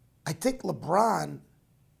I think LeBron,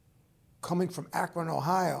 coming from Akron,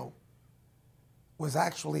 Ohio, was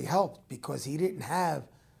actually helped because he didn't have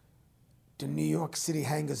the New York City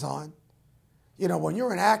hangers-on. You know, when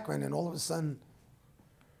you're in Akron and all of a sudden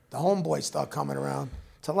the homeboys start coming around,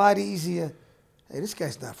 it's a lot easier. Hey, this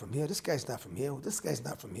guy's not from here. This guy's not from here. This guy's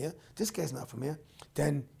not from here. This guy's not from here.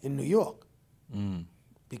 Than in New York.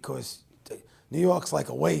 Because New York's like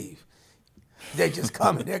a wave. They're just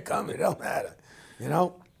coming. They're coming. It don't matter. You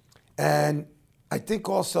know? And I think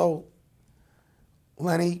also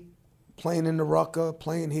Lenny, playing in the Rucker,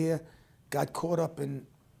 playing here, got caught up in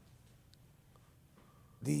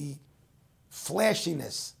the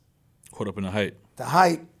flashiness. Caught up in the hype. The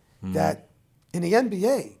hype that in the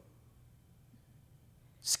NBA,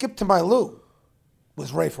 Skip to My Lou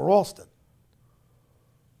was Ray for Ralston.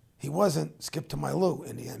 He wasn't Skip to My Lou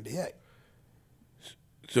in the NBA.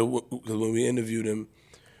 So, because when we interviewed him,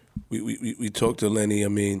 we talked to Lenny. I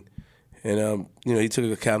mean, and you know, he took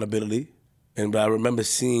accountability. But I remember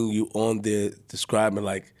seeing you on there describing,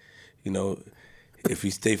 like, you know, if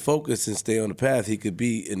he stay focused and stay on the path, he could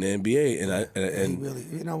be in the NBA. And he really,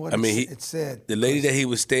 you know what? I mean, it's sad. The lady that he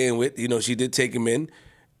was staying with, you know, she did take him in,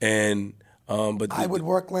 and but I would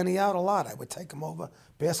work Lenny out a lot. I would take him over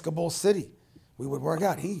Basketball City. We would work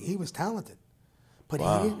out. He was talented, but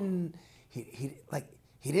he didn't.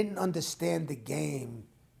 He didn't understand the game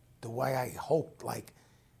the way I hoped. Like,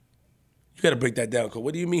 you got to break that down. Cause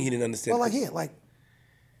what do you mean he didn't understand? well, like here, like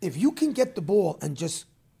if you can get the ball and just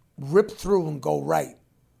rip through and go right,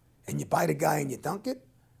 and you bite a guy and you dunk it,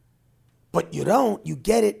 but you don't. You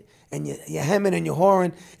get it and you're hemming and you're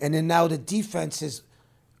hawing, and then now the defense is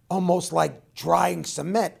almost like drying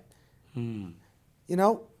cement. You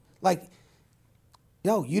know, like,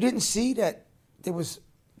 yo, you didn't see that there was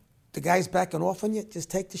the guys backing off on you. Just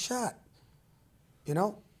take the shot. You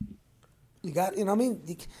know, you got. You know what I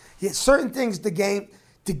mean? Certain things. The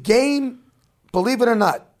game. Believe it or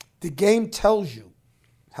not, the game tells you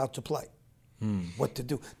how to play, what to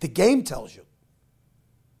do. The game tells you.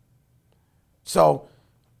 So,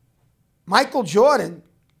 Michael Jordan,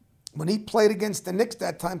 when he played against the Knicks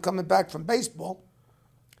that time, coming back from baseball,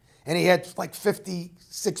 and he had like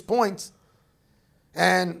 56 points,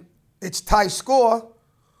 and it's tie score,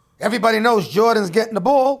 everybody knows Jordan's getting the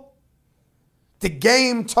ball. The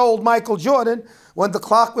game told Michael Jordan, when the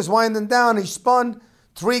clock was winding down, he spun,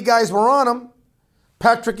 3 guys were on him,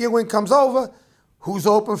 Patrick Ewing comes over, who's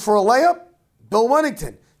open for a layup? Bill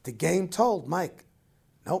Wennington. The game told Mike,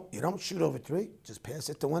 nope, you don't shoot over 3, just pass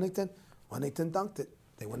it to Wennington. Wennington dunked it.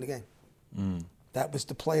 They win the game. That was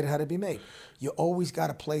the play that had to be made. You always got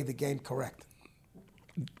to play the game correct.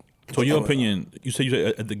 So in your opinion, you said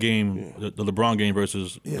at the game, the LeBron game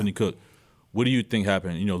versus Lenny Cook, what do you think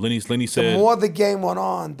happened? You know, Lenny said... The more the game went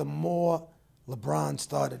on, the more LeBron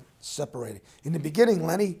started separating. In the beginning,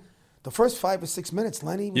 Lenny, the first 5 or 6 minutes,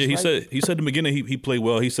 Lenny was he said in the beginning he played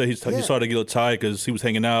well. He said he started to get a little tired because he was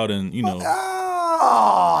hanging out and, you know...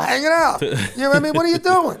 hanging out. You know what I mean? What are you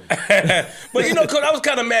doing? But, you know, Coach, I was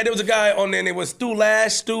kind of mad. There was a guy on there, and it was Stu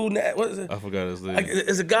Nash. What is it? I forgot his name.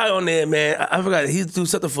 There's a guy on there, man. I forgot. He do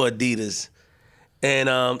something for Adidas.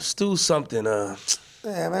 And Stu something.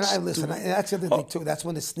 Yeah, man, that's the other thing, too. That's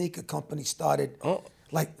when the sneaker company started.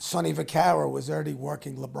 Like, Sonny Vaccaro was already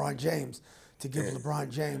working LeBron James to give LeBron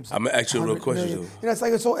James. I'm going to ask you a real question, too. You know, it's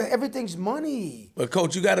like everything's money. But,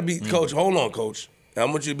 Coach, you got to be, Coach, hold on, Coach. I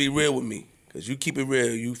want you to be real with me. Because you keep it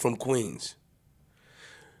real, you from Queens.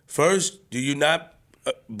 First, do you not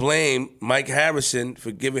blame Mike Harrison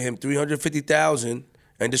for giving him $350,000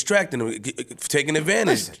 and distracting him, taking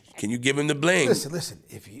advantage? Listen, can you give him the blame? Listen.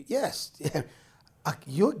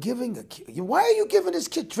 You're giving why are you giving this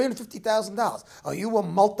kid $350,000? Are you a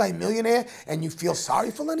multimillionaire and you feel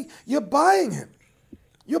sorry for Lenny? You're buying him.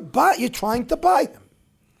 You're trying to buy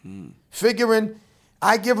him. Figuring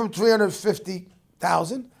I give him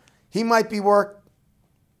 $350,000, he might be worth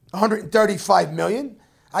 $135 million.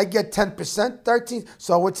 I get 10%, 13.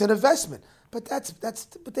 So it's an investment. But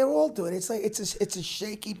but they're all doing it. It's like it's a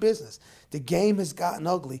shaky business. The game has gotten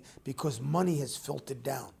ugly because money has filtered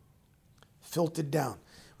down.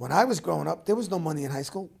 When I was growing up, there was no money in high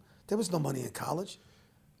school. There was no money in college.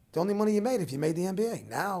 The only money you made if you made the NBA.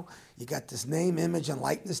 Now you got this name, image, and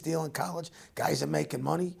likeness deal in college. Guys are making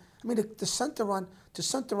money. I mean, the center on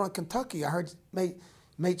Kentucky, I heard made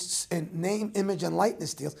name, image, and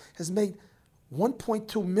likeness deals has made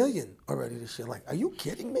 $1.2 million already this year. Like, are you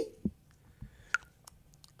kidding me?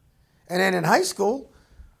 And then in high school,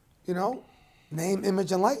 name,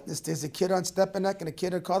 image, and likeness. There's a kid on Stepanek and a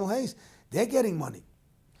kid at Cardinal Hayes. They're getting money.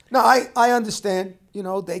 Now, I understand,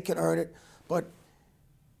 they can earn it, but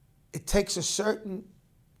it takes a certain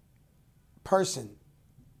person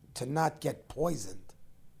to not get poisoned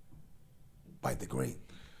by the green.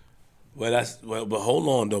 Well, but hold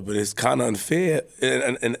on though. But it's kind of unfair,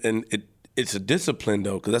 and it's a discipline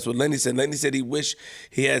though, because that's what Lenny said. Lenny said he wished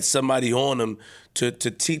he had somebody on him to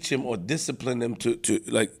teach him or discipline him to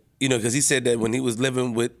because he said that when he was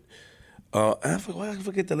living with I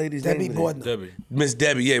forget the lady's Debbie name. Borden. Miss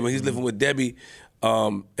Debbie, yeah. When he's living with Debbie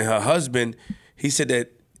and her husband, he said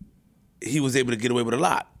that he was able to get away with a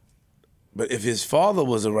lot. But if his father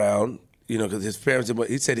was around, because his parents,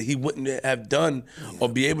 he said he wouldn't have done or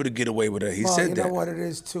be able to get away with it. He said that. You know what it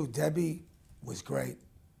is too. Debbie was great,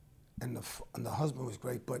 and the husband was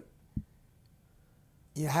great. But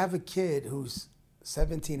you have a kid who's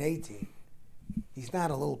 17, 18. He's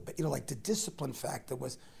not a little bit, like the discipline factor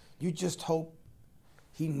was. You just hope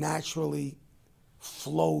he naturally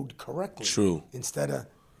flowed correctly. True. Instead of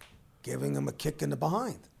giving him a kick in the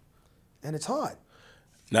behind. And it's hard.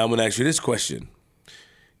 Now I'm going to ask you this question.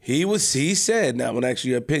 He said, now I'm going to ask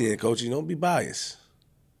you your opinion, Coach. Don't be biased.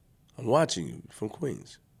 I'm watching you from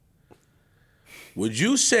Queens. Would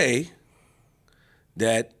you say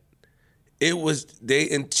that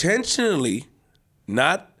they intentionally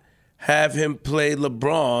not have him play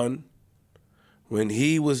LeBron when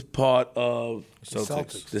he was part of the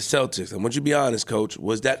Celtics? And would you be honest, Coach?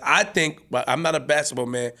 Was that, I think, but I'm not a basketball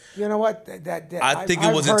man. You know what? I think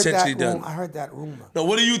it was intentionally done. I heard that rumor. No,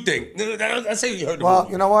 what do you think? I say you heard the rumor.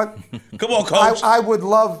 Well, you know what? Come on, Coach. I would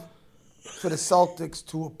love for the Celtics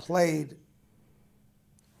to have played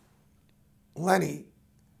Lenny,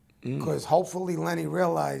 because hopefully Lenny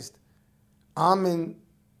realized I'm in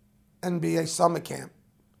NBA summer camp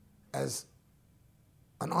as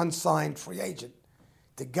an unsigned free agent.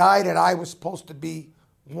 The guy that I was supposed to be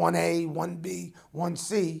 1A, 1B,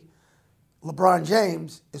 1C, LeBron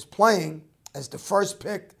James, is playing as the first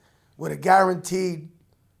pick with a guaranteed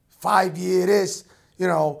 5-year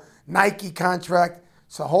Nike contract.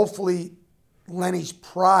 So hopefully Lenny's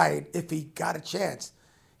pride, if he got a chance,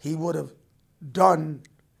 he would have done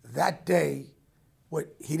that day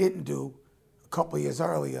what he didn't do a couple of years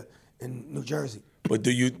earlier in New Jersey. But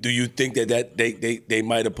do you think that they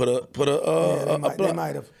might have put a They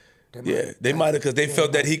might have. They might have, because they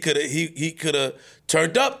felt that he could have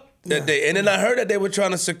turned up that day. And then I heard that they were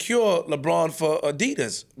trying to secure LeBron for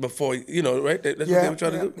Adidas before, right? That's what they were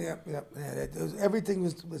trying to do. Yeah. Everything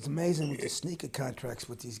was amazing with the sneaker contracts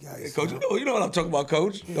with these guys. Hey, Coach, you know what I'm talking about,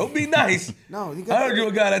 Coach. Don't be nice. No, I heard you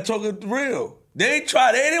a guy that talking real. They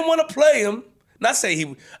didn't want to play him. Not say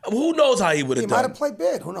who knows how he would have done. He might have played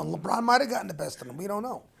bad. Who knows? LeBron might have gotten the best of him. We don't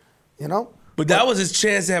know. But that was his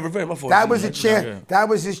chance to have revenge. That was a chance. Yeah. That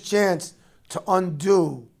was his chance to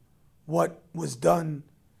undo what was done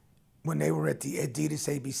when they were at the Adidas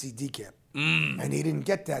ABCD camp. And he didn't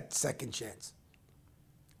get that second chance.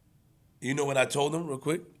 You know what I told him real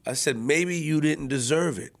quick? I said, maybe you didn't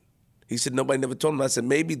deserve it. He said, nobody never told him. I said,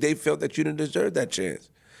 maybe they felt that you didn't deserve that chance.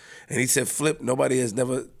 And he said, Flip, nobody has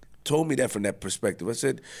never told me that from that perspective. I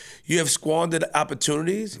said, you have squandered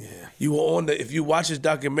opportunities. Yeah. You were if you watch his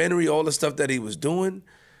documentary, all the stuff that he was doing.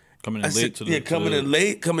 Coming in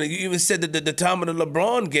late. You even said that the time of the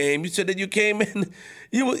LeBron game, you said that you came in,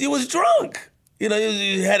 you was drunk. You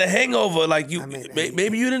had a hangover.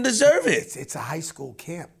 Maybe you didn't deserve it. It's a high school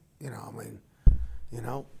camp.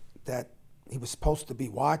 That he was supposed to be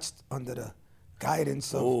watched under the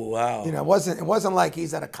guidance of. Oh, wow. It wasn't like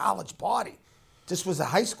he's at a college party. This was a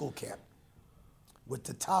high school camp with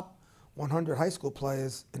the top 100 high school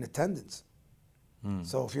players in attendance.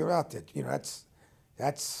 So if you're out there,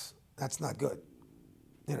 that's not good.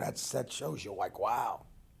 That shows you like, wow.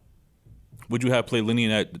 Would you have played Lenny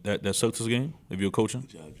in that Celtics game if you were coaching?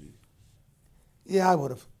 Yeah, I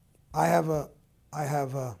would have. I have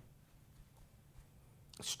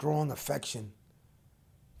strong affection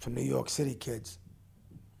for New York City kids.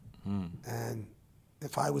 And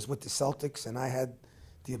if I was with the Celtics and I had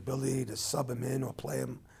the ability to sub him in or play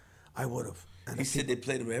him, I would have. He said they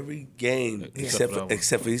played him every game Except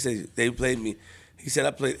except for he said they played me. He said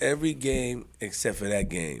I played every game except for that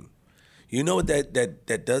game. You know what that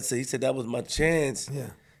does? He said that was my chance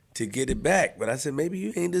to get it back. But I said maybe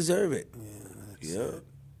you ain't deserve it. Yeah, that's sad.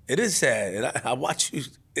 It is sad. And I watched you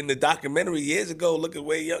in the documentary years ago, looking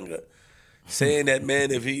way younger, saying that,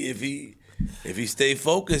 man, if he stay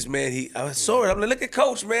focused, man, I saw it. I'm like, look at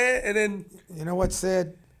Coach, man. And then You know what's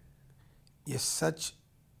sad? You're such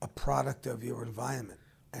a product of your environment.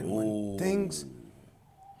 And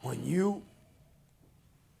when you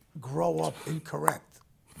grow up incorrect,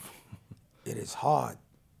 it is hard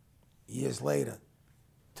years later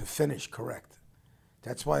to finish correct.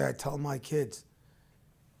 That's why I tell my kids,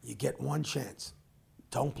 you get one chance.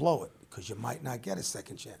 Don't blow it, because you might not get a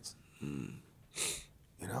second chance. You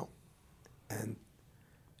know?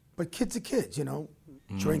 But kids are kids, you know?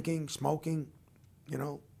 Drinking, smoking, you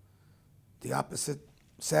know? The opposite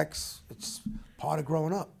sex, it's part of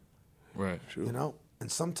growing up. Right. True. You know?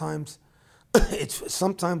 And sometimes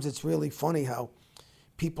it's really funny how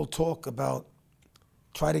people talk about,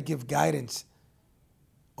 try to give guidance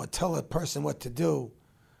or tell a person what to do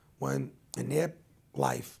when in their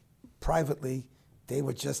life, privately, they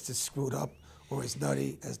were just as screwed up or as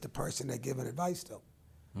nutty as the person they're giving advice to.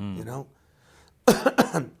 You know?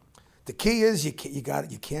 The key is you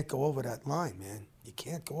can't go over that line, man. You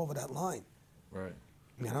can't go over that line. Right.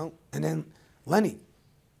 You know? And then, Lenny,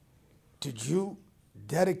 did you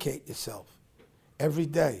dedicate yourself every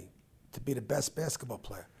day to be the best basketball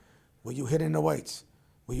player? Were you hitting the weights?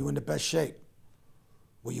 Were you in the best shape?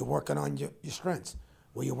 Were you working on your strengths?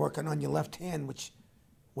 Were you working on your left hand, which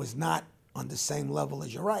was not on the same level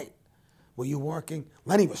as your right? Were you working?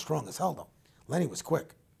 Lenny was strong as hell, though. Lenny was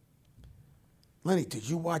quick. Lenny, did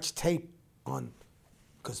you watch tape on,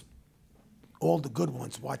 because all the good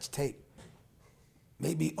ones watch tape,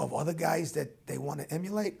 maybe of other guys that they want to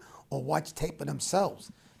emulate, or watch tape of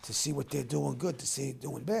themselves to see what they're doing good, to see it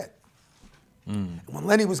doing bad. And when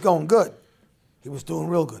Lenny was going good, he was doing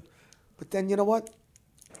real good. But then, you know what?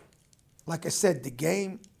 Like I said, the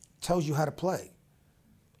game tells you how to play.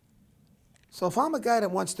 So if I'm a guy that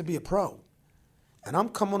wants to be a pro, and I'm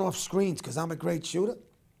coming off screens because I'm a great shooter,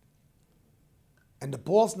 and the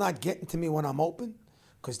ball's not getting to me when I'm open,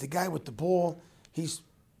 because the guy with the ball, he's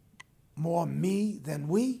more me than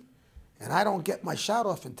we, and I don't get my shot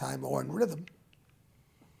off in time or in rhythm,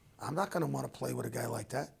 I'm not going to want to play with a guy like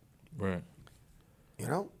that. Right. You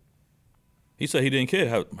know? He said he didn't care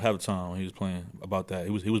half the time when he was playing about that.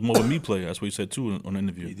 He was more of a me player. That's what he said too on the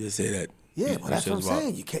interview. he did say that. Yeah, but that's what I'm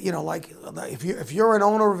saying. You can't, you know, like if you're an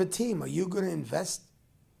owner of a team, are you going to invest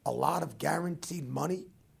a lot of guaranteed money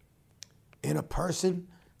in a person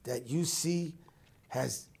that you see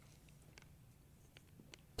has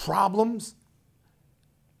problems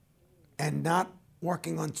and not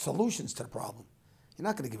working on solutions to the problem? You're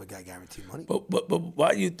not going to give a guy guaranteed money. But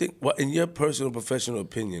why do you think? In your personal professional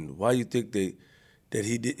opinion, why do you think that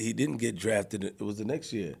he didn't get drafted? It was the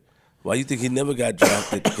next year. Why do you think he never got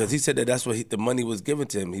drafted? Because he said that's what the money was given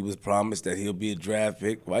to him. He was promised that he'll be a draft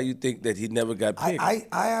pick. Why do you think that he never got picked? I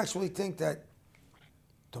actually think that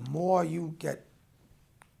the more you get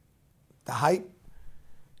the hype,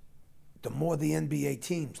 the more the NBA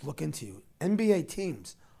teams look into you. NBA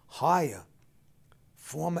teams hire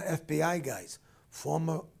former FBI guys,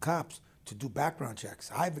 former cops to do background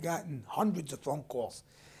checks. I've gotten hundreds of phone calls.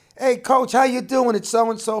 Hey, Coach, how you doing? It's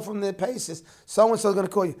so-and-so from the Pacers. So-and-so's going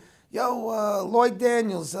to call you. Yo, Lloyd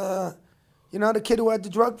Daniels, you know the kid who had the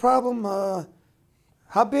drug problem?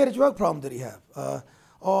 How bad a drug problem did he have?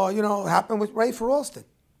 Or, you know, happened with Rafer Alston.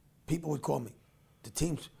 People would call me. The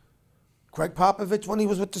teams. Greg Popovich, when he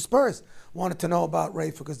was with the Spurs, wanted to know about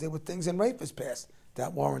Rafer because there were things in Rafer's past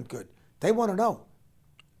that weren't good. They want to know,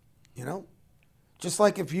 you know? Just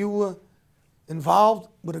like if you were involved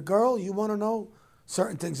with a girl, you want to know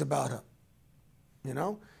certain things about her, you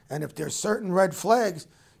know? And if there's certain red flags,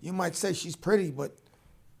 you might say she's pretty, but,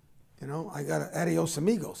 you know, I got adios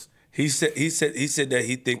amigos. He said that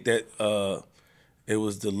he think that it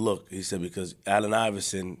was the look. He said because Allen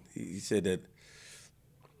Iverson, he said that,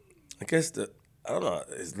 I guess I don't know,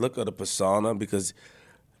 his look or the persona, because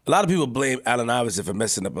a lot of people blame Allen Iverson for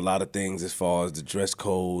messing up a lot of things as far as the dress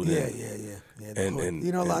code. Yeah. And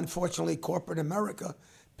you know, unfortunately, corporate America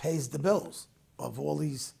pays the bills of all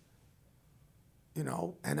these, you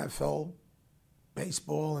know, NFL,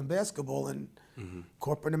 baseball, and basketball. And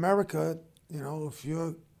corporate America, you know, if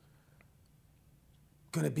you're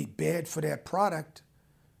going to be bad for their product,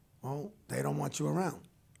 well, they don't want you around.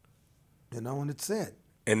 And it's sad.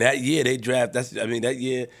 And that year they draft. That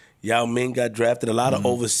year Yao Ming got drafted. A lot of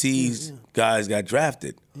overseas guys got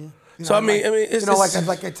drafted. Yeah. So it's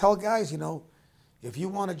like I tell guys, if you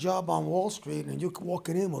want a job on Wall Street and you're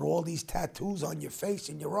walking in with all these tattoos on your face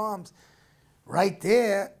and your arms, right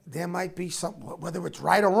there might be something, whether it's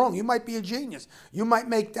right or wrong. You might be a genius. You might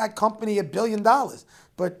make that company $1 billion,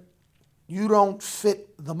 but you don't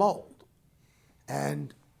fit the mold.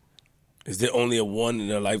 And is there only a one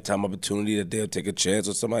in a lifetime opportunity that they'll take a chance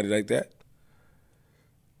on somebody like that?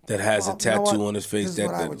 That has a tattoo on his face? This is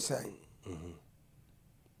what I would say. Mm-hmm.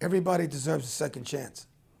 Everybody deserves a second chance.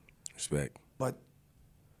 Respect. But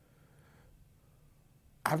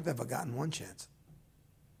I've never gotten one chance.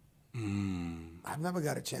 I've never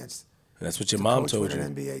got a chance. That's what your mom told you. You.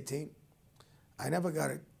 An NBA team. I never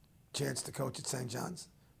got a chance to coach at St. John's,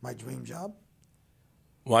 my dream job.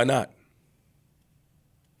 Why not?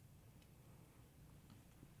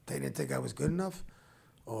 They didn't think I was good enough,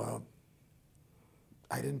 or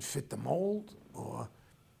I didn't fit the mold, or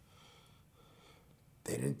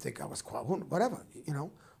they didn't think I was qualified. Whatever,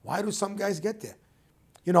 Why do some guys get there?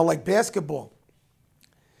 Like basketball.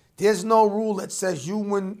 There's no rule that says you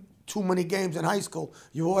win too many games in high school,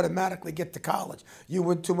 you automatically get to college. You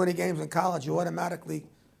win too many games in college, you automatically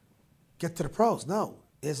get to the pros. No,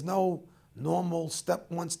 there's no normal step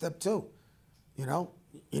one, step two. You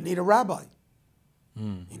need a rabbi.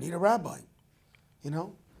 You need a rabbi.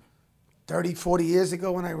 30, 40 years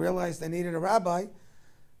ago when I realized I needed a rabbi,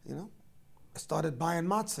 I started buying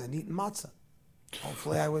matzah and eating matzah.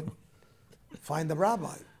 Hopefully I would find the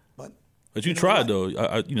rabbi. But you tried though.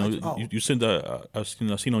 You sent I've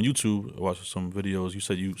seen on YouTube. I watched some videos. You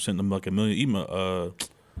said you sent them like 1 million emails,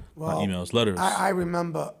 letters. I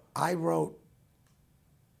remember I wrote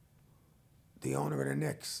the owner of the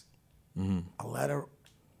Knicks a letter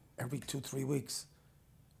every 2-3 weeks,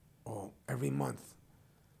 or every month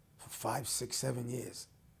for 5, 6, 7 years,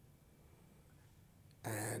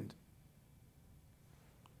 and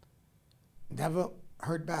never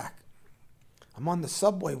heard back. I'm on the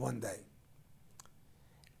subway one day.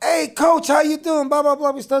 Hey, coach, how you doing? Blah, blah, blah.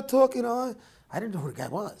 We start talking. I didn't know who the guy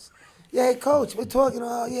was. Yeah, hey, coach, we're talking.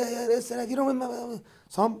 This and that. You don't remember?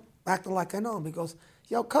 So I'm acting like I know him. He goes,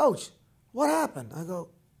 yo, coach, what happened? I go,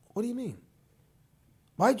 what do you mean?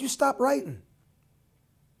 Why'd you stop writing?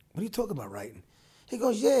 What are you talking about writing? He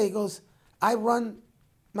goes, yeah. He goes, I run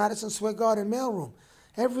Madison Square Garden mailroom.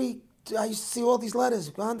 I used to see all these letters.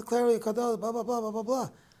 Blah, blah, blah, blah, blah, blah.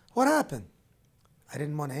 What happened? I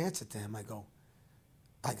didn't want to answer to him. I go,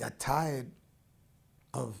 I got tired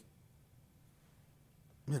of,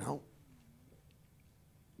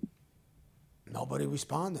 nobody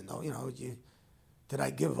responding. No, did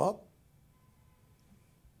I give up?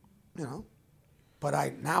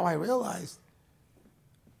 But now I realize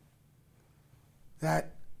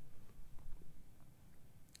that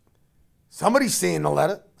somebody's seeing the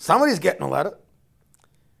letter. Somebody's getting a letter.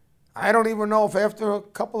 I don't even know if after a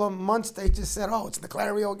couple of months they just said, oh, it's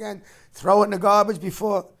Naclario again. Throw it in the garbage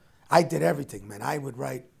before. I did everything, man. I would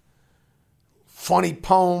write funny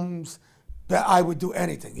poems. I would do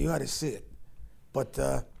anything. You got to see it. But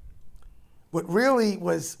what really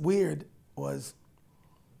was weird was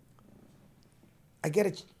I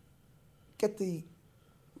get the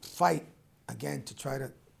fight again to try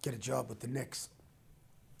to get a job with the Knicks.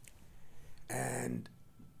 And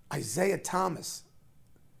Isaiah Thomas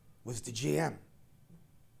was the GM.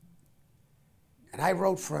 And I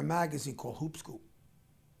wrote for a magazine called Hoop Scoop.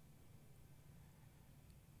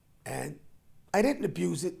 And I didn't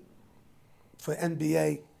abuse it for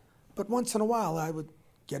NBA, but once in a while I would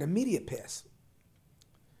get a media pass.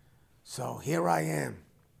 So here I am.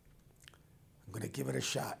 I'm going to give it a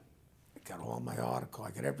shot. I got all my article,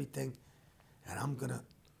 I got everything, and I'm going to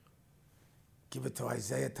give it to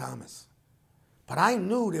Isaiah Thomas. But I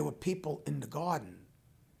knew there were people in the Garden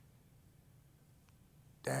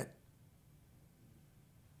that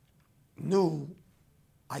knew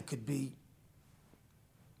I could be,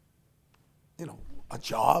 a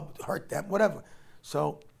job, hurt them, whatever.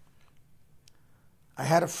 So I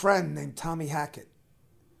had a friend named Tommy Hackett,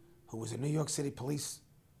 who was a New York City police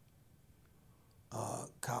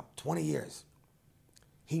cop, 20 years.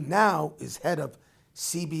 He now is head of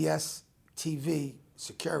CBS TV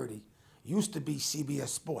security, used to be CBS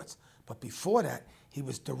Sports, but before that, he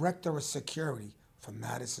was director of security for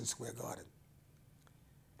Madison Square Garden.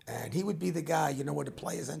 And he would be the guy, with the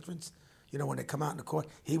players' entrance, when they come out in the court,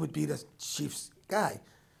 he would be the Chiefs guy.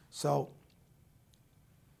 So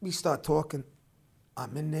we start talking.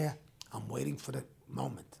 I'm in there. I'm waiting for the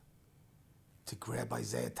moment to grab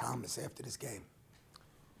Isaiah Thomas after this game.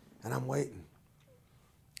 And I'm waiting.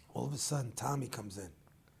 All of a sudden, Tommy comes in.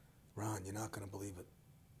 Ron, you're not going to believe it.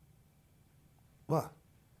 What?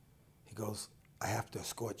 He goes, I have to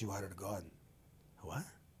escort you out of the garden. What?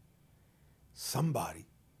 Somebody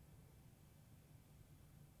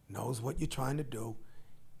knows what you're trying to do.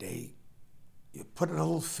 You're putting a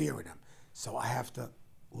little fear in them. So I have to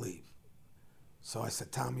leave. So I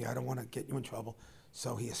said, Tommy, I don't want to get you in trouble.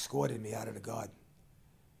 So he escorted me out of the garden.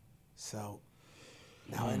 So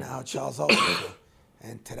now I know how Charles Oakley is.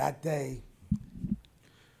 And to that day,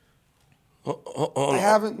 I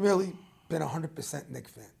haven't really been 100% Knick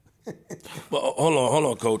fan. Well, hold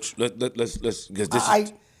on, Coach. Let's because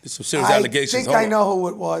this is some serious allegations. I think I know who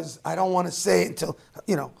it was. I don't want to say it until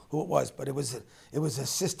who it was, but it was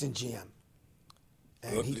assistant GM,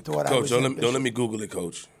 and he thought Coach, I was. don't let me Google it,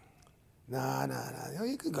 Coach. Nah.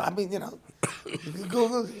 You could go. I mean, you can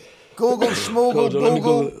Google, Schmoogle, Coach, don't let me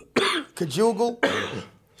Google, Kajoogle.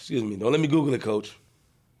 Excuse me. Don't let me Google it, Coach.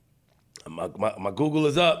 My Google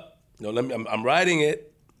is up. Don't let me. I'm writing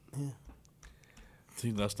it. Yeah.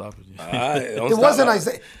 He's not stopping you. All right,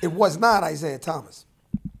 It was not Isaiah Thomas.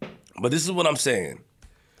 But this is what I'm saying.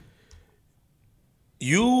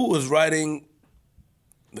 You was writing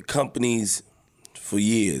the companies for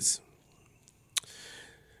years.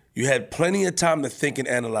 You had plenty of time to think and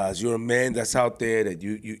analyze. You're a man that's out there that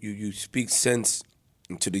you speak sense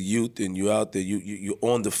into the youth, and you're out there. You're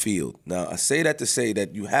on the field. Now I say that to say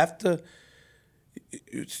that you have to.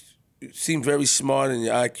 You seem very smart in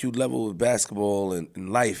your IQ level with basketball and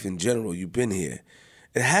life in general. You've been here.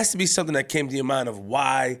 It has to be something that came to your mind of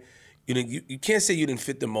why. You can't say you didn't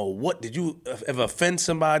fit the mold. What did you ever offend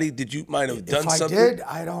somebody? Did you might have done something? If I did,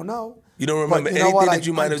 I don't know. You don't remember anything that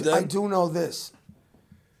you might have done? I do know this.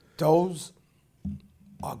 Those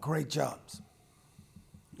are great jobs,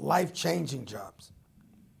 life-changing jobs,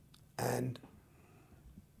 and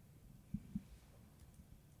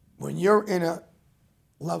when you're in a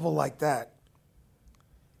level like that,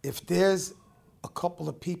 if there's a couple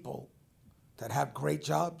of people that have great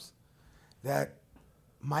jobs that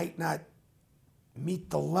might not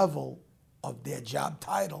meet the level of their job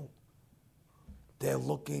title, they're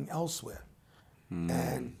looking elsewhere.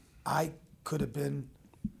 And I could have been,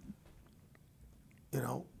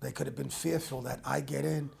 they could have been fearful that I get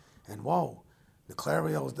in and, whoa,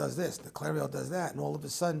 Niclario does this, Niclario does that, and all of a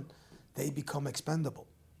sudden they become expendable.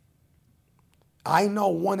 I know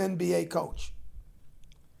one NBA coach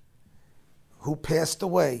who passed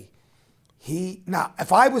away. Now,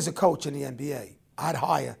 if I was a coach in the NBA, I'd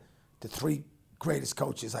hire the 3 greatest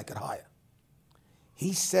coaches I could hire.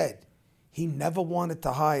 He said he never wanted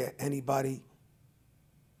to hire anybody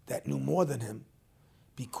that knew more than him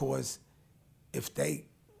because if their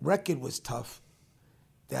record was tough,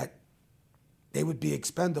 that they would be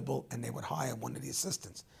expendable and they would hire one of the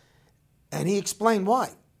assistants. And he explained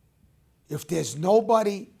why. If there's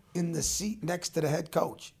nobody in the seat next to the head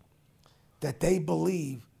coach that they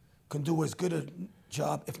believe can do as good a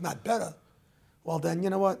job, if not better, well then, you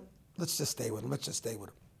know what? Let's just stay with him. Let's just stay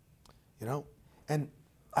with him. And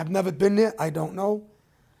I've never been there. I don't know.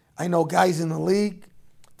 I know guys in the league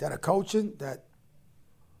that are coaching that,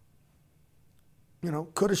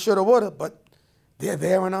 coulda, shoulda, woulda, but they're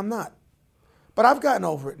there and I'm not. But I've gotten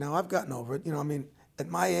over it now. At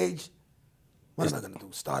my age, what am I going to do?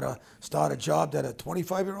 Start a job that a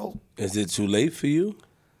 25-year-old? Is it too late for you?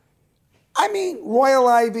 Royal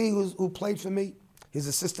Ivey, who played for me, his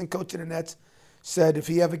assistant coach in the Nets, said if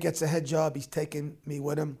he ever gets a head job, he's taking me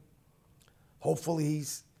with him. Hopefully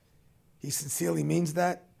he sincerely means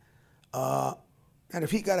that. And if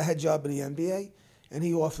he got a head job in the NBA and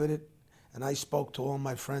he offered it, and I spoke to all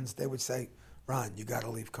my friends, they would say, Ron, you got to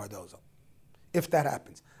leave Cardozo. If that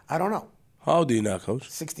happens. I don't know. How old are you now, Coach?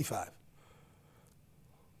 65.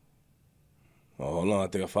 Oh, hold on. I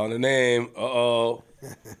think I found the name. Uh-oh.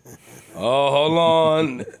 Oh, hold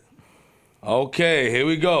on. Okay, here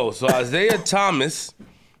we go. So Isaiah Thomas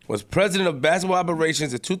was president of basketball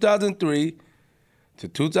operations in 2003 to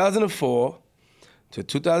 2004 to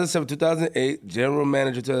 2007, 2008, general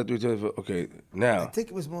manager 2003, 2004. Okay, now. I think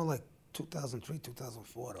it was more like 2003,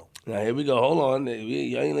 2004, though. Now, here we go. Hold on. I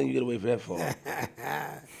ain't letting you get away from that far.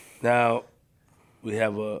 Now, we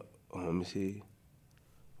have let me see.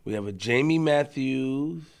 We have a Jamie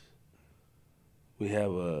Matthews. We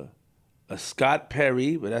have a Scott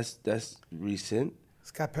Perry, but that's recent.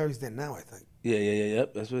 Scott Perry's there now, I think.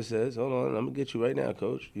 Yep. That's what it says. Hold on, I'm gonna get you right now,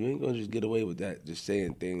 Coach. You ain't gonna just get away with that, just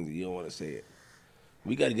saying things that you don't want to say it.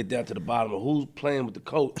 We got to get down to the bottom of who's playing with the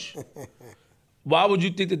coach. Why would you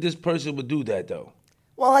think that this person would do that, though?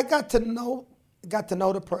 Well, I got to know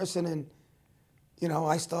the person, and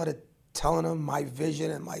I started telling them my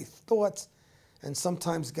vision and my thoughts, and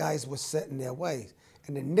sometimes guys were set in their ways.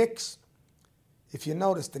 And the Knicks, if you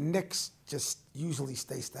notice, the Knicks just usually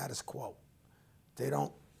stay status quo. They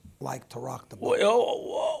don't like to rock the boat. Wait,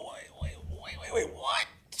 what?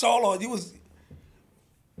 So hold on, you was...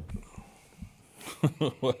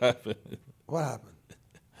 What happened? What happened?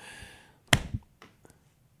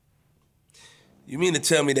 You mean to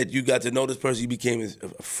tell me that you got to know this person, you became a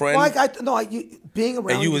friend, Well, being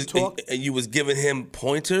around and you was giving him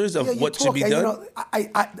pointers of what should be done? You know,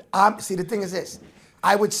 I'm see, the thing is this.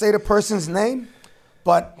 I would say the person's name,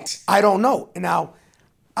 but I don't know. Now,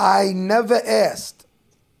 I never asked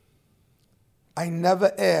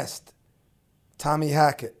Tommy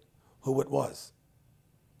Hackett who it was.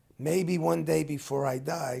 Maybe one day before I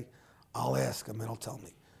die, I'll ask him and he'll tell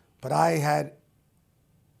me. But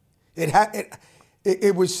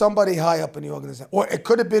it was somebody high up in the organization. Or it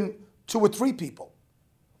could have been 2 or 3 people.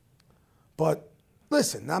 But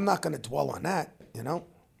listen, I'm not going to dwell on that, you know.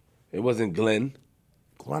 It wasn't Glenn.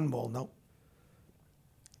 Grunwald, no.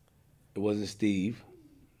 It wasn't Steve.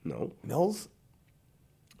 No. Mills?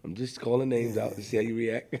 I'm just calling names out to see how you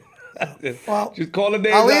react. Well, just call the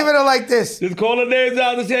names out. I'll leave it like this. Just call the names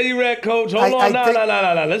out to see how you react, Coach. Hold on.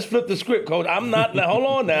 No. Let's flip the script, Coach. I'm not. Hold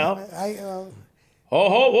on now.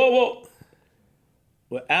 Whoa.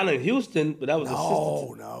 Well, Allen Houston, but that was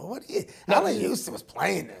assistant. No. Allen Houston was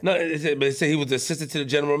playing there. No, it said he was assistant to the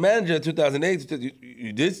general manager in 2008.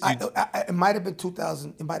 You did? It might have been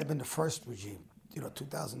 2000. It might have been the first regime.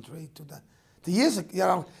 2003, 2000. The years,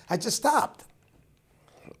 I just stopped.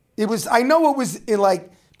 I know it was in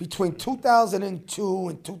like between 2002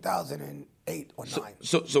 and 2008 or 9.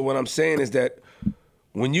 So what I'm saying is that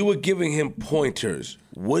when you were giving him pointers,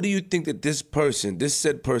 what do you think that this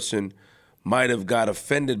said person, might have got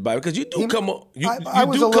offended by? Because you do come off. I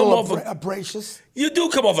was a little abrasive. You do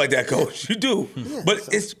come off like that, Coach. You do. Yeah, but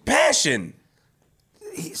it's passion.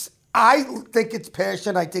 I think it's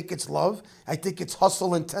passion. I think it's love. I think it's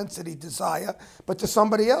hustle, intensity, desire. But to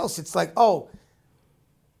somebody else, it's like,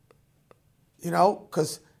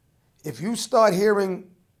 because if you start hearing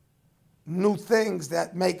new things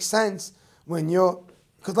that make sense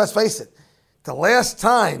because let's face it, the last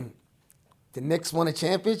time the Knicks won a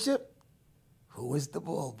championship, who was the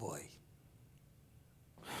ball boy?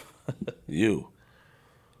 You.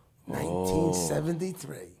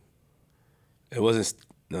 1973. It wasn't.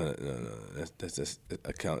 No. That's just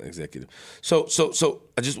account executive. So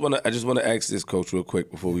I just want to ask this, Coach, real quick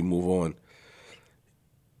before we move on,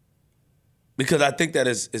 because I think that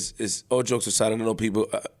is all jokes aside. I know people.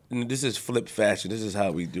 This is flip fashion. This is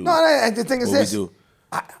how we do. No. The thing is this.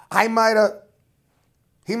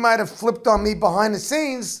 He might have flipped on me behind the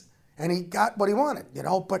scenes, and he got what he wanted.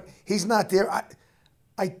 But he's not there.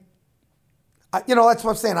 That's what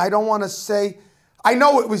I'm saying. I don't want to say. I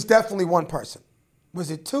know it was definitely one person. Was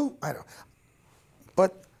it 2? I don't.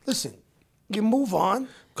 But listen, you move on.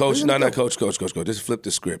 Coach, Coach. Just flip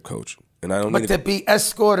the script, Coach. And I don't. But to be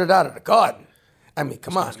escorted out of the garden, I mean,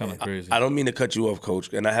 come on. That's kind of crazy. I don't mean to cut you off,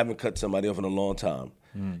 Coach, and I haven't cut somebody off in a long time.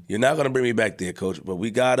 You're not gonna bring me back there, Coach. But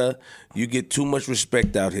you get too much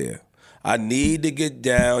respect out here. I need to get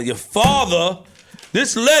down. Your father,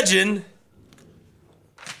 this legend,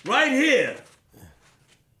 right here,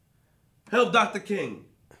 help Dr. King.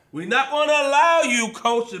 We're not going to allow you,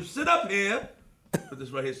 Coach, to sit up here. Put this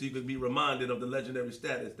right here so you can be reminded of the legendary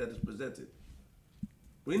status that is presented.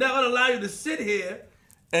 We're not going to allow you to sit here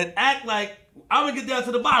and act like I'm going to get down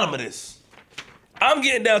to the bottom of this. I'm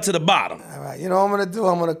getting down to the bottom. All right. You know what I'm going to do?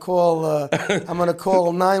 I'm going to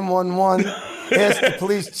call 911, ask the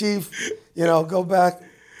police chief, go back.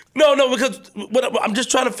 No, because I'm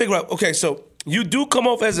just trying to figure out. Okay, so you do come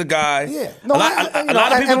off as a guy. Yeah. No, a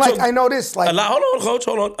lot of people talk, I know this. Hold on, Coach,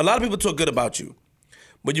 hold on. A lot of people talk good about you.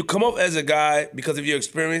 But you come off as a guy because of your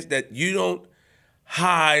experience that you don't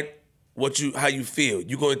hide how you feel.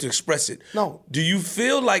 You're going to express it. No. Do you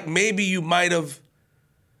feel like maybe you might have,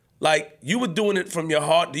 like you were doing it from your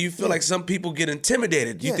heart? Do you feel like some people get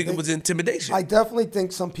intimidated? Do you think it was intimidation? I definitely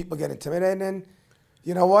think some people get intimidated. And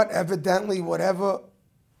you know what? Evidently, whatever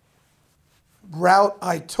route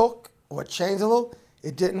I took or changed a little,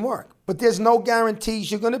 it didn't work. But there's no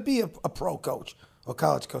guarantees you're going to be a pro coach or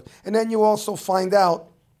college coach. And then you also find out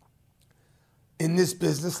in this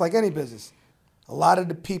business, like any business, a lot of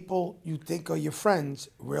the people you think are your friends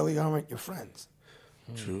really aren't your friends.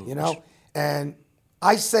 True. And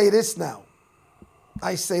I say this now.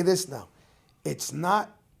 It's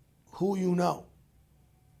not who you know.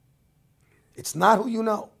 It's not who you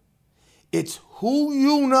know. It's who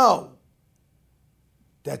you know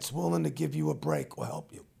that's willing to give you a break or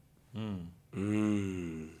help you.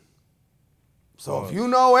 So if you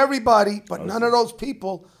know everybody, but none of those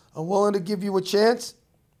people are willing to give you a chance,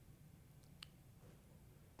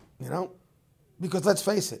 because let's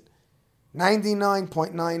face it,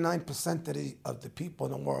 99.99% of the people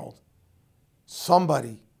in the world,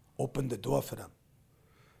 somebody opened the door for them.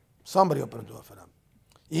 Somebody opened the door for them.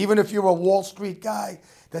 Even if you're a Wall Street guy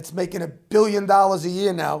that's making $1 billion a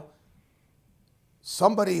year now,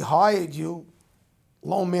 somebody hired you,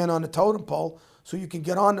 low man on the totem pole, so you can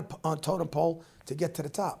get on the totem pole to get to the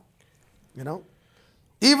top.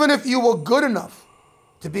 Even if you were good enough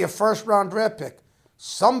to be a first-round draft pick,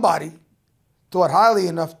 somebody thought highly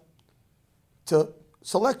enough to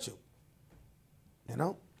select you.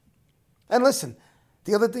 And listen,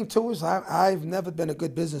 the other thing too is I've never been a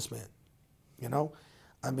good businessman.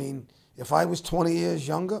 I mean, if I was 20 years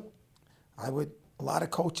younger, a lot of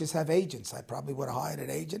coaches have agents. I probably would have hired an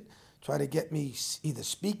agent, try to get me either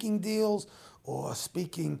speaking deals or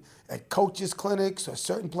speaking at coaches' clinics or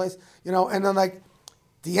certain place, and then like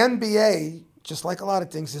the NBA, just like a lot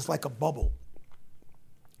of things, is like a bubble.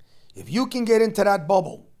 If you can get into that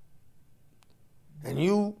bubble and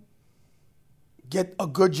you get a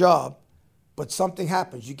good job, but something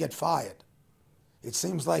happens, you get fired, it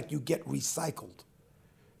seems like you get recycled.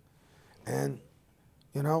 And,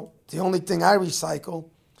 the only thing I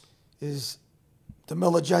recycle is the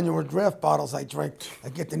Miller Genuine Draft bottles I drink. I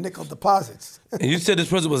get the nickel deposits. And you said this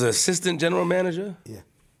person was an assistant general manager? Yeah.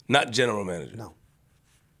 Not general manager? No.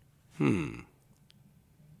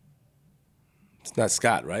 It's not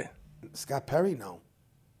Scott, right? Scott Perry? No.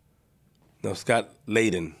 No, Scott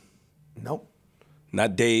Layden. Nope.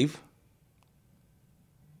 Not Dave.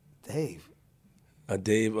 Dave?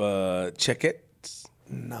 Dave Checkett?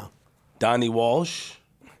 No. Donnie Walsh?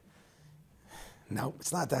 No,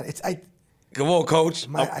 it's not that. Come on, Coach.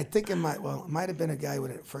 I think it might have been a guy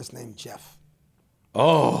with a first name Jeff.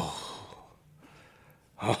 Oh,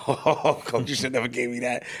 Coach, you should never gave me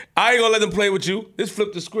that. I ain't gonna let them play with you. Let's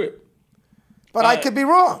flip the script. But I could be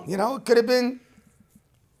wrong. It could have been.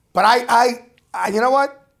 But I you know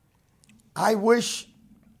what? I wish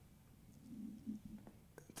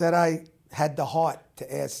that I had the heart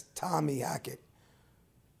to ask Tommy Hackett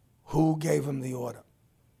who gave him the order.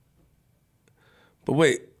 But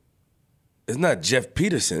wait, it's not Jeff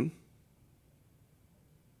Peterson.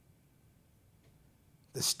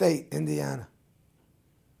 The state, Indiana.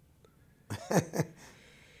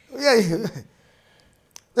 Yeah.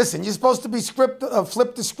 Listen, you're supposed to be flip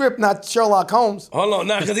the script, not Sherlock Holmes. Hold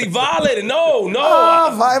on, because he violated. No.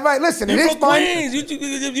 Right. Listen, You in his from mind. Queens.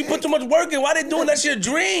 You put too much work in. Why they doing that? That's your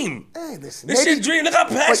dream. Hey, listen. This your dream. Look how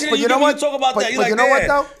passionate you get when you talk about that. But you know what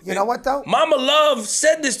though? You know what though? Mama Love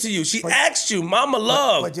said this to you. She asked you, Mama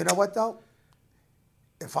Love. But you know what though?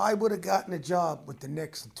 If I would have gotten a job with the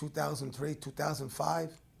Knicks in 2003,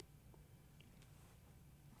 2005,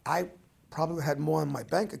 I probably would have had more in my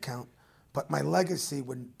bank account, but my legacy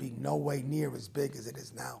would be no way near as big as it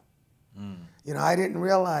is now. I didn't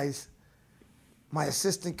realize my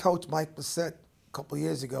assistant coach, Mike Bissett, a couple of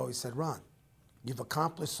years ago, he said, Ron, you've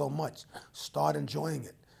accomplished so much. Start enjoying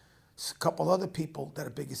it. A couple other people that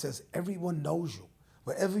are big, he says, everyone knows you.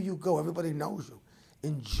 Wherever you go, everybody knows you.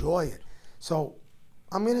 Enjoy it. So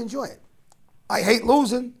I'm going to enjoy it. I hate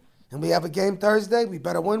losing, and we have a game Thursday. We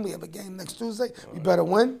better win. We have a game next Tuesday. We better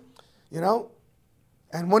win,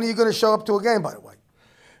 And when are you going to show up to a game, by the way?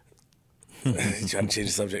 Trying to change the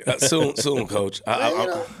subject. Soon, Coach.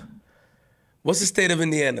 What's the state of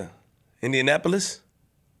Indiana? Indianapolis?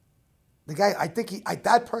 The guy, I think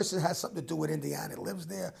that person has something to do with Indiana. Lives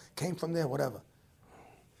there, came from there, whatever.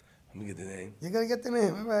 Let me get the name. You're going to get the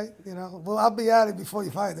name, all right. Well, I'll be at it before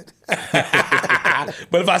you find it.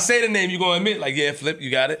 But if I say the name, you're going to admit, like, yeah, Flip, you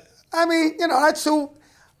got it? I mean, that's who,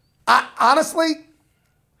 honestly.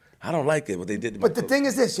 I don't like it, what they did to me. But the thing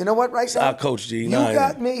is this, you know what, right now? Our Coach G. You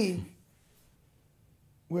got me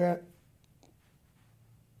where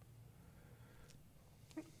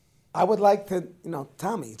I would like to,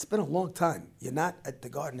 Tommy, it's been a long time. You're not at the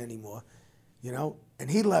Garden anymore, and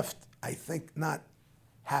he left, I think, not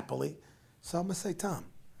happily. So I'm going to say, Tom,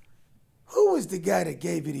 who was the guy that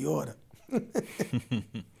gave you the order?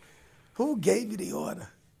 Who gave you the order?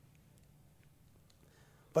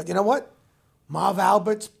 But you know what? Marv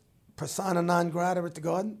Albert's persona non grata at the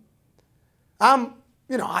Garden.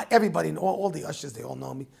 Everybody, all the ushers, they all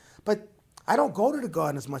know me. But I don't go to the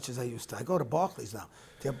Garden as much as I used to. I go to Barclays now.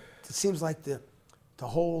 It seems like the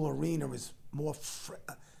whole arena is more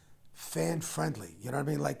fan-friendly. You know what I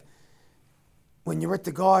mean? Like, when you're at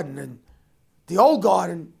the Garden, and the old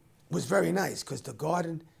Garden was very nice because the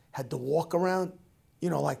Garden had the walk around,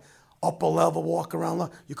 like upper level walk around.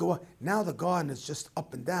 You could walk. Now the Garden is just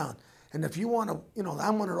up and down. And if you want to,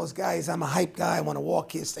 I'm one of those guys, I'm a hype guy. I want to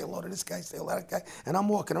walk here, say hello to this guy, say hello to that guy. And I'm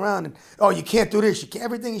walking around and, you can't do this. You can't,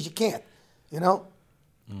 everything is you can't,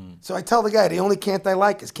 So I tell the guy, the only can't I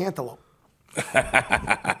like is cantaloupe.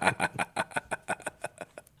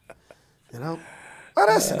 But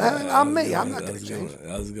listen, I'm me. I'm not going to change.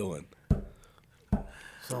 That was a good one.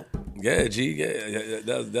 So. Yeah, G. Yeah,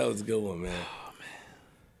 that was a good one, man.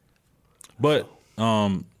 But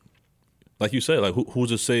like you said, like who's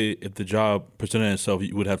to say if the job presented itself,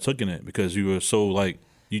 you would have taken it because you were so like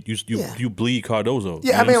you bleed Cardozo.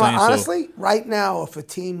 Yeah, You know what I'm saying? honestly, right now, if a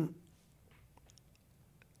team,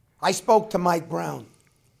 I spoke to Mike Brown,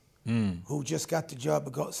 who just got the job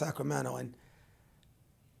to go to Sacramento, and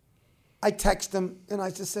I texted him and I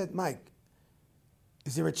just said, Mike,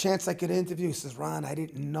 is there a chance I could interview? He says, Ron, I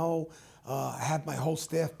didn't know. I have my whole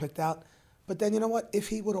staff picked out. But then you know what? If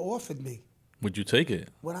he would have offered me, Would you take it?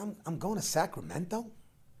 I'm going to Sacramento?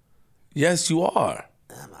 Yes, you are.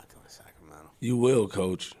 I'm not going to Sacramento. You will,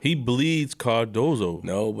 Coach. He bleeds Cardozo.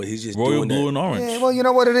 No, but he's just Royal doing blue that. and orange. Yeah, well, you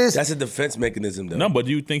know what it is? That's a defense mechanism, though. No, but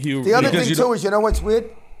do you think he? The other because thing, you too, is, you know what's weird?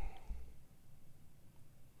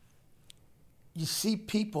 You see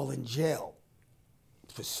people in jail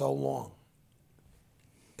for so long,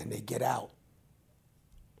 and they get out,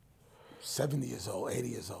 70 years old, 80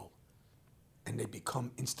 years old, and they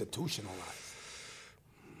become institutionalized.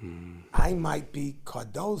 I might be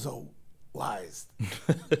Cardozo-ized.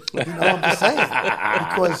 You know what I'm saying?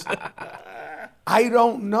 Because I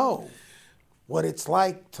don't know what it's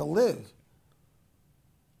like to live.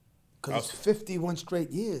 Because it's 51 straight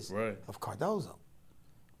years Right. of Cardozo.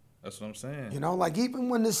 That's what I'm saying. Like even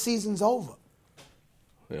when this season's over,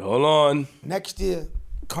 Wait, hold on. next year,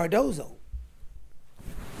 Cardozo.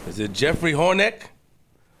 Is it Jeffrey Hornick?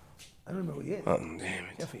 I don't know who he is. Oh, damn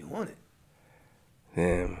it. Jeffrey Hornet.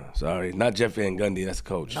 Damn, sorry. Not Jeff Van Gundy, that's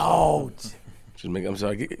Coach. No. I'm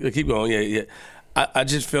sorry. Keep going. Yeah. I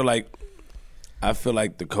just feel like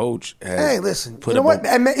the coach has Hey, listen. put You know up what?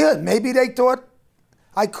 a- And maybe they thought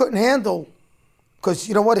I couldn't handle. Because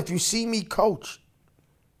you know what? If you see me coach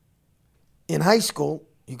in high school,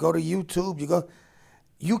 you go to YouTube,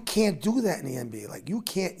 you can't do that in the NBA. Like, you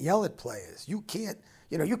can't yell at players. You can't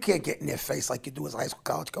get in their face like you do as a high school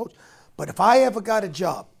college coach. But if I ever got a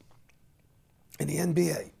job in the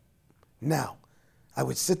NBA, now, I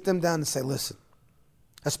would sit them down and say, listen,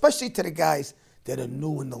 especially to the guys that are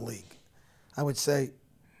new in the league, I would say,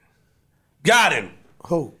 Got him.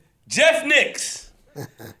 who? Jeff Nicks.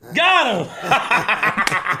 Got him.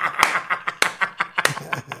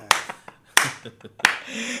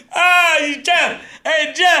 You Jeff.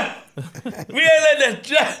 Hey, Jeff. We ain't let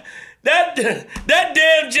that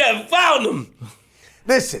damn Jeff found him.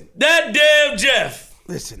 Listen, That damn Jeff.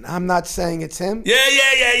 I'm not saying it's him.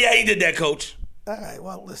 Yeah. He did that, Coach. All right,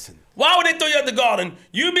 well, listen. Why would they throw you out the garden?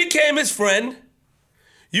 You became his friend.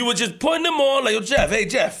 You were just putting him on like, yo, Jeff, hey,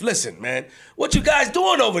 Jeff, listen, man. What you guys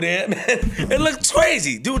doing over there, man? It looks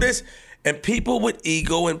crazy. Do this. And people with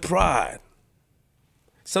ego and pride.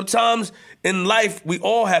 Sometimes in life, we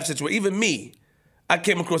all have situations. Even me, I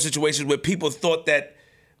came across situations where people thought that,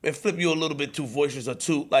 man, Flip, you a little bit too boisterous or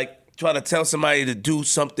too, like, trying to tell somebody to do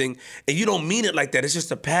something, and you don't mean it like that. It's just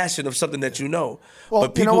a passion of something that you know. Well,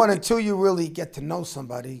 But you know people- what? Until you really get to know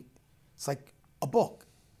somebody, it's like a book.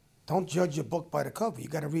 Don't judge your book by the cover. You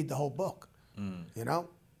got to read the whole book. You know?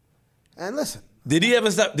 And listen. Did he ever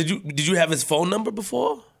stop? Did you have his phone number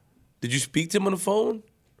before? Did you speak to him on the phone?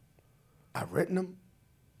 I've written him.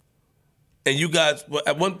 And you guys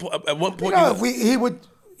at one point. You know,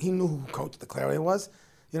 he knew who Coach DeClario was.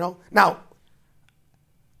 You know. Now,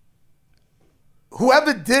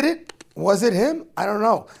 whoever did it, was it him? I don't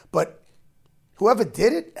know. But whoever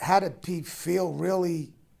did it had to feel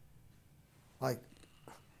really like,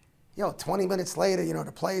 20 minutes later,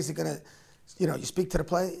 the players are gonna, you speak to the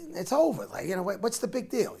player, it's over. Like, what's the big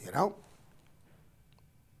deal?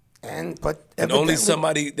 And only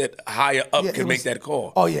somebody that higher up can make that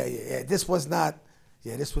call. Oh yeah. This was not.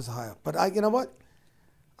 Yeah, this was higher. But you know what?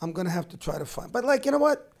 I'm gonna have to try to find. But you know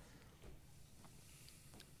what?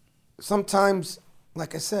 Sometimes,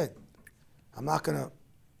 like I said, I'm not gonna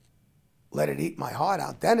let it eat my heart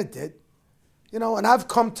out. Then it did. And I've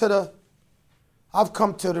come to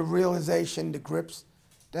the realization, the grips,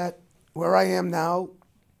 that where I am now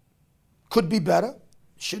could be better,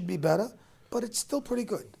 should be better, but it's still pretty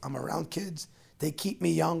good. I'm around kids. They keep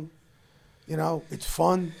me young. It's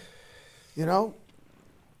fun. And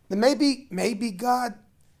maybe God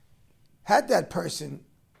had that person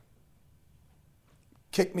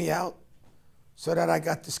kick me out so that I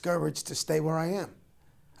got discouraged to stay where I am.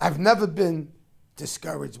 I've never been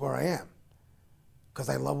discouraged where I am. because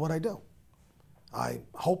I love what I do. I'm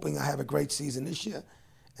hoping I have a great season this year.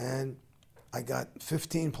 And I got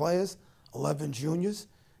 15 players, 11 juniors.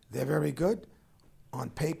 They're very good. On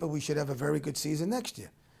paper, we should have a very good season next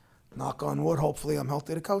year. Knock on wood, hopefully I'm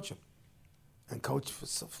healthy to coach them and coach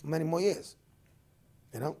for many more years.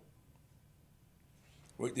 You know?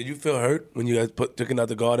 Wait, did you feel hurt when you guys took it out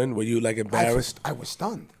the Garden? Were you like embarrassed? I was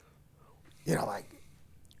stunned. Like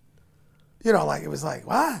it was like,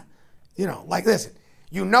 what? Like, listen,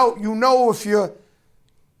 you know if you're,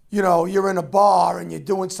 you're in a bar and you're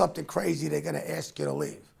doing something crazy, they're gonna ask you to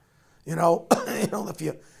leave. If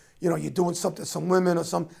you're doing something, some women or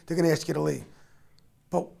something, they're gonna ask you to leave.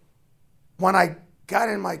 But when I got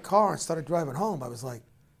in my car and started driving home, I was like,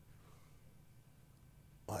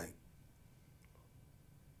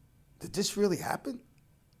 did this really happen?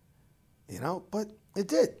 But it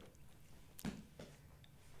did.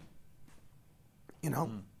 I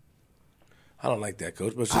don't like that,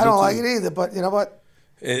 Coach. But I don't like it either, but you know what?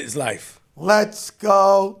 It's life. Let's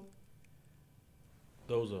go.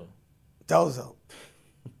 Dozo.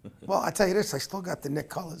 Well, I tell you this, I still got the Knick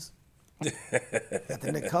colors. They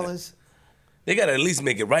got to at least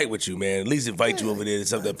make it right with you, man. At least invite you over there to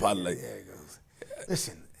something part of like. There it goes.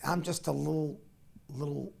 Listen, I'm just a little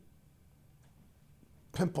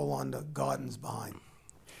pimple on the Gardens behind.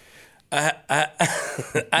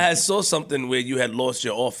 I saw something where you had lost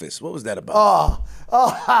your office. What was that about?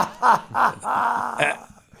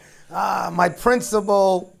 My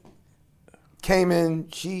principal came in.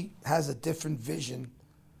 She has a different vision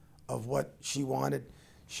of what she wanted.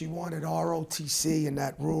 She wanted ROTC in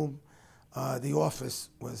that room. The office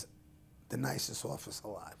was the nicest office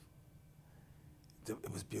alive.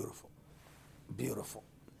 It was beautiful. Beautiful.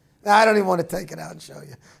 I don't even want to take it out and show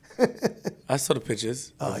you. I saw the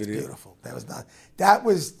pictures. Oh, it's beautiful. That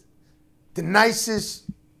was the nicest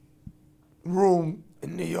room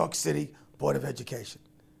in New York City Board of Education.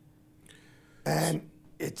 And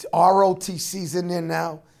it's ROTC's in there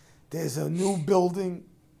now. There's a new building,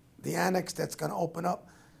 the annex, that's going to open up.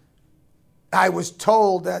 I was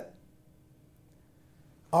told that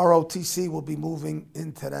ROTC will be moving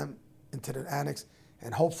into the annex,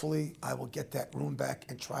 and hopefully I will get that room back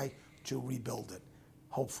and try to rebuild it.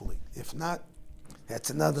 Hopefully. If not, that's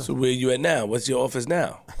another. So where are you at now? What's your office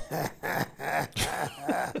now?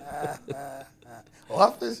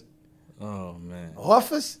 Office? Oh, man.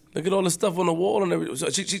 Office? Look at all the stuff on the wall and everything. So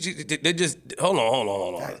they just, hold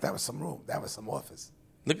on. That was some room. That was some office.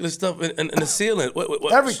 Look at the stuff in the ceiling.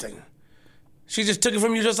 What? Everything. She just took it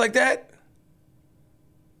from you just like that?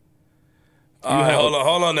 All right,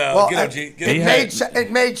 hold on now. Well, Get up, G.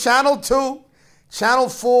 It made Channel 2, Channel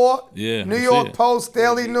 4, New York Post,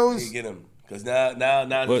 Daily News. Get him. Because now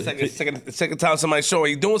the second time somebody's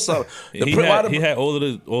showing you doing something. He had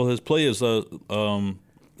all his players' letters and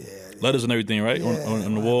everything, right?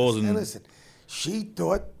 On the walls. And listen, she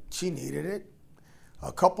thought she needed it.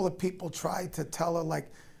 A couple of people tried to tell her,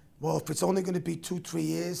 like, well, if it's only going to be 2-3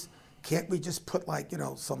 years, can't we just put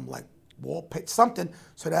some wallpaper, something,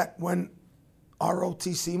 so that when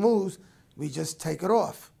ROTC moves, we just take it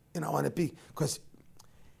off, and it be, because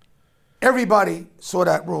everybody saw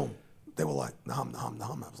that room. They were like, Nahum.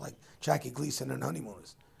 I was like Jackie Gleason and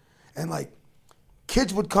Honeymooners. And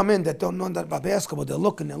kids would come in that don't know nothing about basketball. They're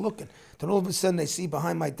looking. Then all of a sudden they see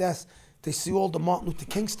behind my desk, they see all the Martin Luther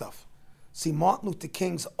King stuff. See, Martin Luther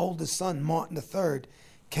King's oldest son, Martin III,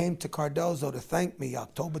 came to Cardozo to thank me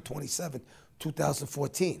October 27,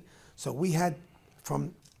 2014. So we had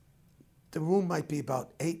the room might be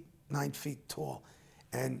about 8-9 feet tall,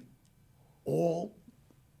 and all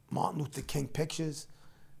Martin Luther King pictures,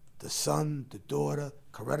 the son, the daughter,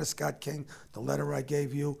 Coretta Scott King, the letter I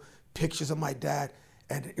gave you, pictures of my dad,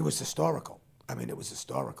 and it was historical.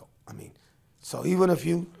 So even if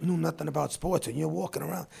you knew nothing about sports and you're walking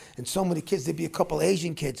around and so many kids, there'd be a couple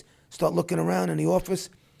Asian kids start looking around in the office,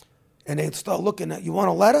 and they'd start looking at, you want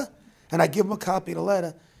a letter? And I give them a copy of the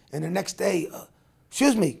letter, and the next day,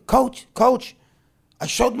 excuse me, coach, I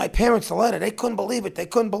showed my parents the letter. They couldn't believe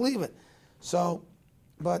it. So,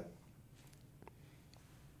 but,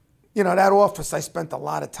 that office I spent a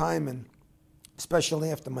lot of time in,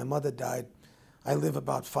 especially after my mother died. I live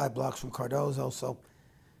about 5 blocks from Cardozo, so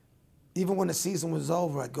even when the season was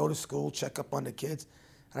over, I'd go to school, check up on the kids,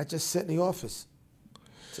 and I'd just sit in the office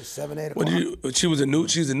till 7, 8 o'clock.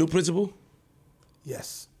 She's a new principal?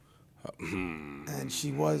 Yes. And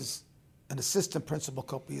she was an assistant principal a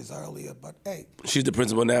couple years earlier, but hey. She's the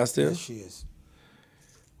principal now still? Yes, she is.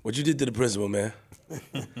 What you did to the principal, man?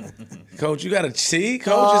 Coach, you gotta see,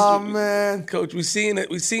 Coach. Oh, man. Coach, we seeing it.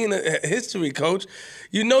 We seeing a history, Coach.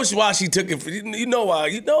 You know why she took it. You know why.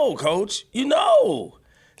 You know, Coach. You know.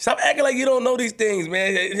 Stop acting like you don't know these things,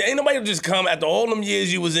 man. Ain't nobody just come after all them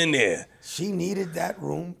years you was in there. She needed that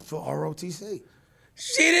room for ROTC.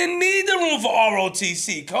 She didn't need the room for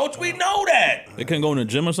ROTC, Coach. We know that. They couldn't go in the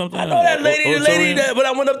gym or something? I know that lady, Auditorium? but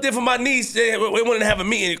I went up there for my niece. We wanted to have a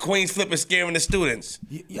meeting at Queens Flip and scaring the students.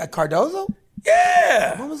 You at Cardozo?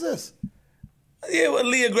 Yeah. When was this? Yeah, well,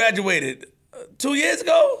 Leah graduated 2 years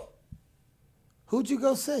ago. Who'd you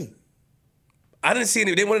go see? I didn't see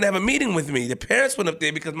any. They wanted to have a meeting with me. The parents went up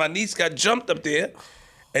there because my niece got jumped up there,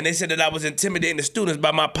 and they said that I was intimidating the students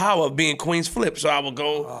by my power of being Queens Flip. So I would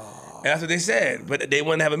go, and that's what they said. But they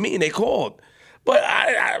wanted to have a meeting. They called. But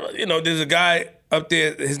there's a guy up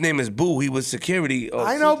there. His name is Boo. He was security.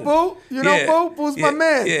 I know Boo. You know Boo? Boo's my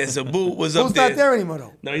man. Yeah, so Boo was up Boo's there. not there anymore,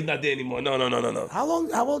 though. No, he's not there anymore. No. How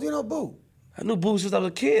old do you know Boo? I knew Boo since I was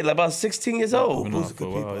a kid, like about 16 years old. Boo's a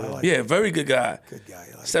good people. I like Yeah, very good guy. Good guy.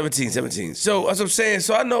 I like 17. So that's what I'm saying.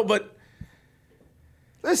 So I know, but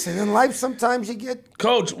Listen, in life sometimes you get.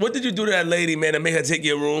 Coach, what did you do to that lady, man, that made her take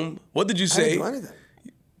your room? What did you I say? didn't do anything.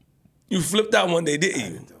 You flipped out one day, didn't you?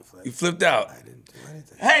 didn't do a flip. You flipped out. I didn't do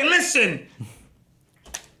anything. Hey, listen.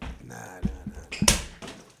 Nah.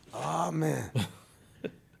 Oh man.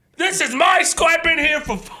 This is my school. I've been here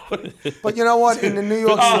for But you know what? In the New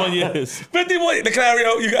York 51 years. 51. The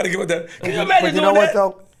Clario, you got to give it that. Can you imagine But you doing know what that?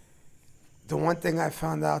 though? The one thing I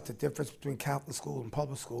found out, the difference between Catholic school and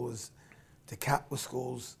public school is the Catholic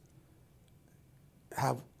schools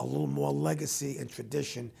have a little more legacy and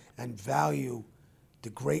tradition and value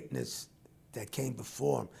the greatness that came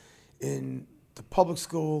before them. In the public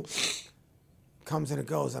school, comes and it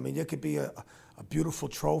goes. I mean, there could be a beautiful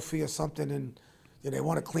trophy or something, and they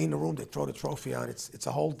want to clean the room, they throw the trophy out. It's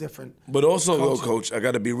a whole different. But also, though, culture. Coach, I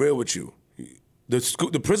got to be real with you.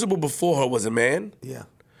 The principal before her was a man. Yeah.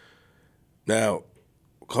 Now,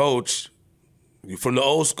 Coach, you from the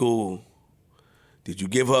old school. Did you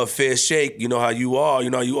give her a fair shake? You know how you are.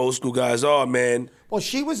 You know how you old school guys are, man. Well,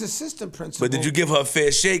 she was assistant principal. But did you give her a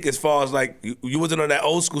fair shake as far as like you wasn't on that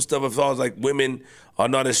old school stuff as far as like women are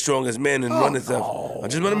not as strong as men and running stuff? I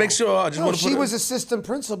just want to make sure. No, she was assistant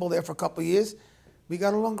principal there for a couple of years. We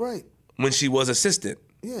got along great. when she was assistant.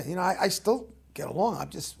 Yeah, I still get along. I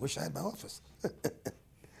just wish I had my office. But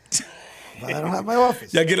I don't have my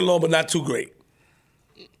office. Y'all get along, but not too great.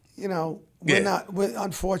 We're not.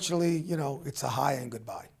 Unfortunately, it's a hi and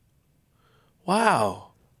goodbye.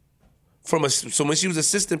 Wow. So when she was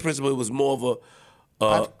assistant principal, it was more of a.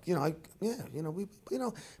 But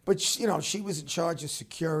she was in charge of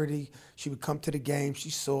security. She would come to the game. She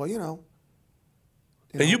saw, And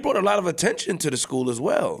you brought a lot of attention to the school as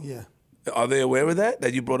well. Yeah. Are they aware of that?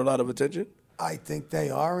 That you brought a lot of attention? I think they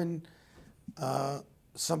are, and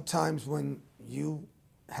sometimes when you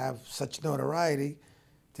have such notoriety,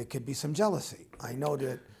 there could be some jealousy. I know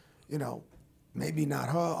that, maybe not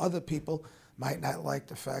her, other people might not like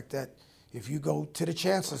the fact that if you go to the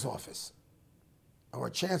chancellor's office or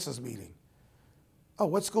a chancellor's meeting, oh,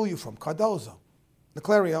 what school are you from? Cardozo.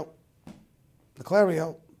 Niclario,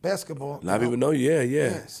 basketball. A lot of people know, yeah.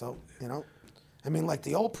 Yeah, so, like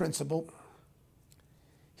the old principal,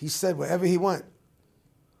 he said wherever he went,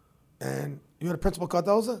 and you're the principal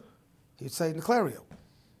Cardozo? He'd say Niclario.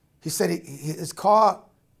 He said his car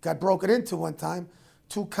got broken into one time.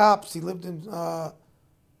 2 cops, he lived in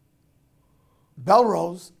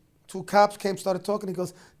Belrose. 2 cops came, started talking. He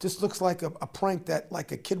goes, this looks like a prank that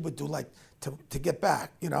like a kid would do, like to get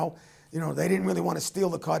back, they didn't really want to steal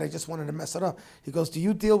the car. They just wanted to mess it up. He goes, do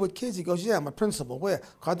you deal with kids? He goes, yeah, I'm a principal. Where?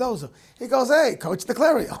 Cardozo. He goes, hey, Coach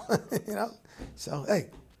Niclario. So, hey.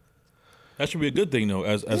 That should be a good thing, though.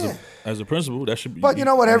 As a principal, that should be. But you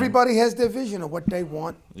know what? Everybody has their vision of what they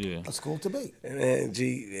want a school to be. Man,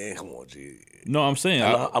 G, come on, G. No, I'm saying.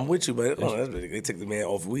 I'm with you, but they took the man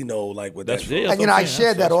off. We know, like, what that's. Yeah, And I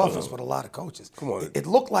shared that office with a lot of coaches. Come on. It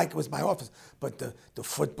looked like it was my office, but the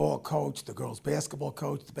football coach, the girls basketball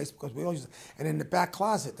coach, the baseball coach, we all used to, and in the back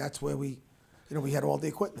closet, that's where we had all the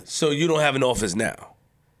equipment. So you don't have an office now?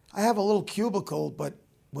 I have a little cubicle, but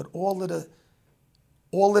with all of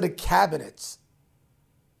the cabinets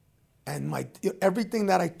and everything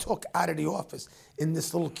that I took out of the office in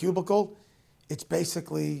this little cubicle, it's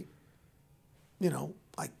basically,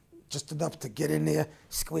 like just enough to get in there,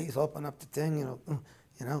 squeeze, open up the thing,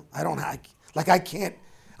 I don't I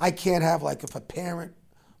can't have like if a parent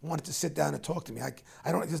wanted to sit down and talk to me, I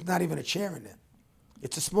don't. There's not even a chair in there.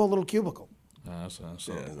 It's a small little cubicle. That's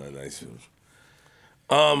Yeah, that's not nice.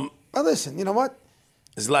 Well, listen, you know what?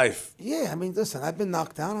 It's life. Yeah, I mean, listen, I've been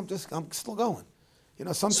knocked down. I'm still going. You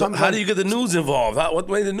know, So sometimes. how do you get the news involved? What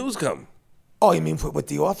made the news come? Oh, you mean with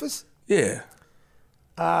The Office? Yeah.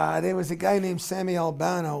 There was a guy named Sammy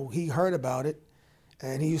Albano. He heard about it,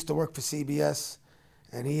 and he used to work for CBS,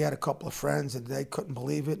 and he had a couple of friends, and they couldn't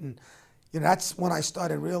believe it. And that's when I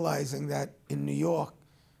started realizing that in New York,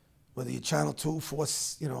 whether you're Channel 2, 4,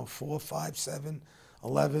 4, 5, 7,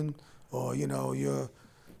 11, or your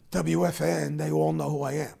WFN, they all know who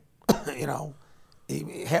I am.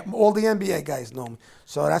 All the NBA guys know me.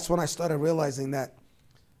 So that's when I started realizing that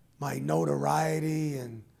my notoriety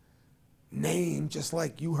and name, just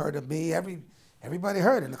like you heard of me, everybody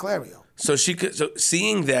heard in the Clario. So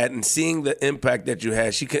seeing that and seeing the impact that you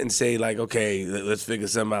had, she couldn't say like, okay, let's figure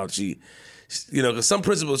something out. Because some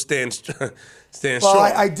principals stand Well,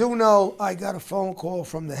 strong. I do know I got a phone call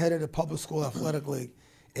from the head of the public school athletic league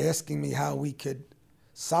asking me how we could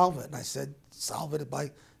solve it. And I said, solve it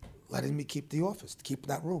by letting me keep The Office, keep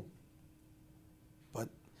that room. But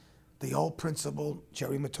the old principal,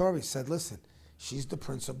 Jerry Mattori, said, listen, she's the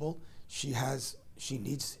principal. She says she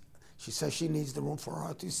needs the room for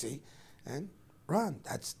ROTC. And Ron,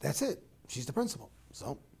 that's it. She's the principal.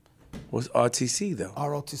 So What's RTC though?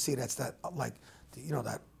 ROTC, that's that, like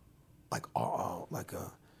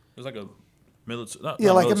a... It's like a military.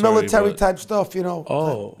 Yeah, like a military but- type stuff,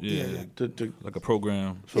 Oh, Yeah, The- like a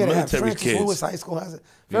program. Yeah, they have military Francis kids. Lewis High School has it.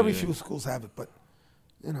 Very Yeah. few schools have it, but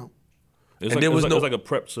It's And like, there was it's no- like a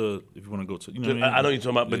prep to if you want to go to. You know what I mean? I know what you're talking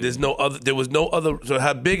about, but Yeah. there's no other. There was no other. So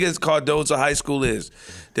how big as Cardozo High School is,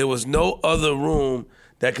 there was no other room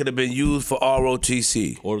that could have been used for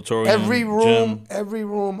ROTC. auditorium. every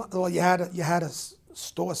room. Well, you had to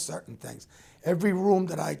store certain things. Every room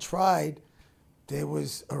that I tried, there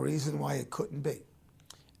was a reason why it couldn't be,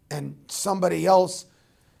 and somebody else,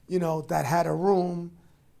 that had a room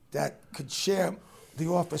that could share The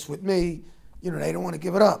Office with me, they don't want to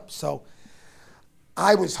give it up. So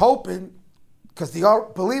I was hoping, because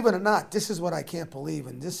believe it or not, this is what I can't believe,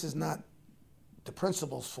 and this is not the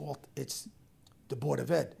principal's fault. It's the Board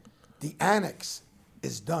of Ed. The annex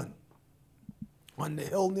is done. On the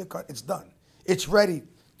hill near it's done. It's ready.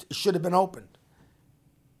 It should have been opened.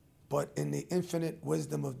 But in the infinite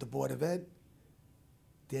wisdom of the Board of Ed,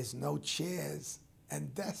 there's no chairs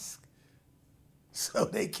and desks. So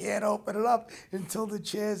they can't open it up until the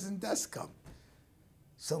chairs and desks come.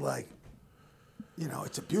 So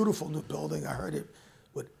it's a beautiful new building. I heard it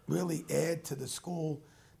would really add to the school.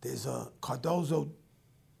 There's a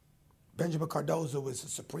Benjamin Cardozo is a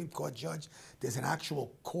Supreme Court judge. There's an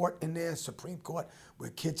actual court in there, Supreme Court, where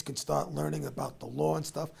kids can start learning about the law and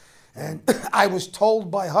stuff. And I was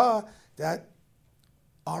told by her that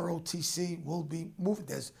ROTC will be moving.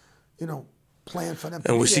 There's, plan for them.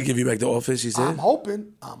 And will she give you back the office? She said. I'm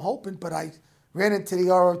hoping, but I ran into the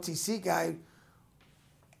ROTC guy.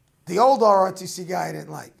 The old ROTC guy I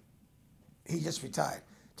didn't like. He just retired.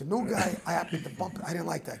 The new guy, I happened to bump. I didn't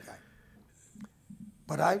like that guy.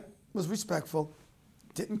 But I was respectful.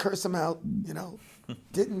 Didn't curse him out,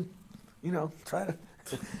 Didn't, try to.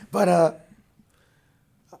 But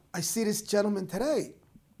I see this gentleman today,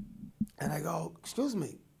 and I go, excuse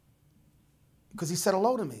me. Because he said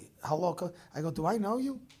hello to me. Hello. I go, do I know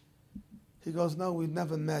you? He goes, no, we've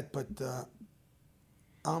never met, but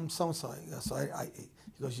I'm so-and-so. So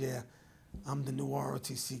he goes, yeah, I'm the new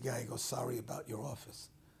ROTC guy. He goes, sorry about your office.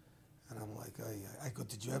 And I'm like, oh, yeah. I go,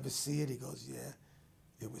 did you ever see it? He goes, yeah.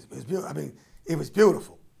 It was beautiful. I mean, it was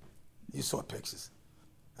beautiful. You saw pictures.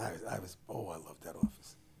 I love that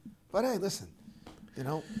office. But hey, listen,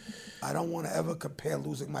 I don't want to ever compare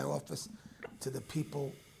losing my office to the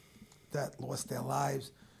people that lost their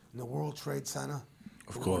lives in the World Trade Center.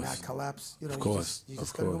 Of course. When that collapse, Of course. you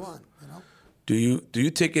just gotta go on, Do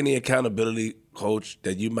you take any accountability, Coach,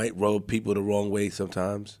 that you might rub people the wrong way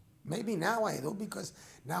sometimes? Maybe now I do, because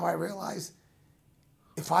now I realize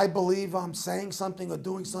if I believe I'm saying something or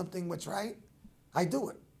doing something what's right, I do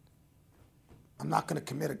it. I'm not going to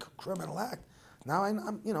commit a criminal act. Now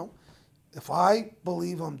I'm if I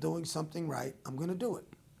believe I'm doing something right, I'm going to do it.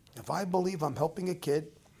 If I believe I'm helping a kid,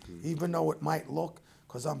 even though it might look,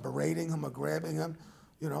 because I'm berating him or grabbing him,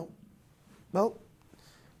 well,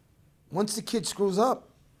 once the kid screws up,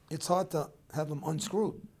 it's hard to have him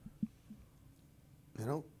unscrewed.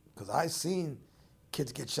 Because I've seen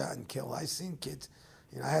kids get shot and killed. I've seen kids.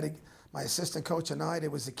 I had my assistant coach and I, there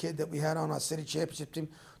was a kid that we had on our city championship team,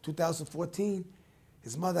 2014.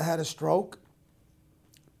 His mother had a stroke.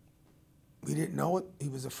 We didn't know it. He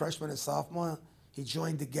was a freshman and sophomore. He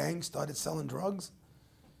joined the gang, started selling drugs.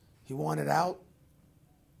 He wanted out.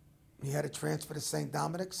 He had to transfer to St.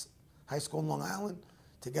 Dominic's High School in Long Island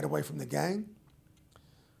to get away from the gang.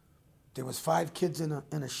 There was 5 kids in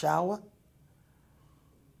a shower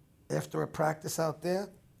after a practice out there.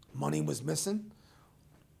 Money was missing.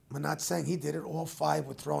 I'm not saying he did it. All 5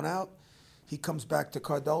 were thrown out. He comes back to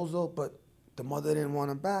Cardozo, but the mother didn't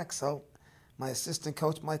want him back. So my assistant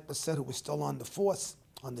coach, Mike Bassett, who was still on the force,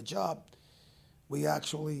 on the job, we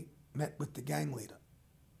actually met with the gang leader.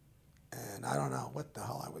 And I don't know what the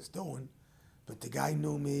hell I was doing, but the guy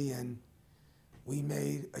knew me, and we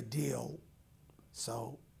made a deal.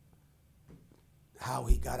 So how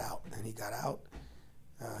he got out. And he got out.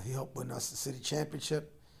 He helped win us the city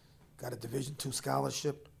championship, got a Division II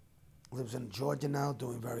scholarship, lives in Georgia now,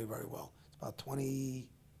 doing very, very well. He's about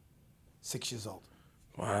 26 years old.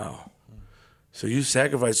 Wow. So you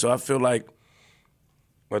sacrificed. So I feel like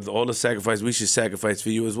with all the sacrifice, we should sacrifice for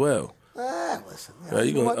you as well. Listen.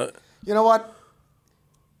 You know what?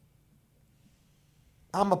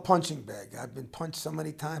 I'm a punching bag. I've been punched so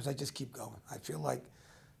many times, I just keep going. I feel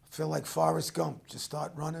like Forrest Gump. Just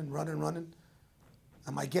start running.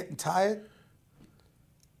 Am I getting tired?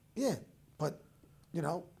 Yeah. But,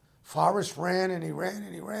 Forrest ran and he ran.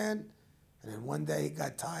 And then one day he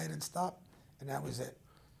got tired and stopped, and that was it.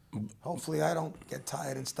 Hopefully I don't get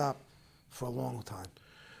tired and stop for a long time.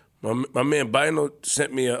 My man Bino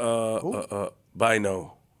sent me a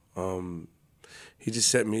Bino. He just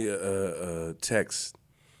sent me a text,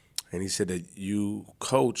 and he said that you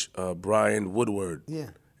coach Brian Woodward,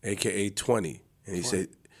 a.k.a. 20. And he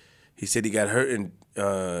said he got hurt in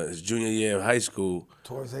his junior year of high school.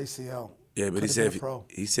 Tore his ACL. Yeah, but he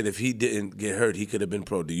said if he didn't get hurt, he could have been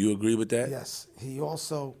pro. Do you agree with that? Yes. He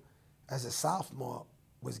also, as a sophomore,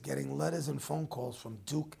 was getting letters and phone calls from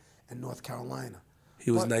Duke and North Carolina.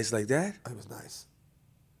 He was nice like that? He was nice.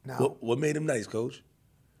 Now, what made him nice, Coach?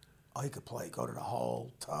 He could play, go to the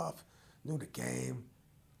hole, tough, knew the game.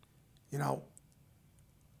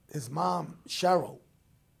 His mom, Cheryl,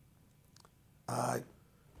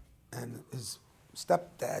 and his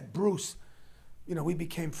stepdad, Bruce, we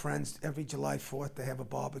became friends. Every July 4th, they have a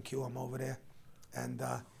barbecue. I'm over there. And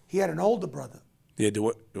he had an older brother. Yeah,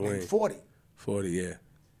 Dwayne. Named 40. 40, yeah.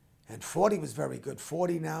 And 40 was very good.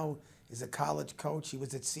 40 now is a college coach. He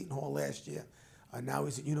was at Seton Hall last year. Now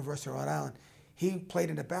he's at University of Rhode Island. He played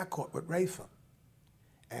in the backcourt with Rafer.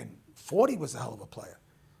 And 40 was a hell of a player.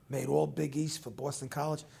 Made all Big East for Boston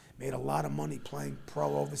College. Made a lot of money playing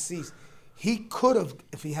pro overseas. He could have,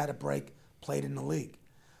 if he had a break, played in the league.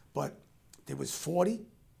 But there was 40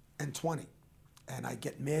 and 20. And I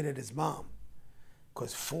get mad at his mom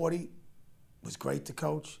because 40 was great to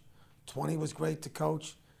coach. 20 was great to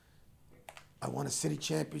coach. I won a city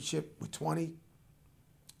championship with 20.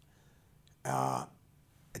 I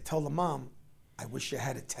told the mom, I wish you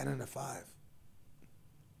had a 10 and a 5.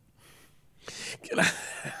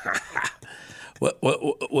 What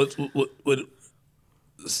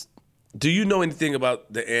do you know anything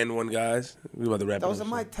about the AND1 guys? We about to wrap Those are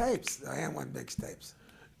my tapes, the AND1 mixtapes.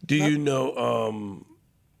 Do you know?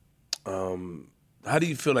 How do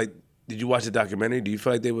you feel like? Did you watch the documentary? Do you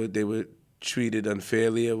feel like they were treated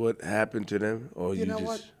unfairly, or what happened to them, or you know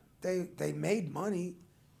what? They made money.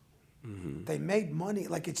 Mm-hmm. They made money.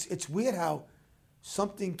 Like it's weird how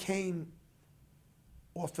something came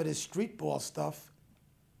off of this street ball stuff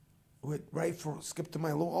with Skip to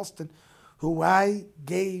my Lou Alston, who I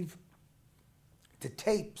gave the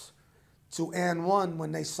tapes to AND1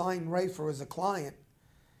 when they signed Rafer as a client,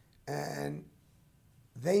 and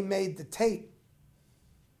they made the tape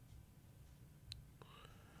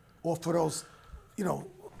off of those,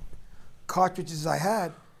 cartridges I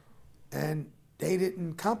had, and they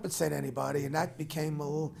didn't compensate anybody, and that became a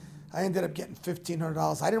little. I ended up getting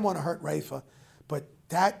 $1,500. I didn't want to hurt Rafer, but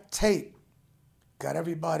that tape got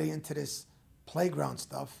everybody into this playground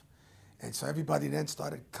stuff, and so everybody then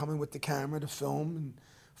started coming with the camera to film, and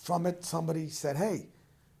from it, somebody said, "Hey,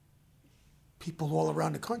 people all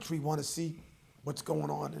around the country want to see what's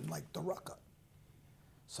going on in like the Rucker,"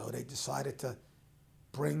 so they decided to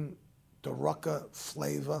bring the Rucker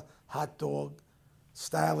flavor, hot dog,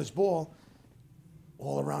 stylish ball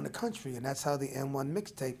all around the country. And that's how the AND1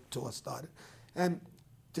 mixtape tour started. And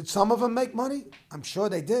did some of them make money? I'm sure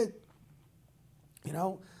they did. I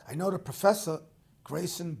know the professor,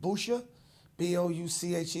 Grayson Boucher,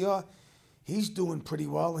 Boucher, he's doing pretty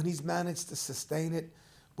well, and he's managed to sustain it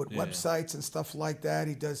with websites and stuff like that.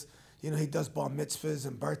 He does, he does bar mitzvahs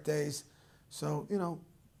and birthdays. So,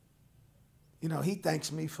 he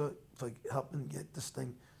thanks me for helping get this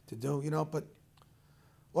thing to do, but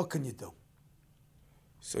what can you do?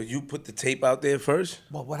 So you put the tape out there first?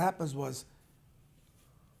 Well, what happens was,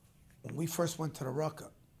 when we first went to the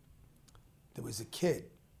Rucker, there was a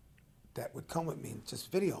kid that would come with me and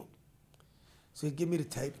just videoed. So he'd give me the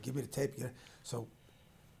tape. So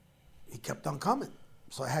he kept on coming.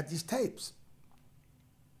 So I had these tapes.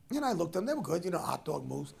 And I looked at them. They were good, hot dog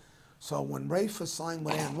moves. So when Rafa signed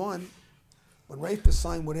with N1,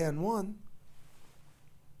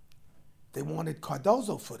 they wanted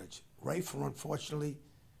Cardozo footage. Rafa, unfortunately,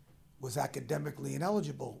 was academically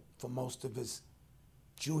ineligible for most of his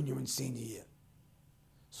junior and senior year.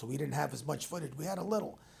 So we didn't have as much footage. We had a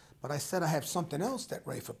little. But I said I have something else that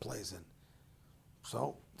Rafa plays in.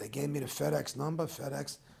 So they gave me the FedEx number,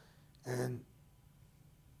 and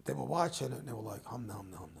they were watching it, and they were like, humna,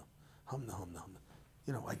 humna, humna, humna, humna, humna.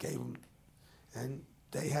 I gave them, and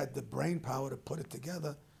they had the brain power to put it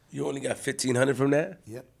together. You only got 1,500 from that?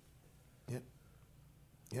 Yep.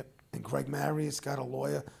 And Greg Marius got a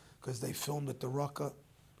lawyer because they filmed at the Rucker,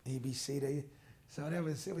 ABC. So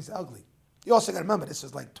it was ugly. You also got to remember, this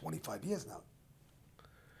is like 25 years now.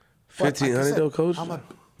 1,500 though, Coach?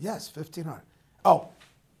 Yes, 1,500. Oh,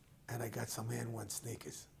 and I got some N1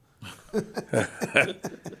 sneakers.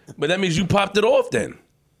 But that means you popped it off then.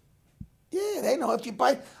 Yeah, they know if you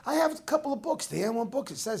buy. I have a couple of books, the N1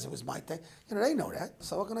 books. It says it was my thing. They know that.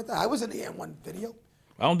 So what can I do? I was in the N1 video.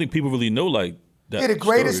 I don't think people really know like that. Yeah, the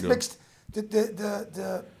greatest story, mixed.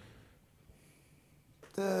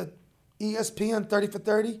 The ESPN 30 for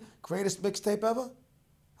 30 greatest mixtape ever.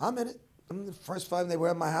 I'm in it. I'm the first 5. They were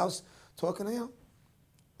at my house talking to you.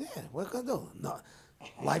 Yeah, what can I do? No,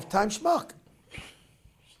 lifetime schmuck.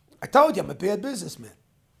 I told you I'm a bad businessman.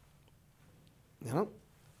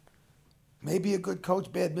 Maybe a good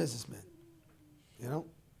coach, bad businessman.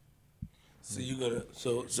 So you're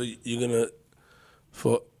gonna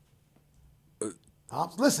for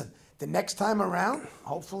listen. The next time around,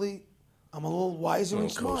 hopefully, I'm a little wiser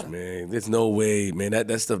and smarter. Coach, man, there's no way, man.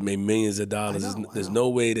 That stuff made millions of dollars. I know. There's no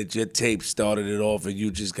way that your tape started it off and you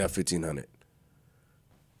just got 1,500.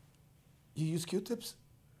 You use Q-tips?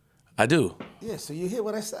 I do. Yeah, so you hear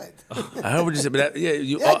what I said. I heard what you said, but I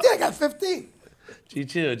did. I got 15. G,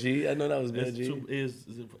 chill, G. I know that was good, G. Is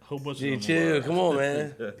a whole bunch G, of them chill. Come on,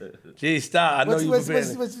 man. G, stop. I know you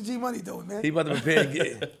prepared. What's the G Money doing, man? He about to prepare to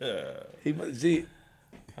get. G,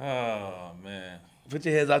 Oh man. put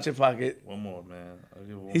your hands out your pocket. One more, man. I'll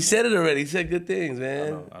give it one He said it already. He said good things,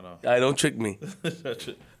 man. I know. All right, don't trick me.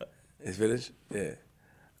 It's finished? Yeah.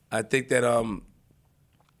 I think that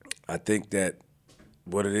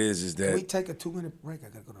what it is Can we that. take a 2-minute break? I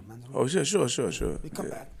got to go to the men's room. Oh, sure. We come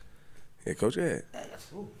Yeah. back. Yeah, Coach, go ahead.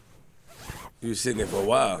 Ooh. You were sitting there for a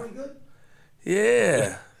while. Pretty good?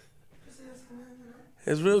 Yeah.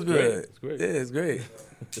 It's real good. It's great. Yeah, it's great.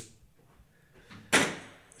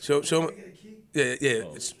 Show me. Get a key? Yeah.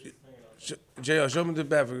 JR, show me the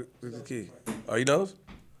back for the key. Oh, he knows?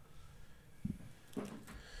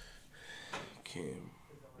 Kim.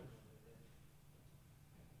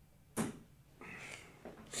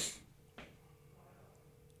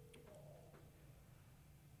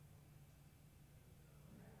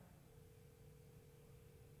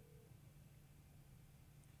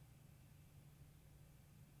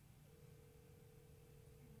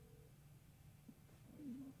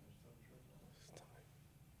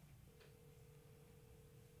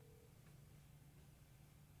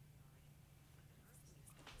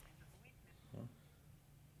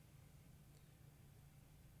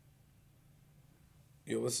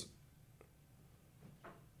 Yo, what's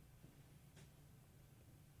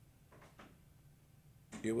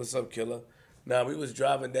up, killer? Nah, we was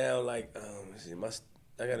driving down like let's see,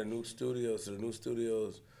 I got a new studio, so the new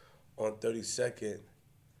studio's on 32nd.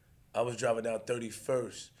 I was driving down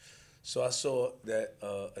 31st, so I saw that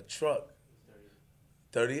a truck.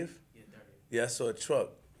 30th? Yeah, 30th. Yeah, I saw a truck,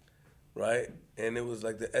 right? And it was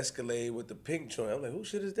like the Escalade with the pink joint. I'm like, who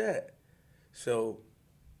shit is that? So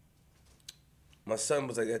my son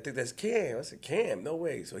was like, I think that's Cam. I said, Cam, no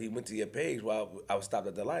way. So he went to your page while I was stopped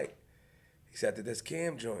at the light. He said, I think that's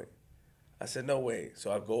Cam joint. I said, no way.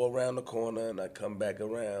 So I go around the corner and I come back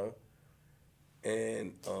around.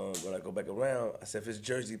 And when I go back around, I said, if it's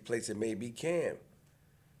Jersey plates, it may be Cam.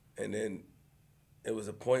 And then it was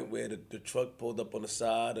a point where the truck pulled up on the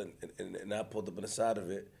side and I pulled up on the side of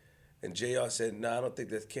it. And JR said, nah, I don't think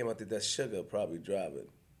that's Cam. I think that's Sugar probably driving.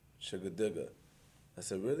 Sugar Duggar. I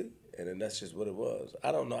said, really? And then that's just what it was.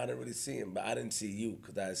 I don't know. I didn't really see him, but I didn't see you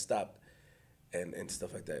because I had stopped and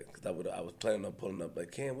stuff like that. Because I was planning on pulling up like,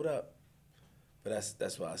 Cam, what up? But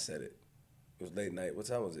that's why I said it. It was late night. What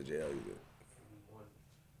time was it, JR? You did? 1.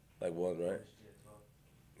 Like 1, right?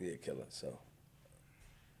 Yeah, killer. So.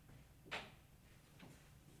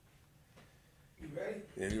 You ready?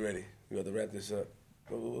 Yeah, you ready? You got to wrap this up.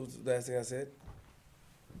 What was the last thing I said?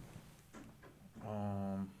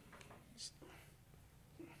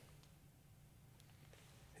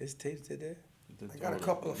 His tapes did that? I got a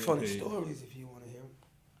couple of funny stories if you want to hear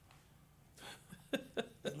them.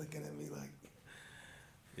 They're looking at me like.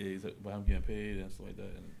 Yeah, he's about him getting paid and stuff like that.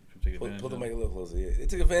 And people take advantage Pull the of mic it. a little closer. Yeah. They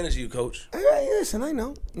took advantage of you, Coach. Hey, listen, I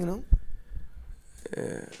know,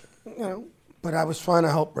 Yeah. But I was trying to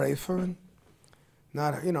help Rafer, and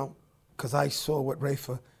not, because I saw what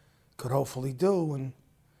Rafer could hopefully do and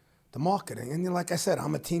the marketing. And like I said,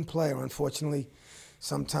 I'm a team player. Unfortunately,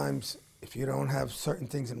 sometimes if you don't have certain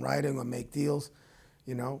things in writing or make deals,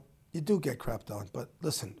 you do get crapped on. But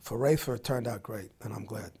listen, for Rafer, it turned out great, and I'm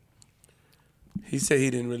glad. He said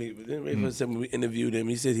he didn't really. Rafer said when we interviewed him,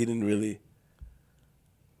 he said he didn't really.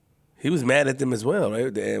 He was mad at them as well, right?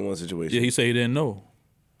 With the AN1 situation. Yeah, he said he didn't know.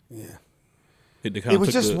 Yeah. They kinda It was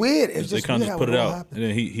took just weird. It was they just kind of weird just put how it it all out, happened. and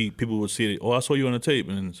then he people would see it. Oh, I saw you on the tape,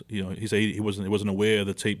 and he said he wasn't aware of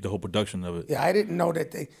the tape, the whole production of it. Yeah, I didn't know that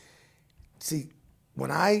they. See, when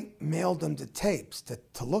I mailed them the tapes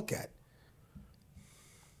to look at,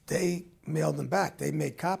 they mailed them back. They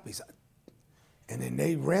made copies, and then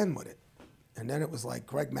they ran with it. And then it was like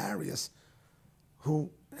Greg Marius, who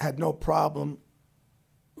had no problem,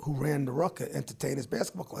 who ran the Rucker Entertainers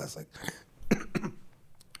Basketball Classic.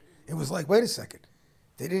 It was like, wait a second,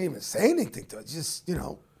 they didn't even say anything to it. Just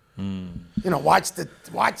watch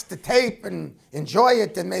the tape and enjoy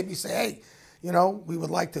it, then maybe say, hey, we would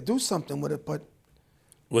like to do something with it. But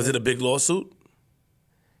Was it a big lawsuit?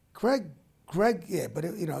 Greg, yeah, but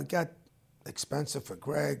it got expensive for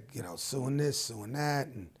Greg. Suing this, suing that,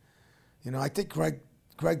 and I think Greg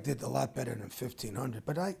did a lot better than 1,500.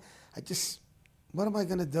 But I just, what am I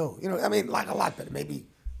gonna do? Like a lot better, maybe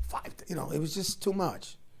 5. It was just too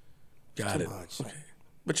much. Got Too it. much. Okay.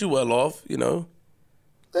 But you well off,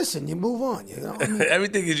 Listen, you move on.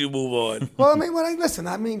 Everything is you move on. Well, maybe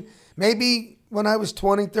when I was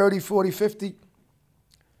 20, 30, 40, 50,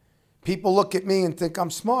 people look at me and think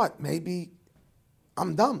I'm smart. Maybe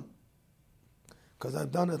I'm dumb. Because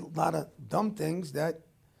I've done a lot of dumb things that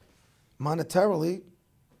monetarily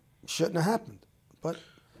shouldn't have happened. But,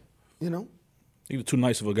 He was too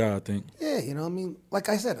nice of a guy, I think. yeah, like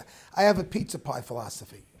I said, I have a pizza pie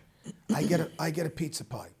philosophy. I get a pizza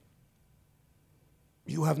pie.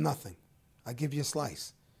 You have nothing. I give you a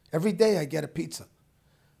slice. Every day I get a pizza.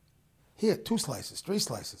 Here, 2 slices, 3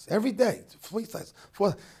 slices. Every day, 3 slices.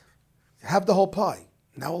 4. Have the whole pie.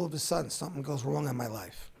 Now all of a sudden something goes wrong in my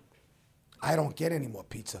life. I don't get any more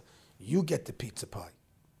pizza. You get the pizza pie.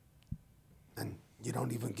 And you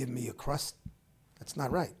don't even give me a crust. That's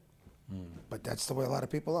not right. But that's the way a lot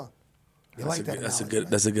of people are. You like that That's a analogy, good.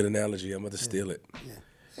 right? That's a good analogy. I'm going to steal it. Yeah.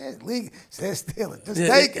 Yeah, league says steal it. Just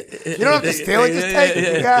take it. You don't have to steal it. Just take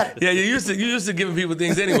it. You got it. Yeah, you used to giving people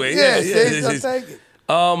things anyway. Just take it.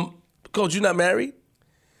 Coach, you not married?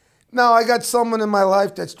 No, I got someone in my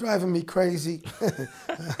life that's driving me crazy.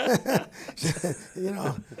 A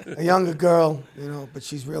younger girl, but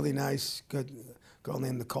she's really nice. Good girl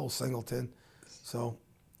named Nicole Singleton. So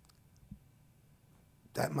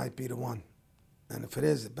that might be the one. And if it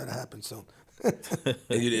is, it better happen soon.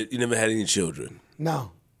 And you never had any children?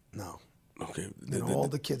 No. Okay. All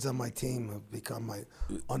the kids on my team have become my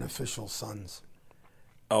unofficial sons.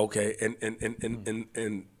 Okay, and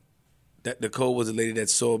that Nicole was the lady that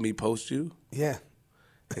saw me post you, Yeah.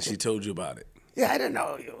 and she told you about it. Yeah, I didn't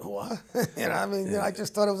know you were. I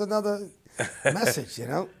just thought it was another message,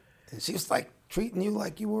 And she was like treating you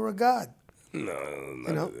like you were a god. No.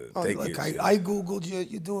 Look, Thank you. I Googled you.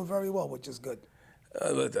 You're doing very well, which is good.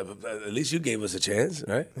 But at least you gave us a chance,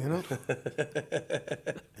 right?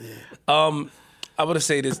 I want to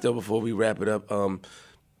say this though before we wrap it up. One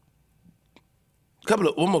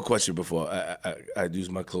more question before I use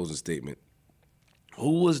my closing statement.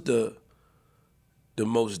 Who was the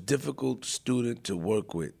most difficult student to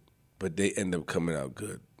work with, but they end up coming out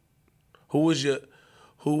good? Who was the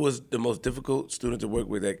most difficult student to work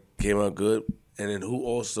with that came out good, and then who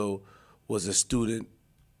also was a student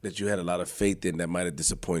that you had a lot of faith in that might have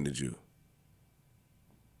disappointed you?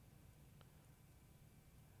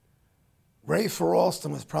 Rafer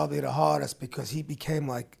Alston was probably the hardest because he became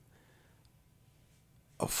like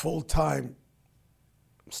a full-time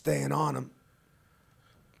staying on him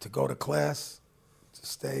to go to class, to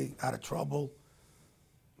stay out of trouble.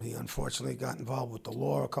 He unfortunately got involved with the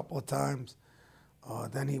law a couple of times.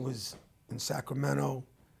 Then he was in Sacramento.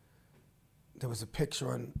 There was a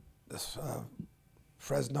picture on this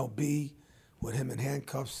Fresno Bee with him in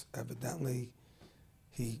handcuffs. Evidently,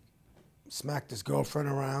 he smacked his girlfriend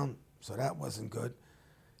around, so that wasn't good,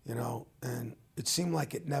 and it seemed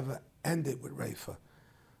like it never ended with Rafer.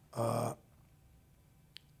 A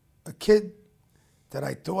kid that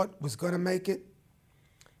I thought was going to make it,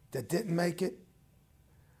 that didn't make it,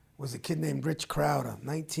 was a kid named Rich Crowder,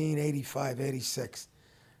 1985, 86.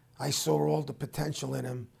 I saw all the potential in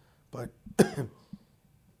him, but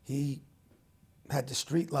he had the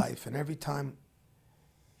street life, and every time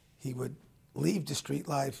he would leave the street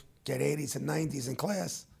life, get 80s and 90s in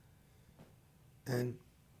class, and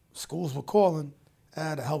schools were calling,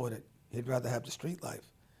 the hell with it. He'd rather have the street life.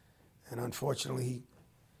 And unfortunately, he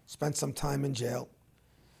spent some time in jail.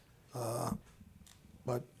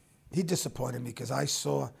 But he disappointed me because I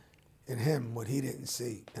saw in him what he didn't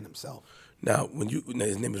see in himself. Now,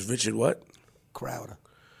 his name is Richard what? Crowder.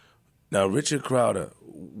 Now, Richard Crowder,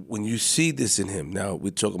 when you see this in him, now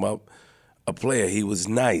we're talking about a player, he was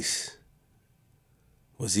nice.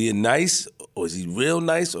 Was he a nice, or was he real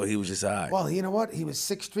nice, or he was just all right? Well, you know what? He was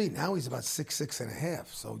 6'3". Now he's about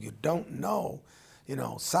 6'6.5". So you don't know. You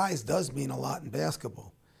know, size does mean a lot in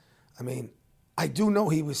basketball. I mean, I do know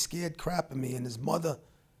he was scared crap of me, and his mother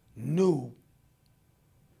knew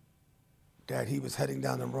that he was heading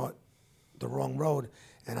down the wrong road.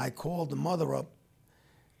 And I called the mother up,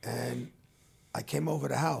 and I came over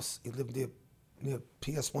to the house. He lived near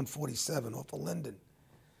PS 147 off of Linden.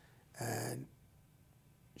 And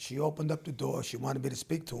she opened up the door. She wanted me to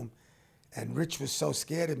speak to him. And Rich was so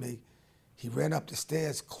scared of me, he ran up the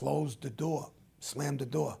stairs, closed the door, slammed the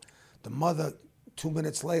door. The mother, 2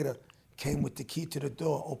 minutes later, came with the key to the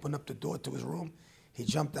door, opened up the door to his room. He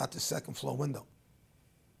jumped out the second floor window.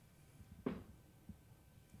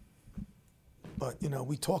 But, you know,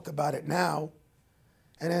 we talk about it now.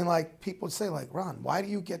 And then, like, people would say, like, Ron, why do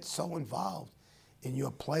you get so involved in your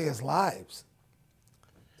players' lives?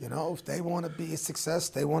 You know, if they want to be a success,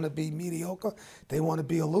 they want to be mediocre, they want to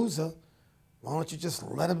be a loser, why don't you just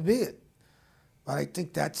let them be it? But I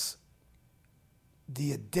think that's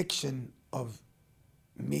the addiction of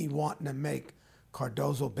me wanting to make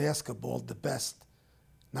Cardozo basketball the best,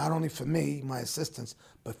 not only for me, my assistants,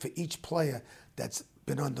 but for each player that's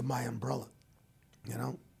been under my umbrella, you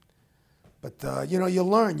know? But, you know, you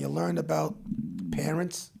learn about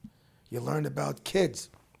parents, you learn about kids.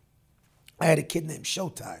 I had a kid named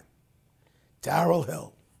Showtime, Darrell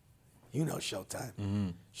Hill. You know Showtime. Mm-hmm.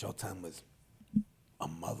 Showtime was a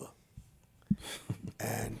mother.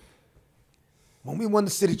 And when we won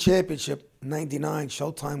the city championship in '99,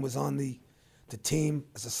 Showtime was on the team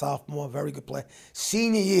as a sophomore, very good player.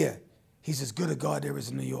 Senior year, he's as good a guard there is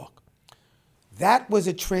in New York. That was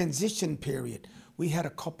a transition period. We had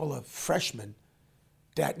a couple of freshmen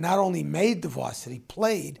that not only made the varsity,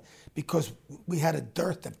 played because we had a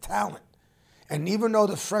dearth of talent. And even though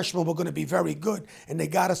the freshmen were going to be very good, and they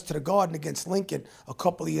got us to the Garden against Lincoln a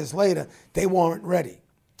couple of years later, they weren't ready.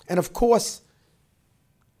 And of course,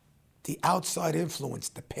 the outside influence,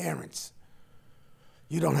 the parents.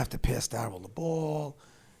 You don't have to pass Darrell the ball.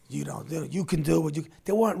 You can do what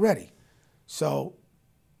they weren't ready. So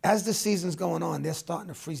as the season's going on, they're starting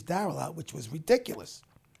to freeze Darrell out, which was ridiculous.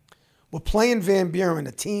 We're playing Van Buren,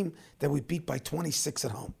 a team that we beat by 26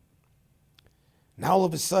 at home. Now all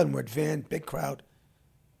of a sudden, we're at Van, big crowd.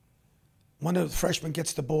 One of the freshmen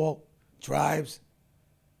gets the ball, drives.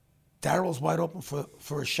 Darrell's wide open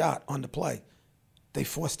for a shot on the play. They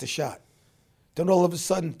force the shot. Then all of a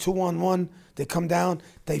sudden, 2-on-1, they come down,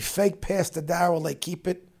 they fake pass to Darrell, they keep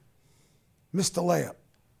it, miss the layup.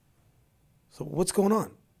 So what's going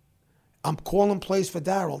on? I'm calling plays for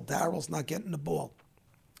Darrell. Darrell's not getting the ball.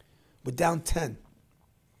 We're down 10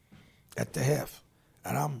 at the half,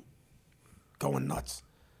 and I'm going nuts.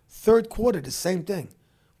 Third quarter, the same thing.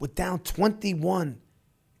 We're down 21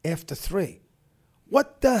 after 3.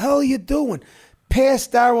 What the hell are you doing? Pass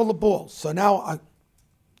Darrell the ball. So now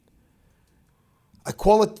I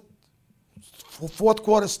call it, fourth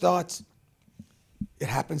quarter starts, it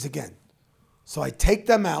happens again. So I take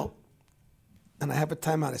them out, and I have a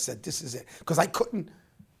timeout. I said, this is it. Because I couldn't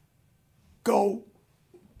go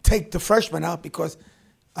take the freshman out because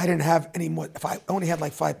I didn't have any more. I only had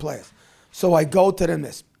like 5 players. So I go to them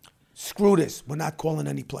this. Screw this. We're not calling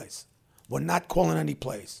any plays. We're not calling any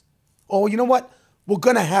plays. Oh, you know what? We're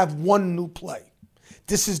going to have one new play.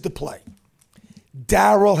 This is the play.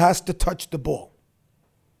 Darrell has to touch the ball.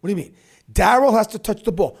 What do you mean? Darrell has to touch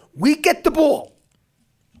the ball. We get the ball.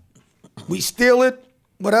 We steal it,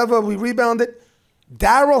 whatever, we rebound it.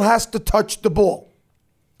 Darrell has to touch the ball.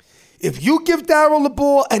 If you give Darrell the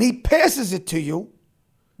ball and he passes it to you,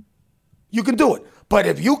 you can do it. But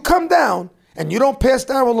if you come down and you don't pass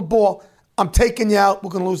Darrell the ball, I'm taking you out. We're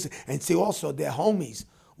going to lose it. And see, also, their homies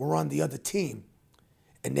were on the other team,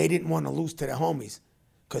 and they didn't want to lose to their homies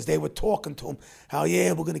because they were talking to them, how,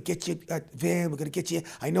 yeah, we're going to get you at Van, we're going to get you.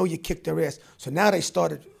 I know you kicked their ass. So now they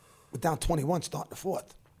started, we're down 21, starting the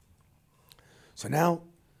fourth. So now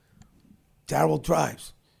Darrell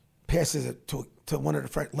drives. passes it to one of the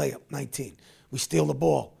layup, 19. We steal the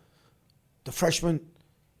ball. The freshman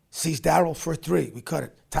sees Darryl for a 3. We cut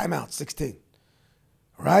it. Timeout, 16.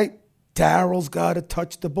 All right? Darryl's got to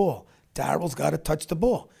touch the ball. Darryl's got to touch the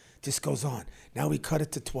ball. This goes on. Now we cut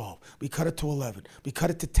it to 12. We cut it to 11. We cut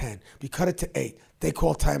it to 10. We cut it to 8. They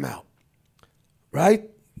call timeout. Right?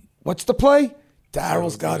 What's the play?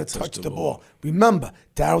 Darryl's got to touch the ball. Remember,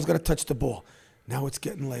 Darryl's got to touch the ball. Now it's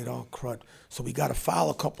getting late. Oh, crud. So we got to foul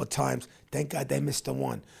a couple of times. Thank God they missed the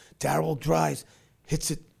one. Darryl drives,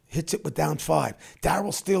 hits it with down 5.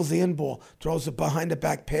 Darryl steals the in ball, throws a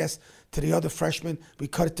behind-the-back pass to the other freshman. We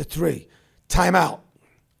cut it to 3. Timeout.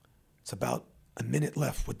 It's about a minute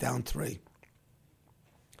left. We're down 3.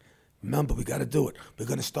 Remember, we got to do it. We're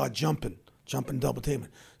going to start jumping double teaming.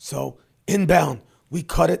 So inbound, we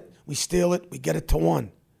cut it, we steal it, we get it to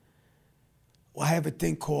 1. Well, I have a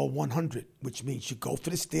thing called 100, which means you go for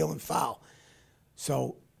the steal and foul.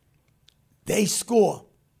 So they score.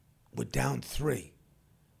 We're down 3.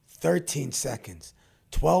 13 seconds,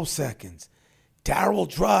 12 seconds. Darryl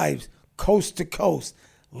drives coast to coast,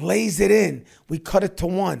 lays it in. We cut it to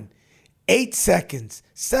 1. 8 seconds,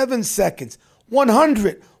 7 seconds,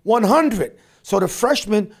 100. So the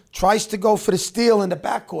freshman tries to go for the steal in the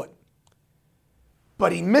backcourt,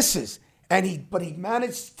 but he misses, but he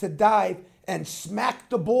managed to dive and smack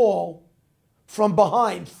the ball from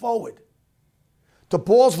behind forward. The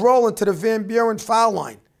ball's rolling to the Van Buren foul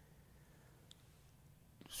line.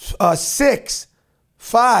 6,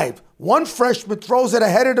 5. One freshman throws it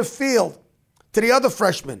ahead of the field to the other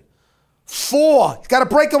freshman. 4, he's got a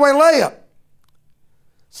breakaway layup.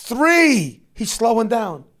 3, he's slowing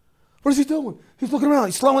down. What is he doing? He's looking around.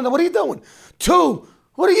 He's slowing down. What are you doing? 2,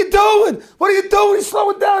 what are you doing? What are you doing? He's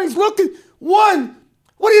slowing down. He's looking. 1,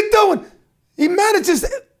 what are you doing? He manages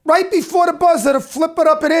right before the buzzer to flip it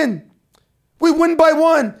up and in. We win by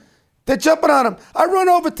 1. They're jumping on him. I run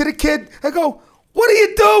over to the kid. I go, what are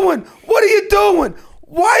you doing? What are you doing?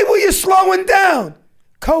 Why were you slowing down?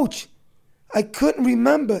 Coach, I couldn't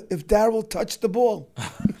remember if Darryl touched the ball.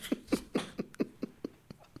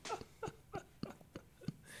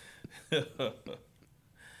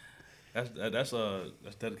 That's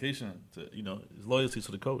dedication to, his loyalty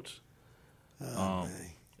to the coach.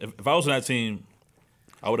 If I was on that team,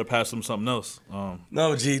 I would have passed him something else.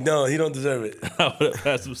 No, G, no, he don't deserve it. I would have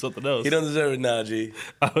passed him something else. He don't deserve it now, G.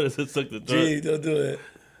 I would have just took the third. G, don't do it.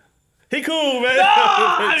 He cool, man. No,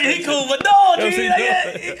 I mean, he cool, but no, G,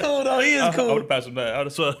 he cool, though. He is cool. I would have passed him that. I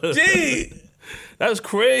would have G. That's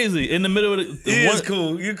crazy. In the middle of the He is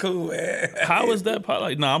cool. You cool, man. How is that part?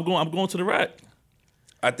 Like, I'm going to the rack.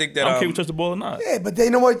 I think that I don't care if you touch the ball or not. Yeah, but you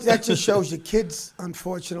know what? That just shows you kids,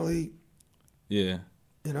 unfortunately. Yeah.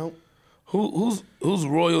 Who's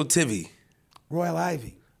Royal Tivy? Royal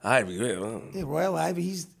Ivy. Ivy, yeah. Yeah, Royal Ivy.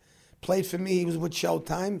 He's played for me. He was with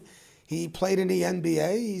Showtime. He played in the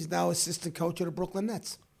NBA. He's now assistant coach of the Brooklyn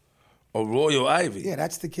Nets. Oh, Royal Ivy. Yeah,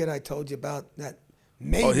 that's the kid I told you about. That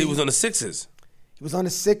maybe. Oh, he was on the Sixers. He was on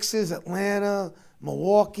the Sixers, Atlanta,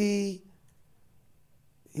 Milwaukee.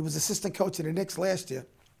 He was assistant coach of the Knicks last year,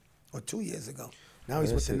 or 2 years ago. Now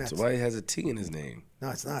he's with the Nets. Why he has a T in his name? No,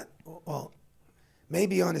 it's not. Well,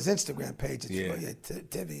 maybe on his Instagram page, it's Yeah.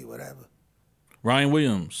 Tivy, whatever. Ryan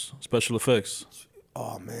Williams, special effects.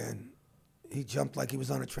 Oh, man. He jumped like he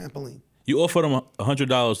was on a trampoline. You offered him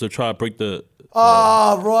 $100 to try to break the...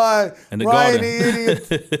 Right. in the Ryan, garden.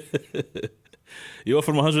 the idiot. You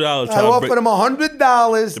offered him $100. I offered him $100.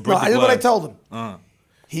 No, break the here's what I glass. told him.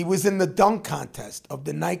 He was in the dunk contest of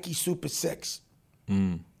the Nike Super 6.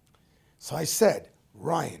 So I said,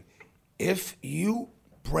 Ryan, if you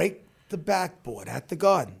break the backboard at the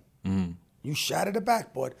Garden, you shatter the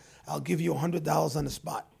backboard, I'll give you $100 on the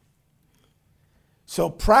spot. So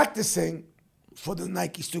practicing for the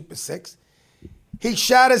Nike Super 6, he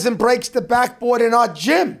shatters and breaks the backboard in our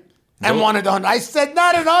gym and wanted on. I said,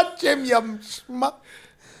 not in our gym, you schmuck.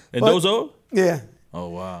 And Dozo? Yeah. Oh,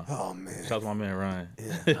 wow. Oh, man. Shout out to my man, Ryan.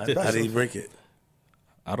 Yeah. How did he break it?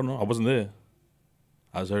 I don't know. I wasn't there.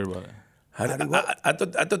 I just heard about it. I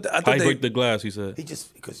thought How he they break the glass, he said. He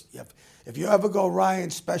just, because if you ever go Ryan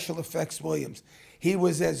Special Effects Williams, he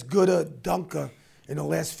was as good a dunker in the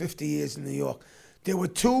last 50 years in New York. There were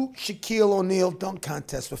 2 Shaquille O'Neal dunk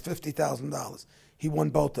contests for $50,000. He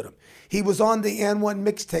won both of them. He was on the N1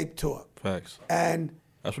 mixtape tour. Facts. And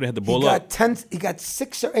That's when they had the ball up. he got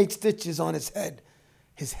 6 or 8 stitches on his head.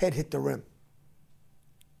 His head hit the rim.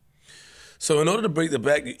 So in order to break the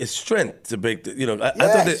back, it's strength to break the.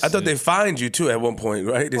 Yes. I thought they fined you too at one point,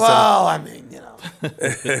 right? They Well, I mean,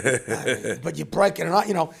 but you break it,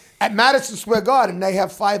 and at Madison Square Garden they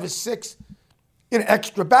have 5 or 6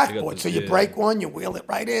 extra backboard. the- So you yeah. break one, you wheel it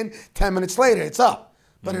right in. 10 minutes later, it's up.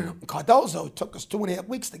 But in Cardozo, it took us 2.5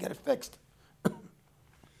 weeks to get it fixed.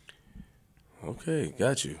 Okay,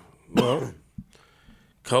 got you. Well,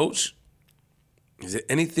 Coach, is there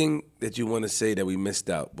anything that you want to say that we missed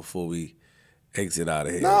out before we exit out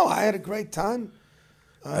of here? No, I had a great time.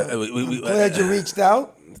 We- Glad you reached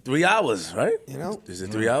out. 3 hours, right? You know? Is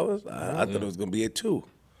it 3 hours? I thought it was going to be at 2.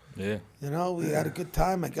 Yeah. We had a good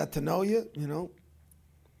time. I got to know you.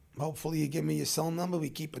 Hopefully you give me your cell number.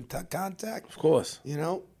 We keep in contact. Of course.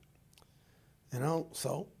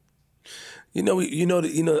 So. I'm going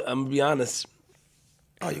to be honest.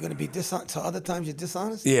 Oh, you're gonna be dishonest. So other times you're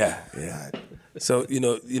dishonest? Yeah. Right. So,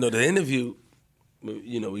 the interview,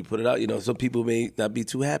 we put it out, some people may not be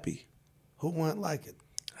too happy. Who won't like it?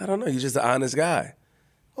 I don't know. You're just an honest guy.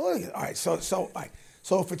 All right. So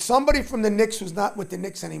if it's somebody from the Knicks who's not with the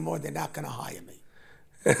Knicks anymore, they're not gonna hire me.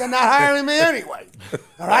 They're not hiring me anyway.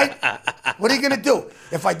 All right? What are you gonna do?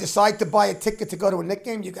 If I decide to buy a ticket to go to a Knicks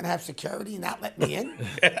game, you're gonna have security and not let me in?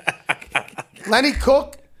 Lenny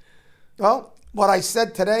Cook, well, what I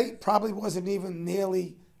said today probably wasn't even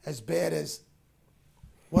nearly as bad as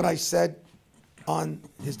what I said on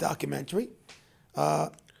his documentary.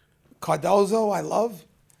 Cardozo, I love.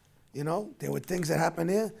 There were things that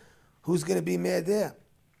happened there. Who's going to be mad there?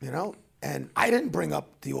 And I didn't bring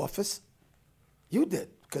up The Office. You did,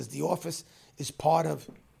 because The Office is part of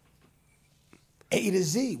A to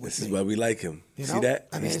Z with This me. is why we like him. You See know? that?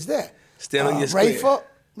 I mean, it's there. Still in your square. Rafa,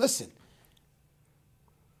 listen.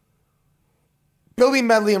 Billy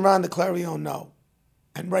Medley and Ron DeClario know,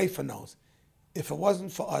 and Rafa knows. If it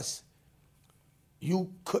wasn't for us,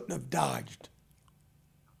 you couldn't have dodged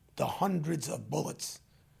the hundreds of bullets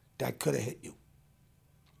that could have hit you.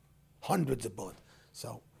 Hundreds of bullets.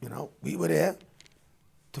 So, we were there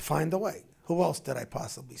to find a way. Who else did I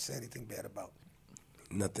possibly say anything bad about?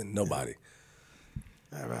 Nothing. Nobody.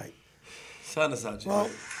 All right. Sign us out, Well,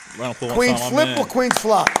 Round of applause, Queen's my flip man. or Queen's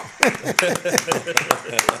flop?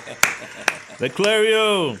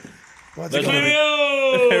 DeClario. What's it gonna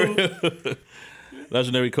be? DeClario.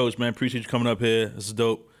 Legendary Coach, man. Appreciate you coming up here. This is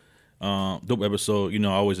dope. Dope episode. I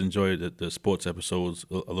always enjoy the sports episodes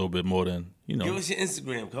a little bit more than, Give us your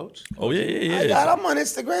Instagram, Coach. Oh, yeah. I'm on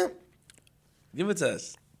Instagram. Give it to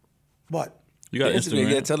us. What? You got Instagram.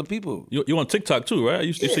 Yeah, tell the people. You on TikTok too, right?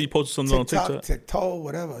 You say you posted something on TikTok. TikTok,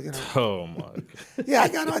 whatever. Oh my God. Yeah, I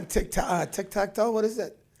got on TikTok. TikTok, though. What is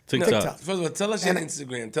it? TikTok. First of all, tell us your And-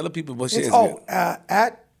 Instagram. Tell the people what's your It's Instagram.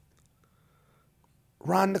 at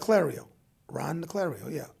Ron DeClario. Ron DeClario.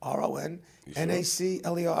 Yeah,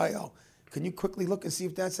 RONNACLERIO. Can you quickly look and see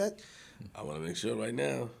if that's it? I want to make sure right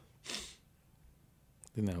now.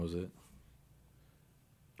 I think that was it.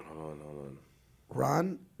 Hold on.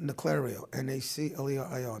 Ron DeClario.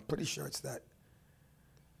 NACLERIO. I'm pretty sure it's that.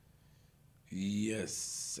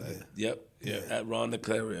 Yes. Yep. Yeah. At Ron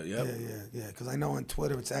DeClario. Yep. Yeah. Because I know on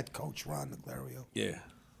Twitter it's at Coach Ron DeClario. Yeah.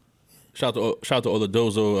 Shout out to all the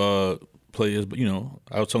Dozo players, but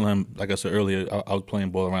I was telling him, like I said earlier, I was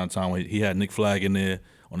playing ball around town where he had Nick Flagg in there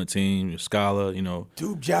on the team, Scholar,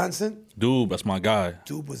 Dube Johnson. Dube, that's my guy.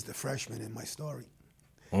 Dube was the freshman in my story.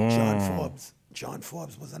 Mm. John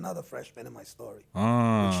Forbes was another freshman in my story.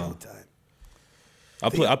 Ah. With Showtime. I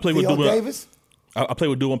played with Theo Dube. Davis? I played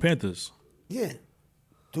with Dube on Panthers. Yeah.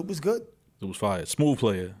 Dube was good. It was fire. Smooth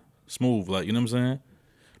player. Smooth, like, you know what I'm saying?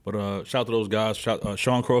 But shout out to those guys.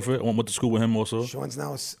 Sean Crawford, I went to school with him also. Sean's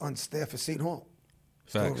now on staff at Seton Hall.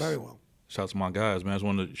 He's doing Facts. very well. Shout out to my guys, man. I just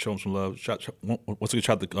wanted to show them some love. Once again,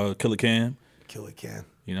 shout out to Killer Cam. Killer Cam.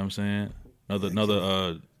 You know what I'm saying?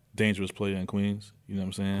 Another dangerous player in Queens. You know what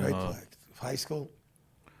I'm saying? Great play. High school.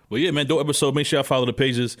 Well, yeah, man, dope episode. Make sure y'all follow the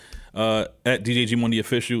pages at DJG Money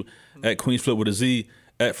Official, at Queens Flip with a Z,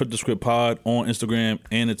 at Flip the Script Pod on Instagram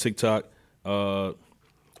and the TikTok.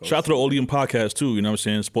 Shout out to the Oleum podcast too. You know what I'm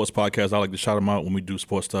saying? Sports podcast. I like to shout them out when we do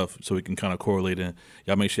sports stuff, so we can kind of correlate. And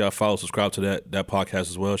y'all make sure y'all follow, subscribe to that podcast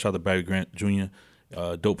as well. Shout out to Barry Grant Jr.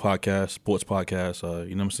 Dope podcast, sports podcast.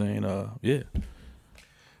 You know what I'm saying? Yeah.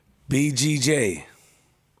 BGJ.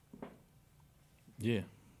 Yeah,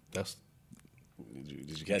 that's.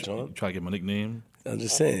 Did you catch on? Try to get my nickname. I'm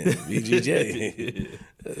just saying. BGJ.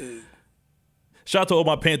 Shout out to all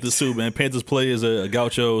my Panthers too, man. Panthers players,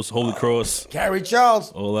 Gauchos, Holy Cross, Gary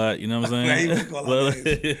Charles. all that. You know what I'm saying? Now you call out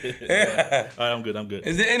All right, I'm good.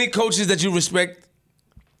 Is there any coaches that you respect?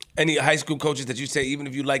 Any high school coaches that you say, even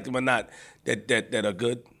if you like them or not, that are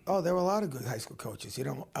good? Oh, there were a lot of good high school coaches.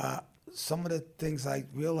 Some of the things I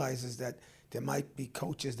realize is that there might be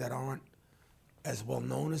coaches that aren't as well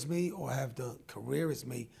known as me or have the career as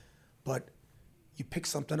me, but you pick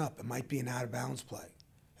something up. It might be an out of bounds play.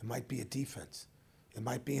 It might be a defense. It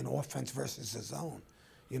might be an offense versus a zone.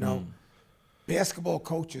 You know, basketball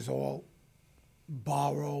coaches all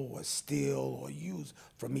borrow or steal or use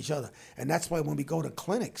from each other. And that's why when we go to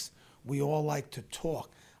clinics, we all like to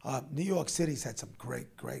talk. New York City's had some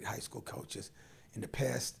great, great high school coaches in the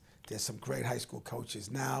past. There's some great high school coaches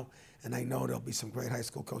now, and I know there'll be some great high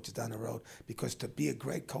school coaches down the road, because to be a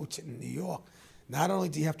great coach in New York, not only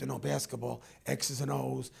do you have to know basketball, X's and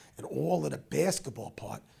O's, and all of the basketball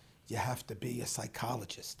part, you have to be a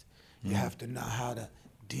psychologist. You have to know how to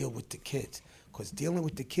deal with the kids, because dealing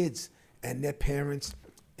with the kids and their parents,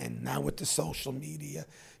 and now with the social media,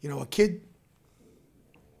 you know, a kid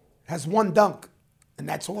has one dunk, and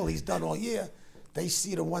that's all he's done all year. They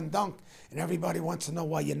see the one dunk, and everybody wants to know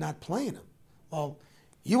why you're not playing him. Well,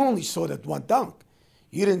 you only saw that one dunk.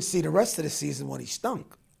 You didn't see the rest of the season when he stunk,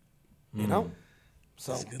 you know?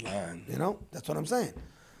 So, That's a good line. You know, that's what I'm saying.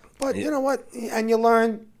 But you know what? And you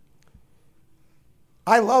learn.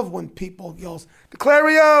 I love when people yells,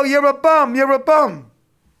 "Clario, you're a bum, you're a bum."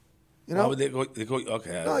 You know? Why would they go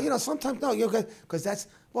okay. No, you know, sometimes, no, you're good, because that's,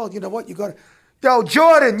 well, you know what? You got to, yo,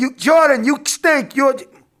 Jordan, you stink.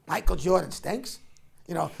 Michael Jordan stinks.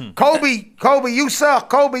 You know, Kobe, you suck.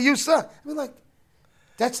 Kobe, you suck. I mean, like,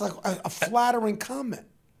 that's like a flattering comment,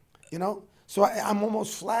 you know? So I'm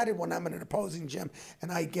almost flattered when I'm in an opposing gym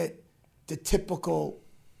and I get the typical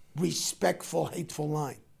respectful, hateful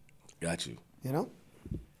line. Got you. You know?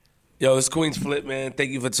 Yo, it's Queens Flip, man.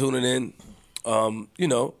 Thank you for tuning in. You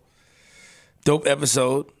know, dope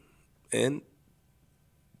episode. And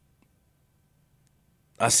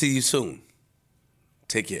I'll see you soon.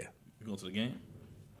 Take care. You going to the game?